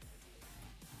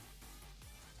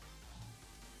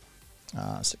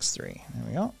 6.3. There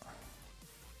we go.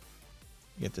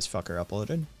 Get this fucker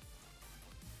uploaded.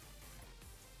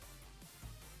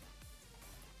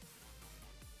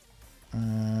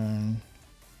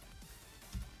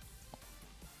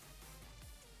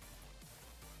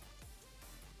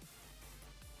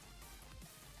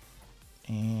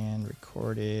 And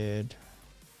recorded.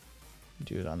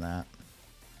 Do it on that.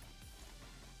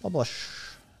 Publish.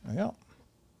 There we go.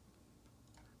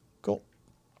 Cool.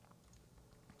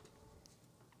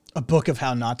 A book of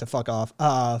how not to fuck off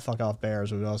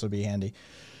bears would also be handy.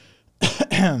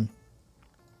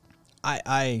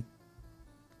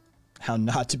 How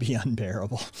not to be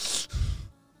unbearable.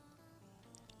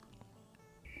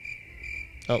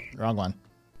 Oh, wrong one.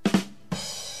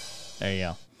 There you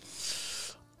go.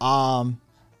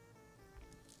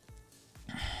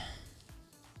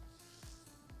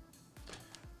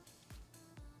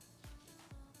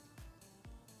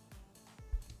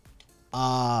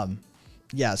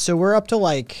 Yeah, so we're up to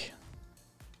like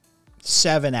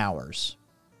 7 hours.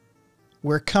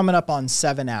 We're coming up on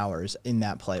 7 hours in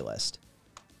that playlist.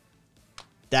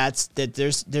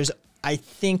 There's I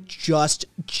think just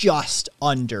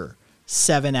under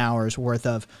 7 hours worth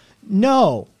of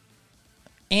no.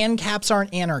 ANCAPs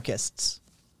aren't anarchists.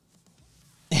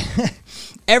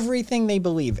 Everything they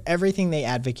believe, everything they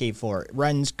advocate for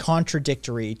runs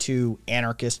contradictory to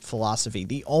anarchist philosophy.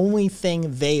 The only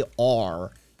thing they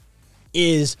are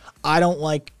is I don't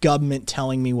like government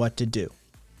telling me what to do.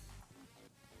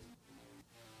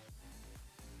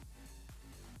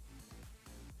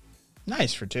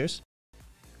 Nice, Fratus.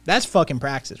 That's fucking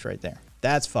praxis right there.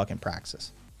 That's fucking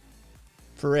praxis.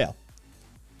 For real.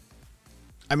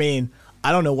 I mean,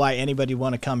 I don't know why anybody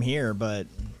want to come here, but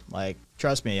like,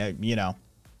 trust me, you know.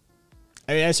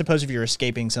 I mean, I suppose if you're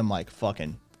escaping some like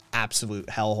fucking absolute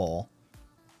hellhole,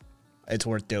 it's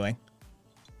worth doing.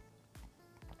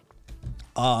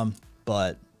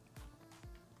 But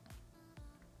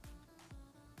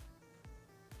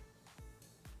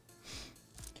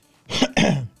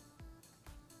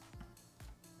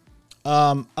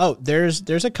oh,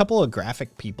 there's a couple of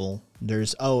graphic people.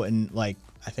 There's and like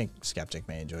I think Skeptic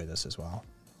may enjoy this as well.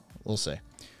 We'll see.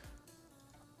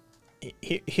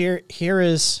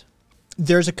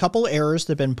 There's a couple errors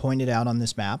that have been pointed out on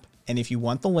this map, and if you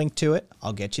want the link to it,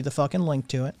 I'll get you the fucking link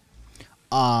to it.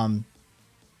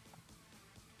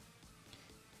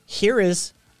 Here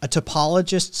is a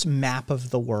topologist's map of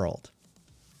the world.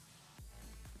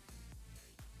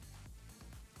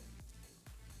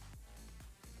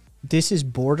 This is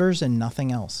borders and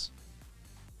nothing else.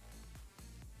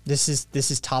 This is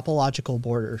topological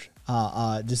borders.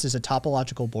 This is a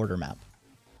topological border map.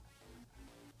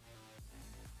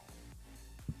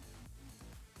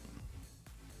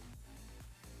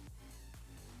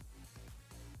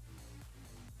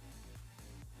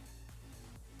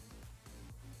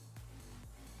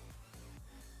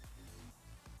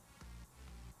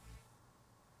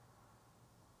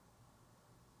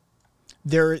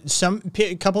 There are a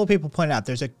couple of people pointed out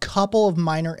there's a couple of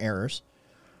minor errors.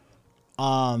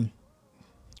 I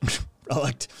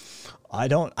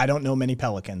don't know many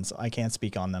pelicans. I can't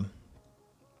speak on them.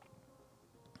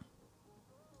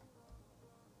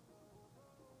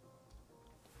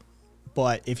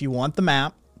 But if you want the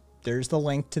map, there's the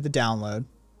link to the download.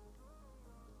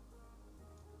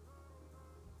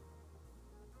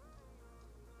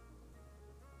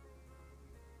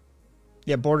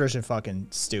 Yeah, borders are fucking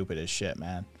stupid as shit,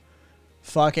 man.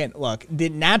 Fucking, look, the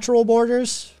natural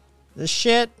borders, this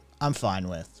shit, I'm fine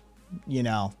with. You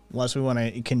know, unless we want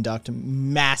to conduct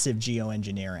massive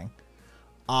geoengineering.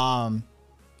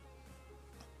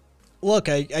 Look,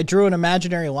 I drew an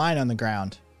imaginary line on the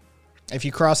ground. If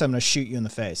you cross, I'm going to shoot you in the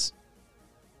face.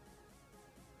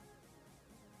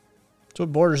 That's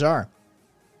what borders are.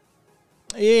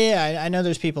 Yeah, I know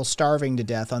there's people starving to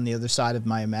death on the other side of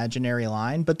my imaginary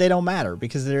line, but they don't matter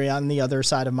because they're on the other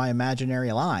side of my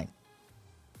imaginary line.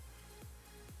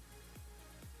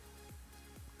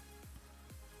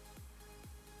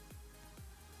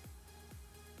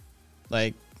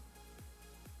 Like,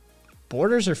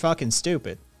 borders are fucking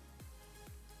stupid.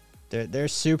 They're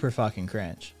super fucking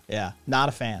cringe. Yeah, not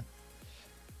a fan.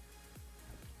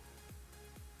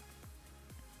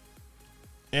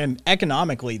 And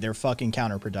economically, they're fucking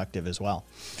counterproductive as well.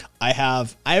 I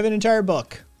have an entire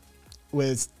book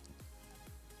with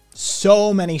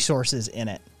so many sources in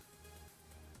it.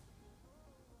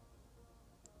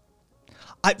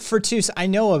 I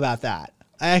know about that.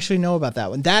 I actually know about that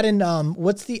one. That and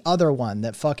what's the other one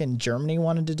that fucking Germany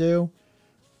wanted to do?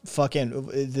 Fucking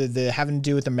the having to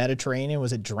do with the Mediterranean.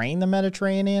 Was it drain the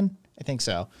Mediterranean? I think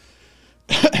so.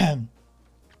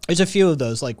 There's a few of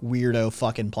those like weirdo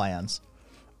fucking plans.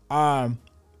 Yeah,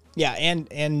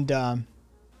 and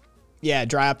yeah,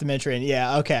 dry up the Mediterranean.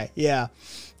 Yeah, okay, yeah,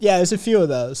 there's a few of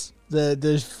those.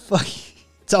 There's fucking.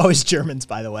 It's always Germans,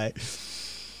 by the way.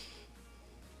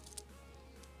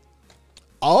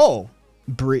 Oh,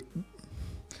 breathe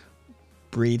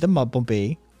the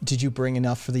bumblebee. Did you bring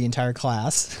enough for the entire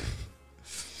class?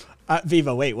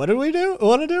 Viva, wait, what did we do?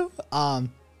 Want to do?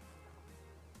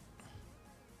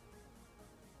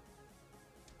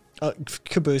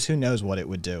 Caboose, who knows what it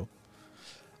would do?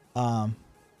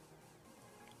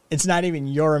 It's not even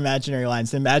your imaginary line.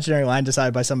 It's the imaginary line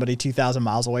decided by somebody 2,000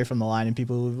 miles away from the line, and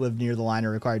people who live near the line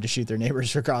are required to shoot their neighbors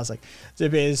for crossing. So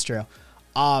it is true.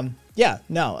 Yeah,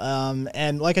 no.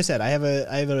 And like I said, I have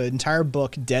an entire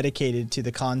book dedicated to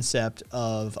the concept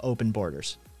of open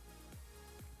borders.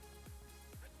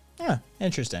 Yeah,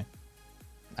 interesting.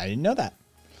 I didn't know that.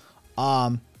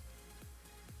 I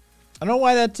don't know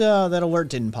why that alert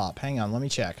didn't pop. Hang on, let me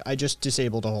check. I just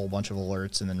disabled a whole bunch of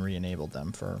alerts and then re-enabled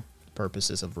them for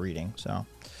purposes of reading. So,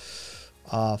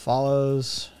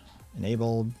 follows,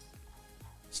 enabled.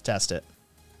 Let's test it.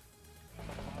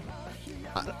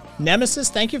 Nemesis,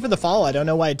 thank you for the follow. I don't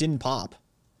know why it didn't pop.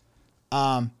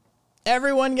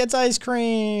 Everyone gets ice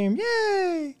cream.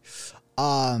 Yay!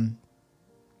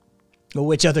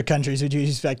 Which other countries would you be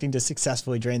expecting to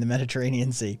successfully drain the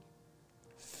Mediterranean Sea?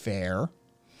 Fair.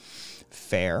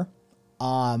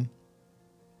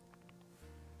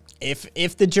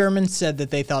 If the Germans said that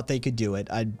they thought they could do it,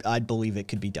 I'd believe it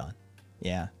could be done.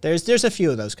 Yeah, there's a few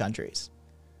of those countries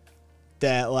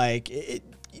that like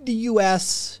the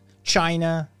U.S.,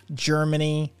 China,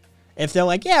 Germany. If they're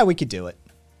like, yeah, we could do it,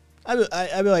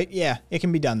 I'd be like, yeah, it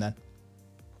can be done then.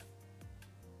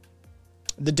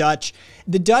 The Dutch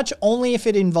only if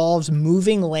it involves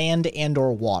moving land and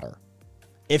or water.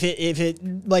 If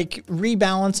it like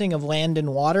rebalancing of land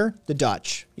and water, the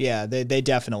Dutch, yeah, they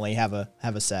definitely have a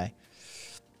say.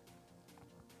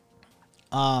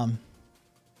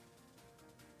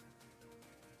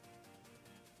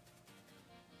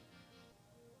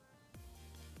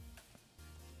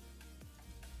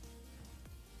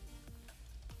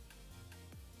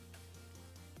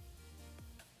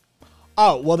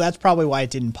 Oh, well, that's probably why it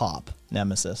didn't pop,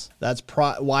 Nemesis. That's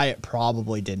why it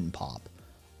probably didn't pop.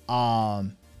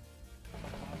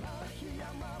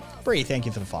 Bree, thank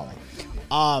you for the follow.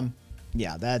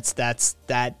 Yeah,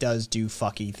 that does do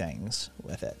fucky things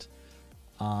with it.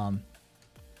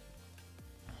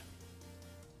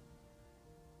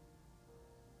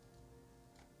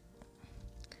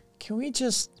 Can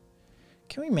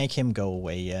we make him go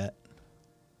away yet?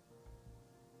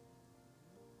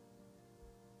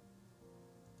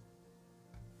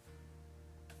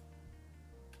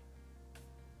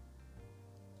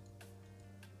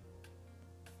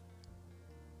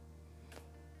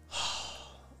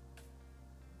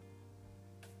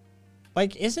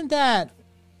 Like, isn't that...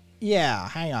 Yeah,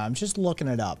 hang on. I'm just looking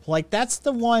it up. Like, that's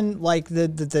the one, like,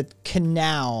 the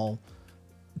canal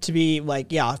to be, like,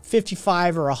 yeah,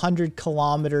 55 or 100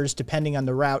 kilometers, depending on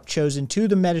the route chosen to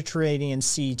the Mediterranean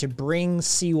Sea to bring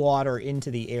seawater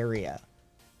into the area.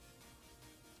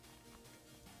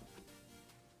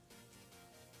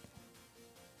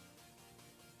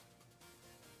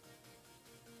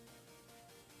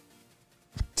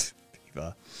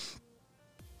 Diva.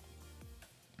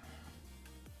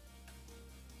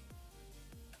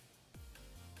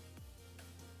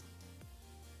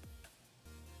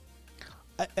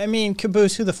 I mean,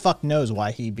 Caboose, who the fuck knows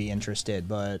why he'd be interested,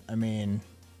 but, I mean...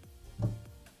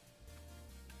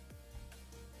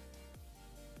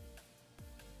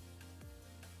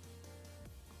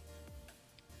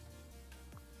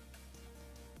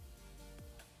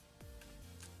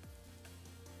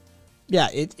 Yeah,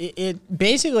 it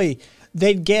basically,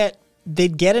 they'd get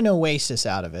an oasis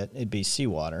out of it. It'd be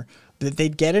seawater. that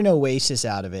they'd get an oasis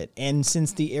out of it. And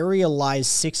since the area lies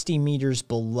 60 meters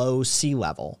below sea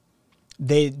level,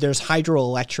 there's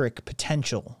hydroelectric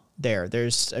potential there.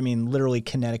 There's, I mean, literally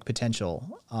kinetic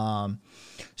potential.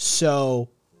 So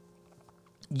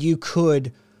you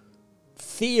could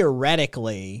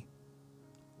theoretically,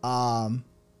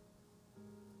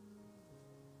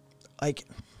 like,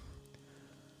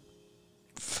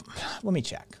 let me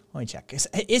check.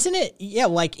 Isn't it? Yeah,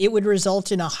 like it would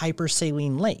result in a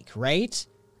hypersaline lake, right?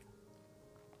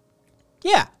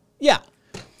 Yeah.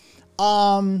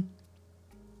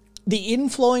 The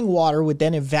inflowing water would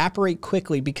then evaporate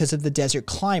quickly because of the desert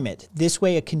climate. This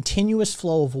way, a continuous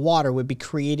flow of water would be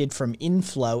created from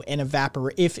inflow and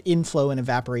if inflow and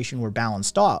evaporation were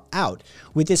balanced out.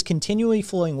 With this continually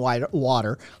flowing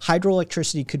water,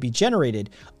 hydroelectricity could be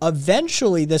generated.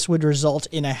 Eventually, this would result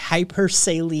in a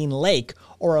hypersaline lake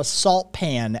or a salt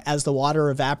pan as the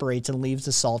water evaporates and leaves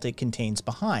the salt it contains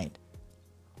behind.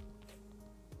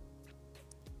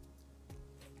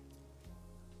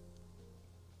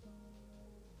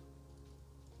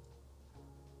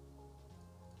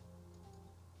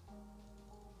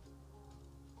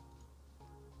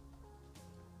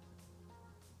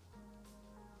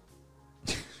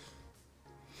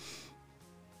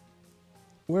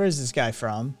 Where is this guy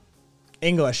from?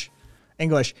 English.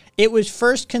 It was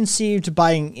first conceived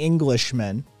by an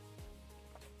Englishman.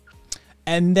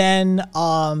 And then,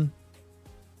 oh,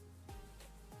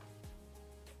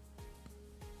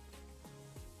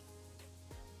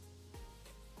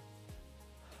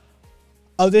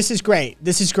 this is great.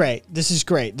 This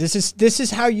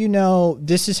is how you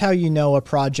know, a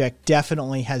project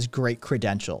definitely has great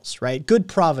credentials, right? Good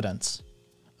provenance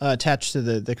attached to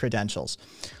the credentials.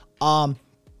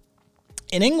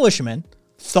 An Englishman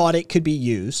thought it could be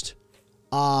used.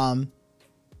 Then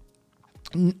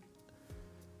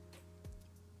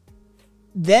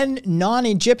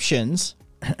non-Egyptians,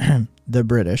 the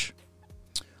British,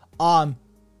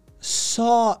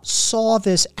 saw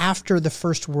this after the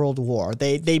First World War.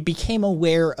 They became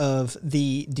aware of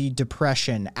the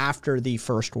Depression after the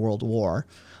First World War.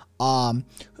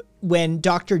 When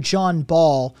Dr. John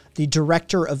Ball, the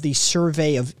director of the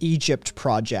Survey of Egypt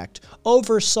project,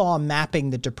 oversaw mapping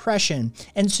the Depression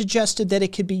and suggested that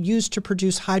it could be used to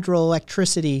produce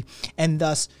hydroelectricity and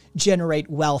thus generate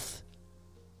wealth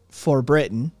for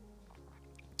Britain.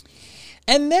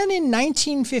 And then in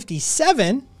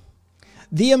 1957,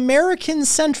 the American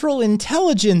Central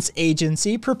Intelligence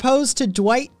Agency proposed to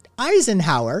Dwight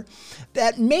Eisenhower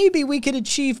that maybe we could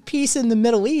achieve peace in the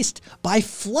Middle East by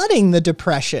flooding the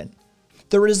Depression.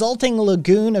 The resulting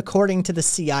lagoon, according to the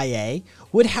CIA,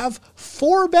 would have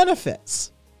 4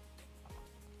 benefits.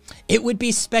 It would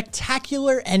be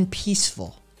spectacular and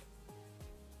peaceful.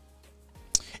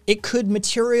 It could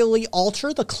materially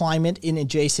alter the climate in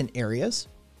adjacent areas.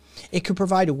 It could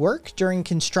provide work during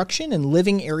construction and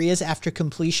living areas after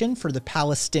completion for the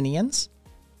Palestinians.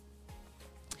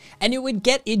 And it would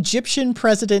get Egyptian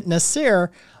President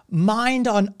Nasser mind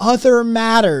on other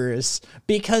matters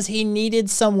because he needed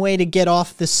some way to get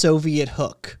off the Soviet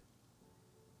hook.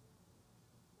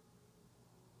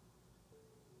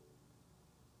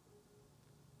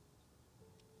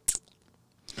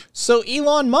 So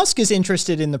Elon Musk is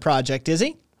interested in the project, is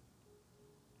he?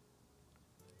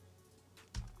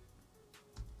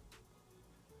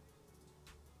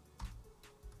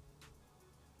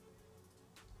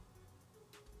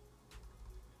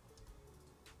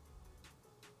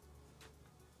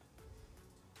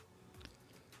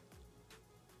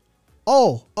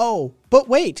 Oh, but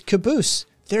wait, Caboose,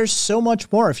 there's so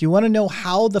much more. If you want to know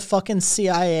how the fucking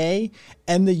CIA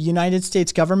and the United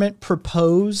States government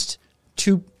proposed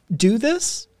to do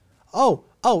this,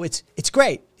 it's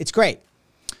great. It's great.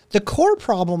 The core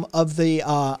problem of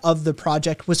the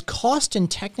project was cost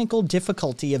and technical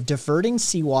difficulty of diverting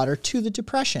seawater to the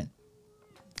Depression.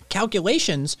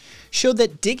 Calculations showed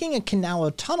that digging a canal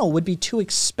or tunnel would be too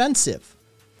expensive.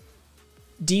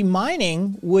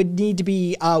 Demining would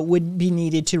be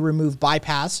needed to remove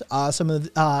bypass some of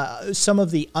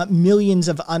the millions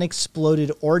of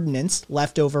unexploded ordnance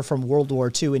left over from World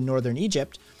War II in northern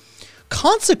Egypt.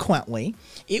 Consequently,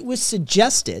 it was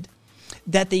suggested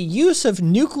that the use of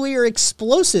nuclear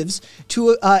explosives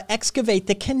to excavate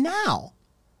the canal.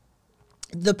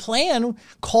 The plan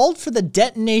called for the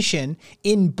detonation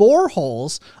in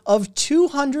boreholes of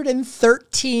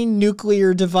 213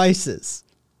 nuclear devices.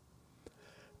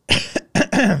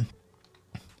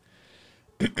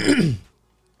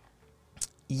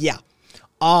 Yeah.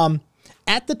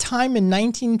 At the time in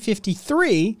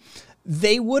 1953,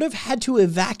 they would have had to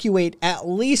evacuate at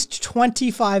least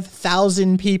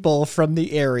 25,000 people from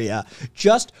the area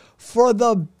just for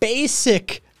the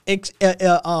basic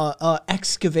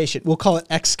excavation. We'll call it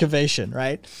excavation,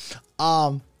 right?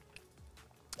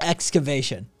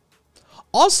 Excavation.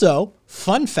 Also,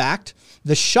 fun fact,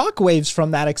 the shockwaves from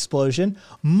that explosion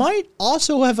might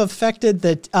also have affected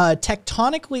the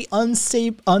tectonically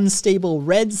unstable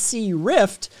Red Sea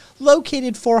Rift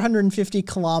located 450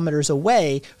 kilometers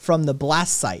away from the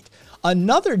blast site.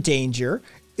 Another danger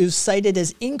is cited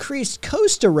as increased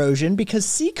coast erosion because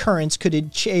sea currents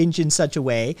could change in such a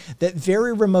way that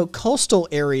very remote coastal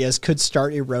areas could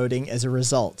start eroding as a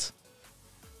result.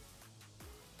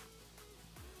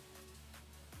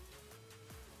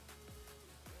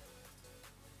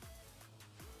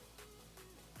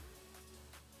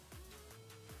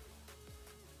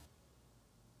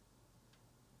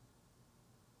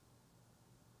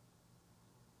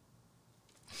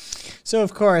 So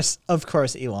of course,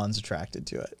 Elon's attracted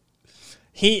to it.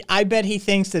 I bet he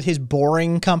thinks that his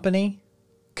boring company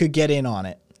could get in on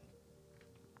it.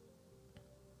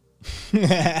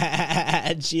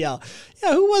 GL.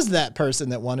 Yeah, who was that person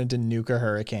that wanted to nuke a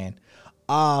hurricane?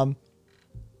 I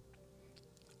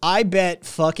bet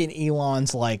fucking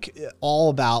Elon's like all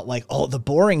about like, oh, the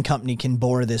boring company can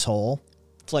bore this hole.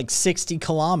 It's like 60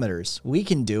 kilometers. We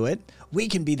can do it. We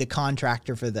can be the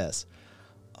contractor for this.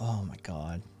 Oh my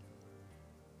God.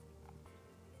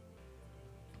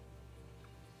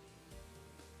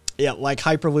 Yeah, like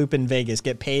Hyperloop in Vegas,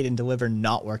 get paid and deliver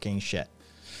not working shit.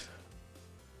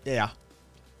 Yeah.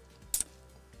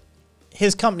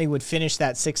 His company would finish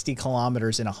that 60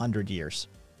 kilometers in 100 years.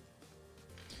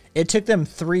 It took them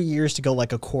 3 years to go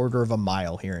like a quarter of a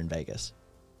mile here in Vegas.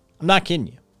 I'm not kidding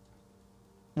you.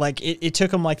 Like, it took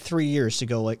them like 3 years to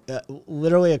go like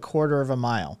literally a quarter of a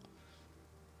mile.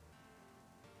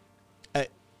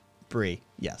 Brie,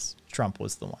 yes, Trump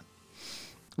was the one.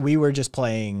 We were just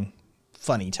playing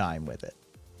funny time with it.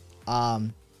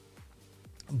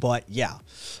 But yeah.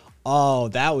 Oh,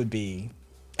 that would be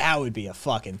a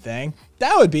fucking thing.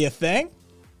 That would be a thing.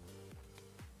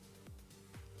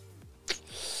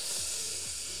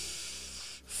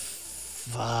 Fuck.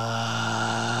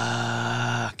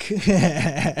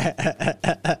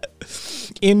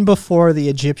 In before the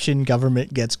Egyptian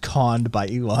government gets conned by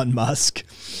Elon Musk.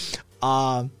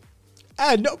 No,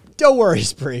 don't worry,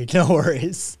 Spree. No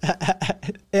worries.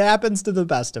 It happens to the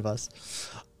best of us.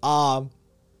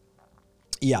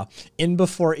 Yeah. In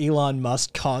before Elon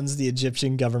Musk cons the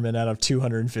Egyptian government out of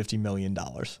 $250 million.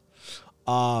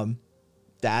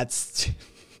 That's...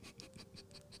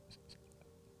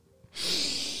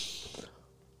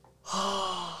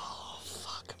 Oh,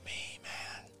 fuck me,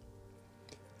 man.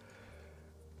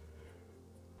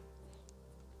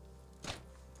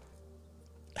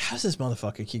 How does this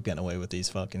motherfucker keep getting away with these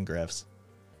fucking grifts?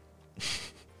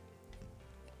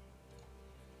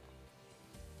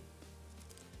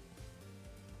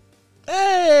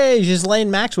 Hey, Ghislaine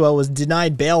Maxwell was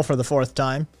denied bail for the 4th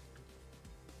time.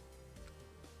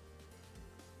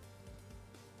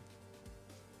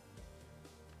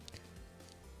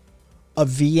 A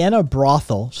Vienna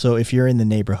brothel, so if you're in the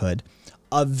neighborhood,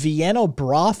 a Vienna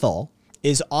brothel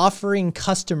is offering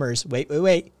customers,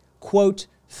 wait, quote,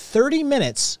 30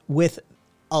 minutes with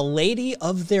a lady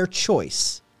of their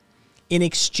choice in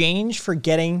exchange for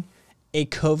getting a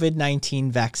COVID-19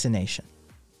 vaccination.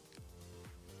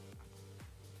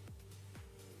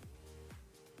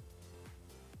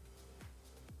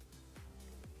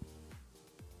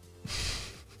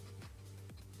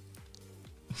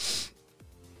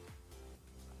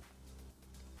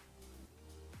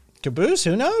 Caboose,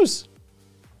 who knows?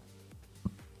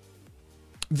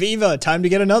 Viva, time to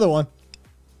get another one.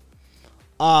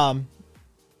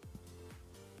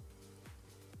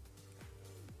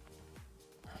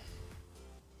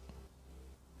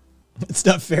 It's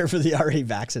not fair for the already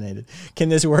vaccinated. Can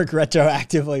this work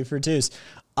retroactively for twos?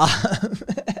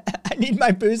 I need my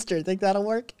booster. Think that'll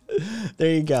work?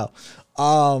 There you go.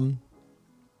 I'll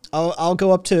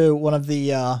go up to one of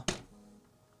the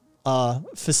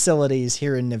facilities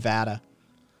here in Nevada.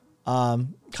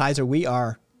 Kaiser, we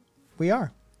are.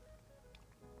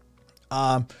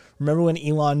 Remember when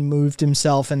Elon moved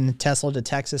himself and Tesla to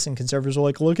Texas and conservatives were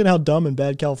like, look at how dumb and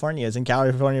bad California is. And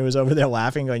California was over there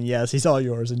laughing, going, yes, he's all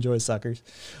yours. Enjoy, suckers.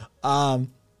 It's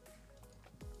going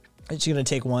to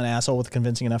take one asshole with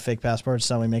convincing enough fake passports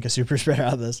so we make a super spreader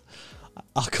out of this.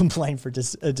 I'll complain for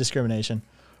discrimination.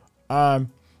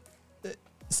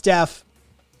 Steph,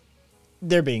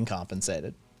 they're being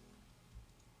compensated.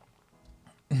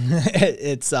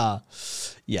 It's,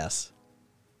 yes.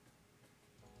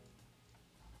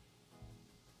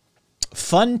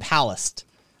 Fun Palace.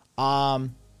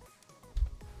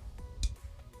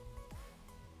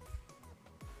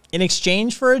 In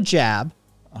exchange for a jab,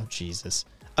 oh Jesus.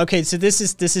 Okay, so this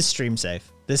is stream safe.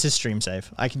 This is stream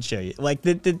safe. I can show you. Like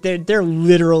they're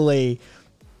literally.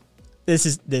 This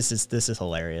is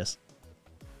hilarious.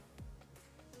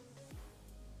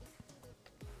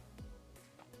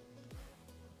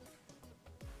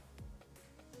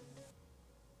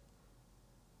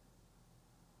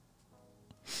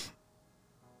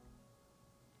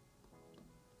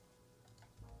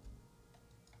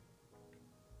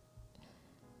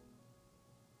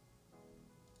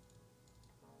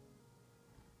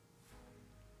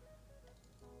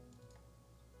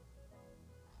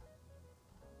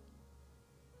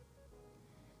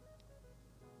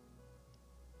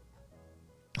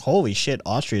 Holy shit,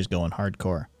 Austria's going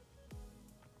hardcore.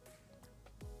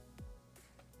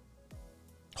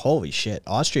 Holy shit,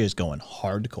 Austria's going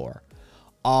hardcore.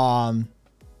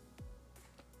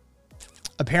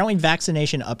 Apparently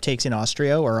vaccination uptakes in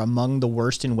Austria are among the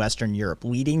worst in Western Europe,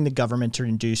 leading the government to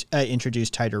introduce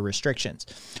tighter restrictions.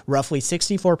 Roughly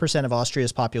 64% of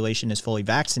Austria's population is fully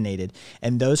vaccinated,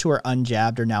 and those who are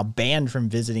unjabbed are now banned from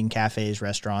visiting cafes,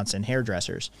 restaurants, and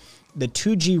hairdressers. The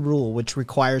 2G rule, which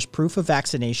requires proof of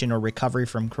vaccination or recovery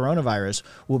from coronavirus,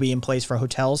 will be in place for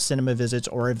hotels, cinema visits,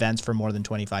 or events for more than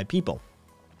 25 people.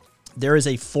 There is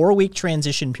a 4-week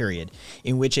transition period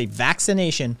in which a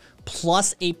vaccination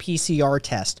plus a PCR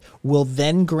test will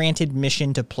then grant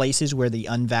admission to places where the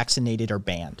unvaccinated are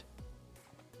banned.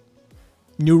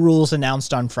 New rules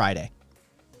announced on Friday.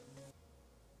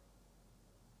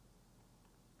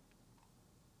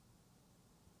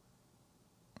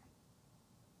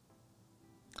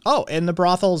 Oh, and the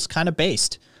brothel's kind of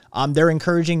based. They're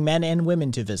encouraging men and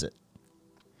women to visit.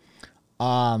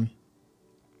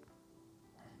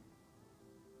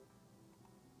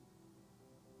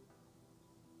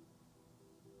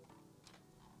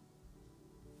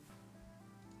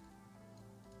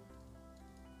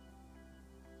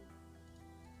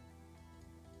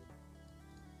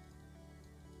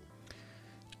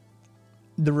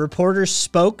 The reporters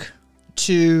spoke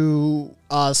to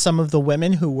some of the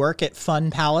women who work at Fun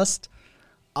Palace,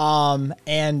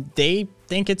 and they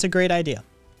think it's a great idea.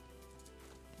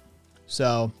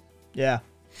 So, yeah.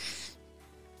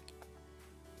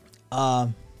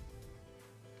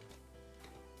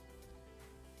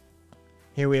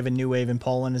 Here we have a new wave in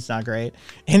Poland. It's not great.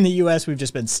 In the U.S., we've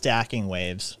just been stacking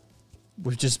waves.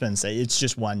 We've just been saying it's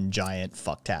just one giant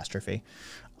fucktastrofe.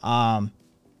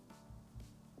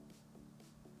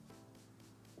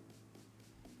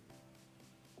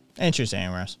 Interesting,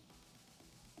 Amorous.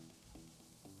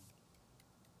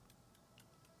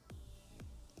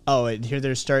 Oh, here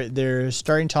they're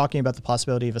starting talking about the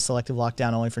possibility of a selective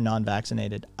lockdown only for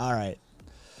non-vaccinated. All right.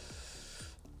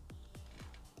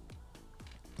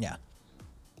 Yeah.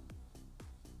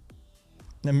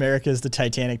 America is the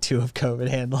Titanic 2 of COVID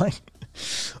handling.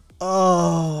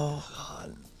 Oh,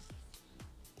 God.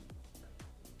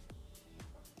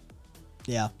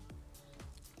 Yeah.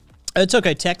 It's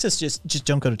okay. Texas, just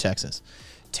don't go to Texas.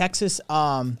 Texas,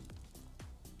 I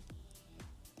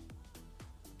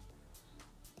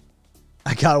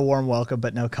got a warm welcome,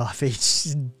 but no coffee.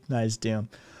 Nice, Doom.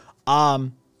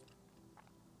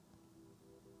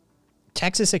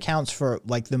 Texas accounts for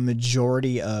like the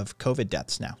majority of COVID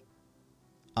deaths now.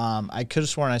 I could have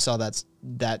sworn I saw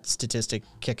that statistic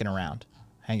kicking around.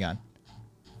 Hang on.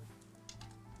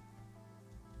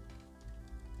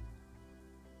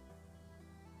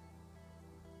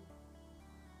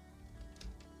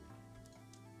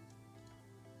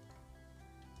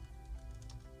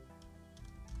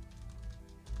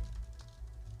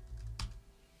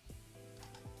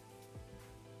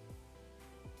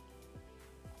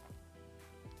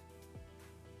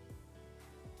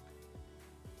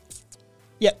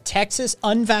 Yeah, Texas,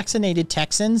 unvaccinated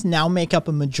Texans now make up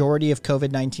a majority of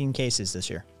COVID-19 cases this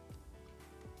year.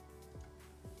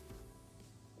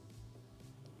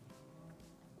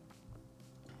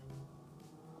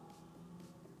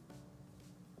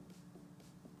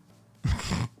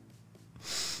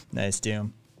 Nice,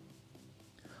 Doom.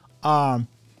 Yeah,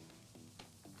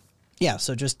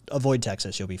 so just avoid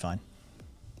Texas. You'll be fine.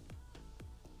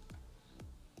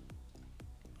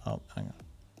 Oh, hang on.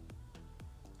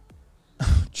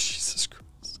 Jesus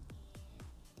Christ.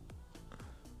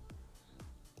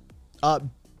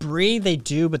 Brie, they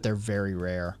do, but they're very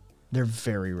rare. They're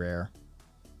very rare.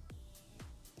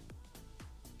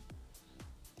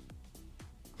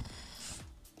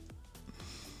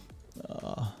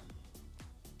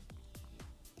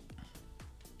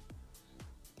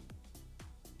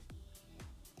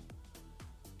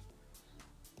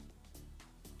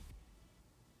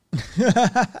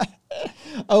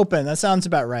 Open. That sounds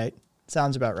about right.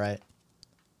 Sounds about right.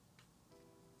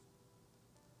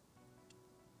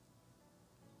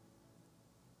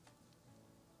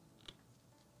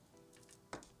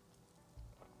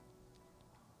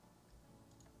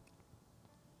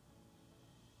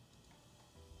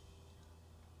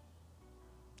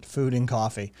 food and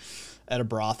coffee at a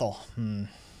brothel.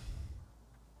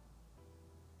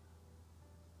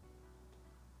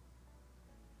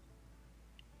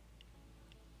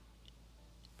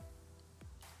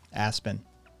 Aspen.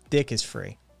 Dick is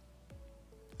free.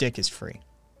 Dick is free.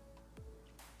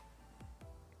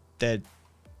 That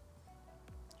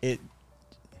it.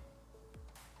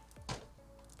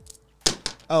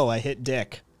 Oh, I hit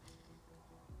dick.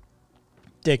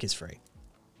 Dick is free.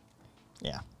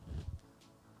 Yeah.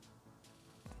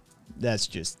 That's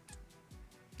just,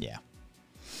 yeah.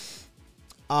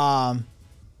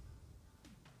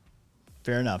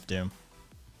 Fair enough, Doom.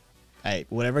 Hey,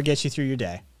 whatever gets you through your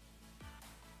day.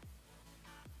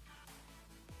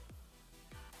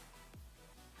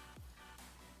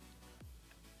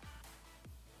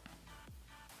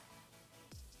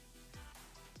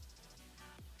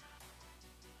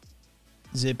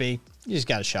 Zippy, you just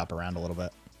got to shop around a little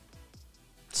bit.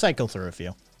 Cycle through a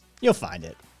few. You'll find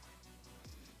it.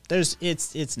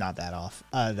 It's not that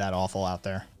that awful out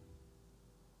there.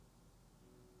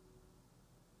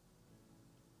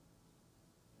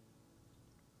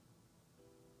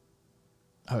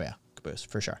 Oh yeah, caboose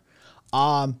for sure.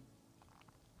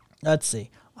 Let's see.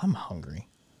 I'm hungry.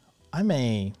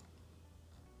 You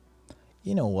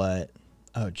know what?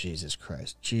 Oh Jesus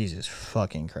Christ. Jesus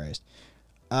fucking Christ.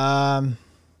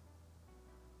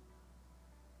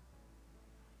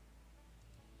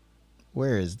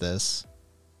 Where is this?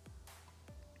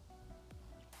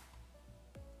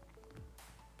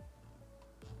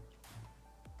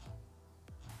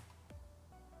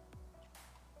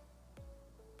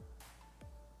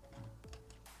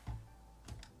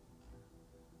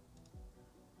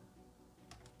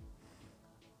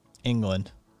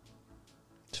 England.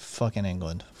 It's fucking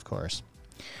England, of course.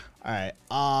 All right.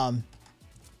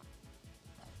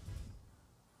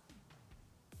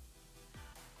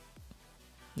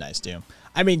 Nice, Doom.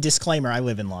 I mean, disclaimer, I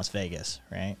live in Las Vegas,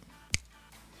 right?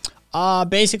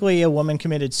 Basically, a woman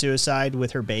committed suicide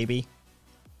with her baby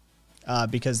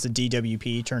because the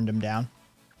DWP turned him down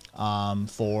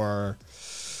for...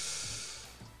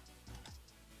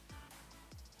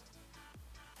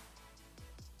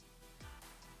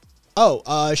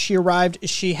 Oh,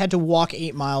 she had to walk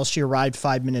 8 miles. She arrived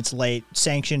 5 minutes late,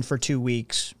 sanctioned for 2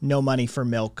 weeks, no money for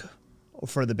milk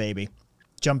for the baby.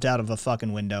 Jumped out of a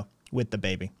fucking window with the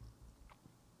baby.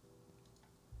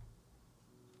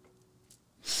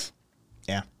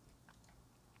 Yeah.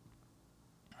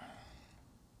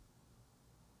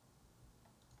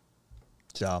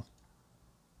 So.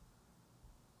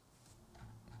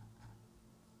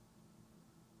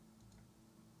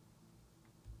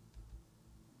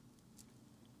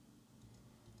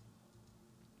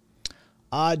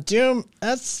 Doom,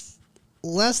 that's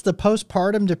less the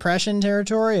postpartum depression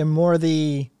territory and more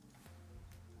the,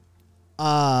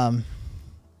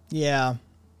 yeah,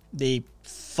 the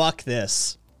fuck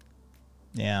this.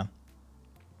 Yeah.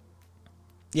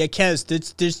 Yeah, Kez,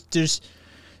 there's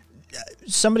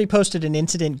somebody posted an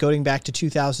incident going back to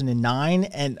 2009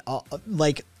 and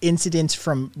like incidents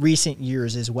from recent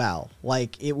years as well.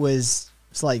 Like it's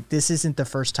like, this isn't the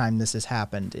first time this has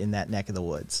happened in that neck of the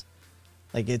woods.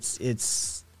 Like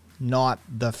it's not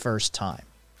the first time.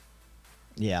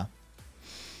 Yeah.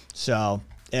 So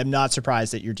I'm not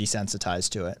surprised that you're desensitized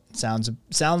to it.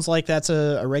 Sounds like that's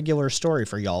a regular story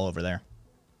for y'all over there.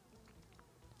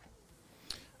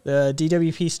 The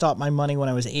DWP stopped my money when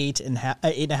I was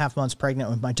 8.5 months pregnant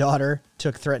with my daughter.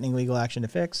 Took threatening legal action to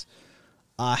fix.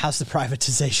 How's the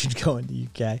privatization going in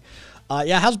the UK?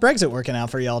 Yeah, how's Brexit working out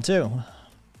for y'all too?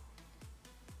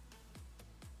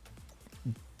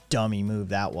 Dummy move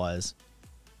that was.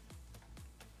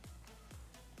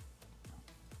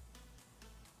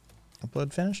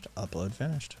 Upload finished? Upload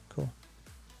finished. Cool.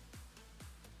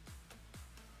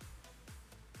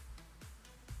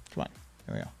 Come on.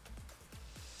 Here we go.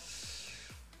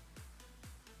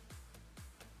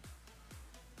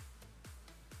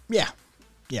 Yeah.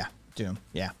 Yeah. Doom.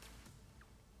 Yeah.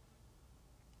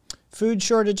 Food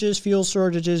shortages, fuel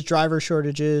shortages, driver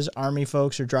shortages. Army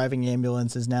folks are driving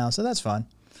ambulances now, so that's fun.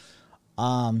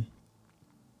 Yeah.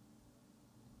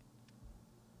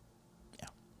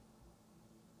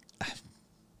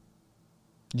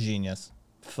 Genius.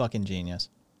 Fucking genius.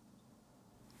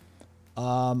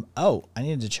 Oh, I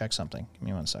needed to check something. Give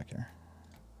me 1 sec here.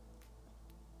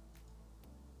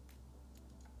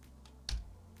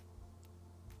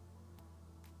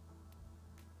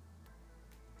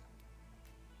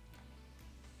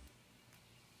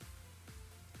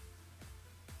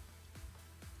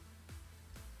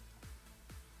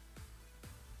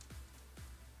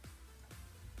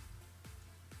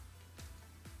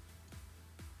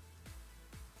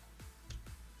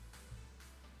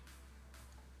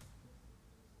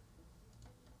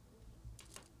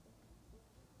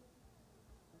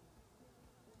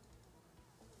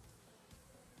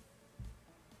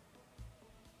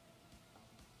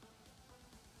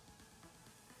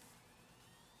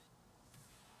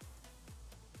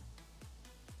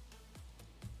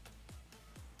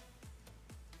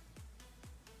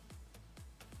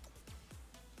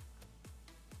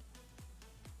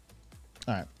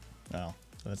 All right. Well,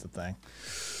 that's the thing.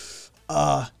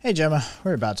 Hey Gemma,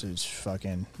 we're about to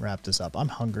fucking wrap this up. I'm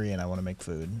hungry and I want to make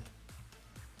food.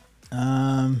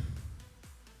 I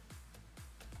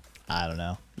don't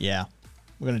know. Yeah,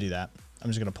 we're gonna do that. I'm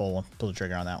just gonna pull the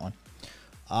trigger on that one.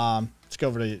 Let's go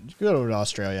over to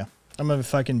Australia. I'm gonna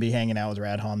fucking be hanging out with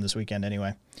Radhom this weekend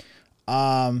anyway.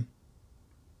 Yeah,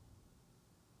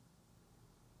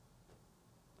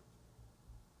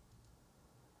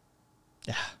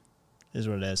 is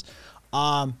what it is.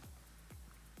 Yeah,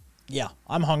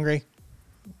 I'm hungry.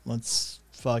 Let's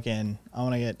fucking. I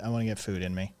want to get food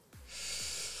in me.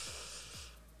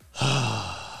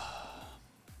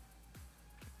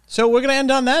 So we're gonna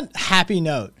end on that happy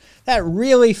note. That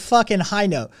really fucking high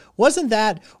note. Wasn't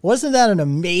that an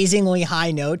amazingly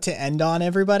high note to end on,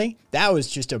 everybody? That was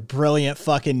just a brilliant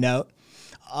fucking note.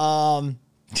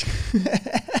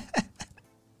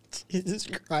 Jesus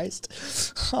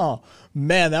Christ. Oh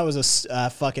man, that was a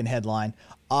fucking headline.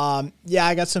 Yeah,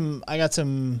 I got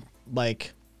some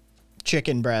like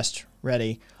chicken breast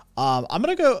ready. I'm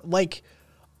gonna go like.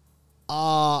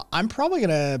 I'm probably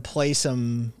gonna play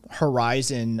some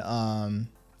Horizon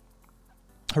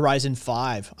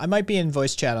 5. I might be in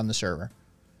voice chat on the server.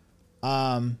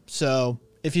 So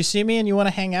if you see me and you want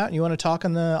to hang out and you want to talk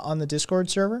on the Discord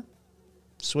server,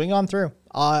 swing on through.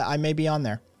 I may be on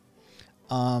there.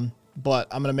 But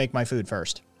I'm gonna make my food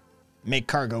first. Make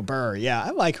cargo burr. Yeah, I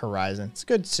like Horizon. It's a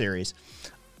good series.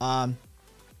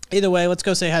 Either way, let's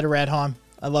go say hi to Radhom.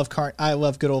 I love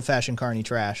good old fashioned carny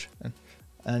trash.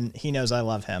 And he knows I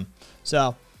love him.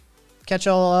 So, catch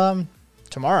y'all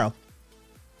tomorrow.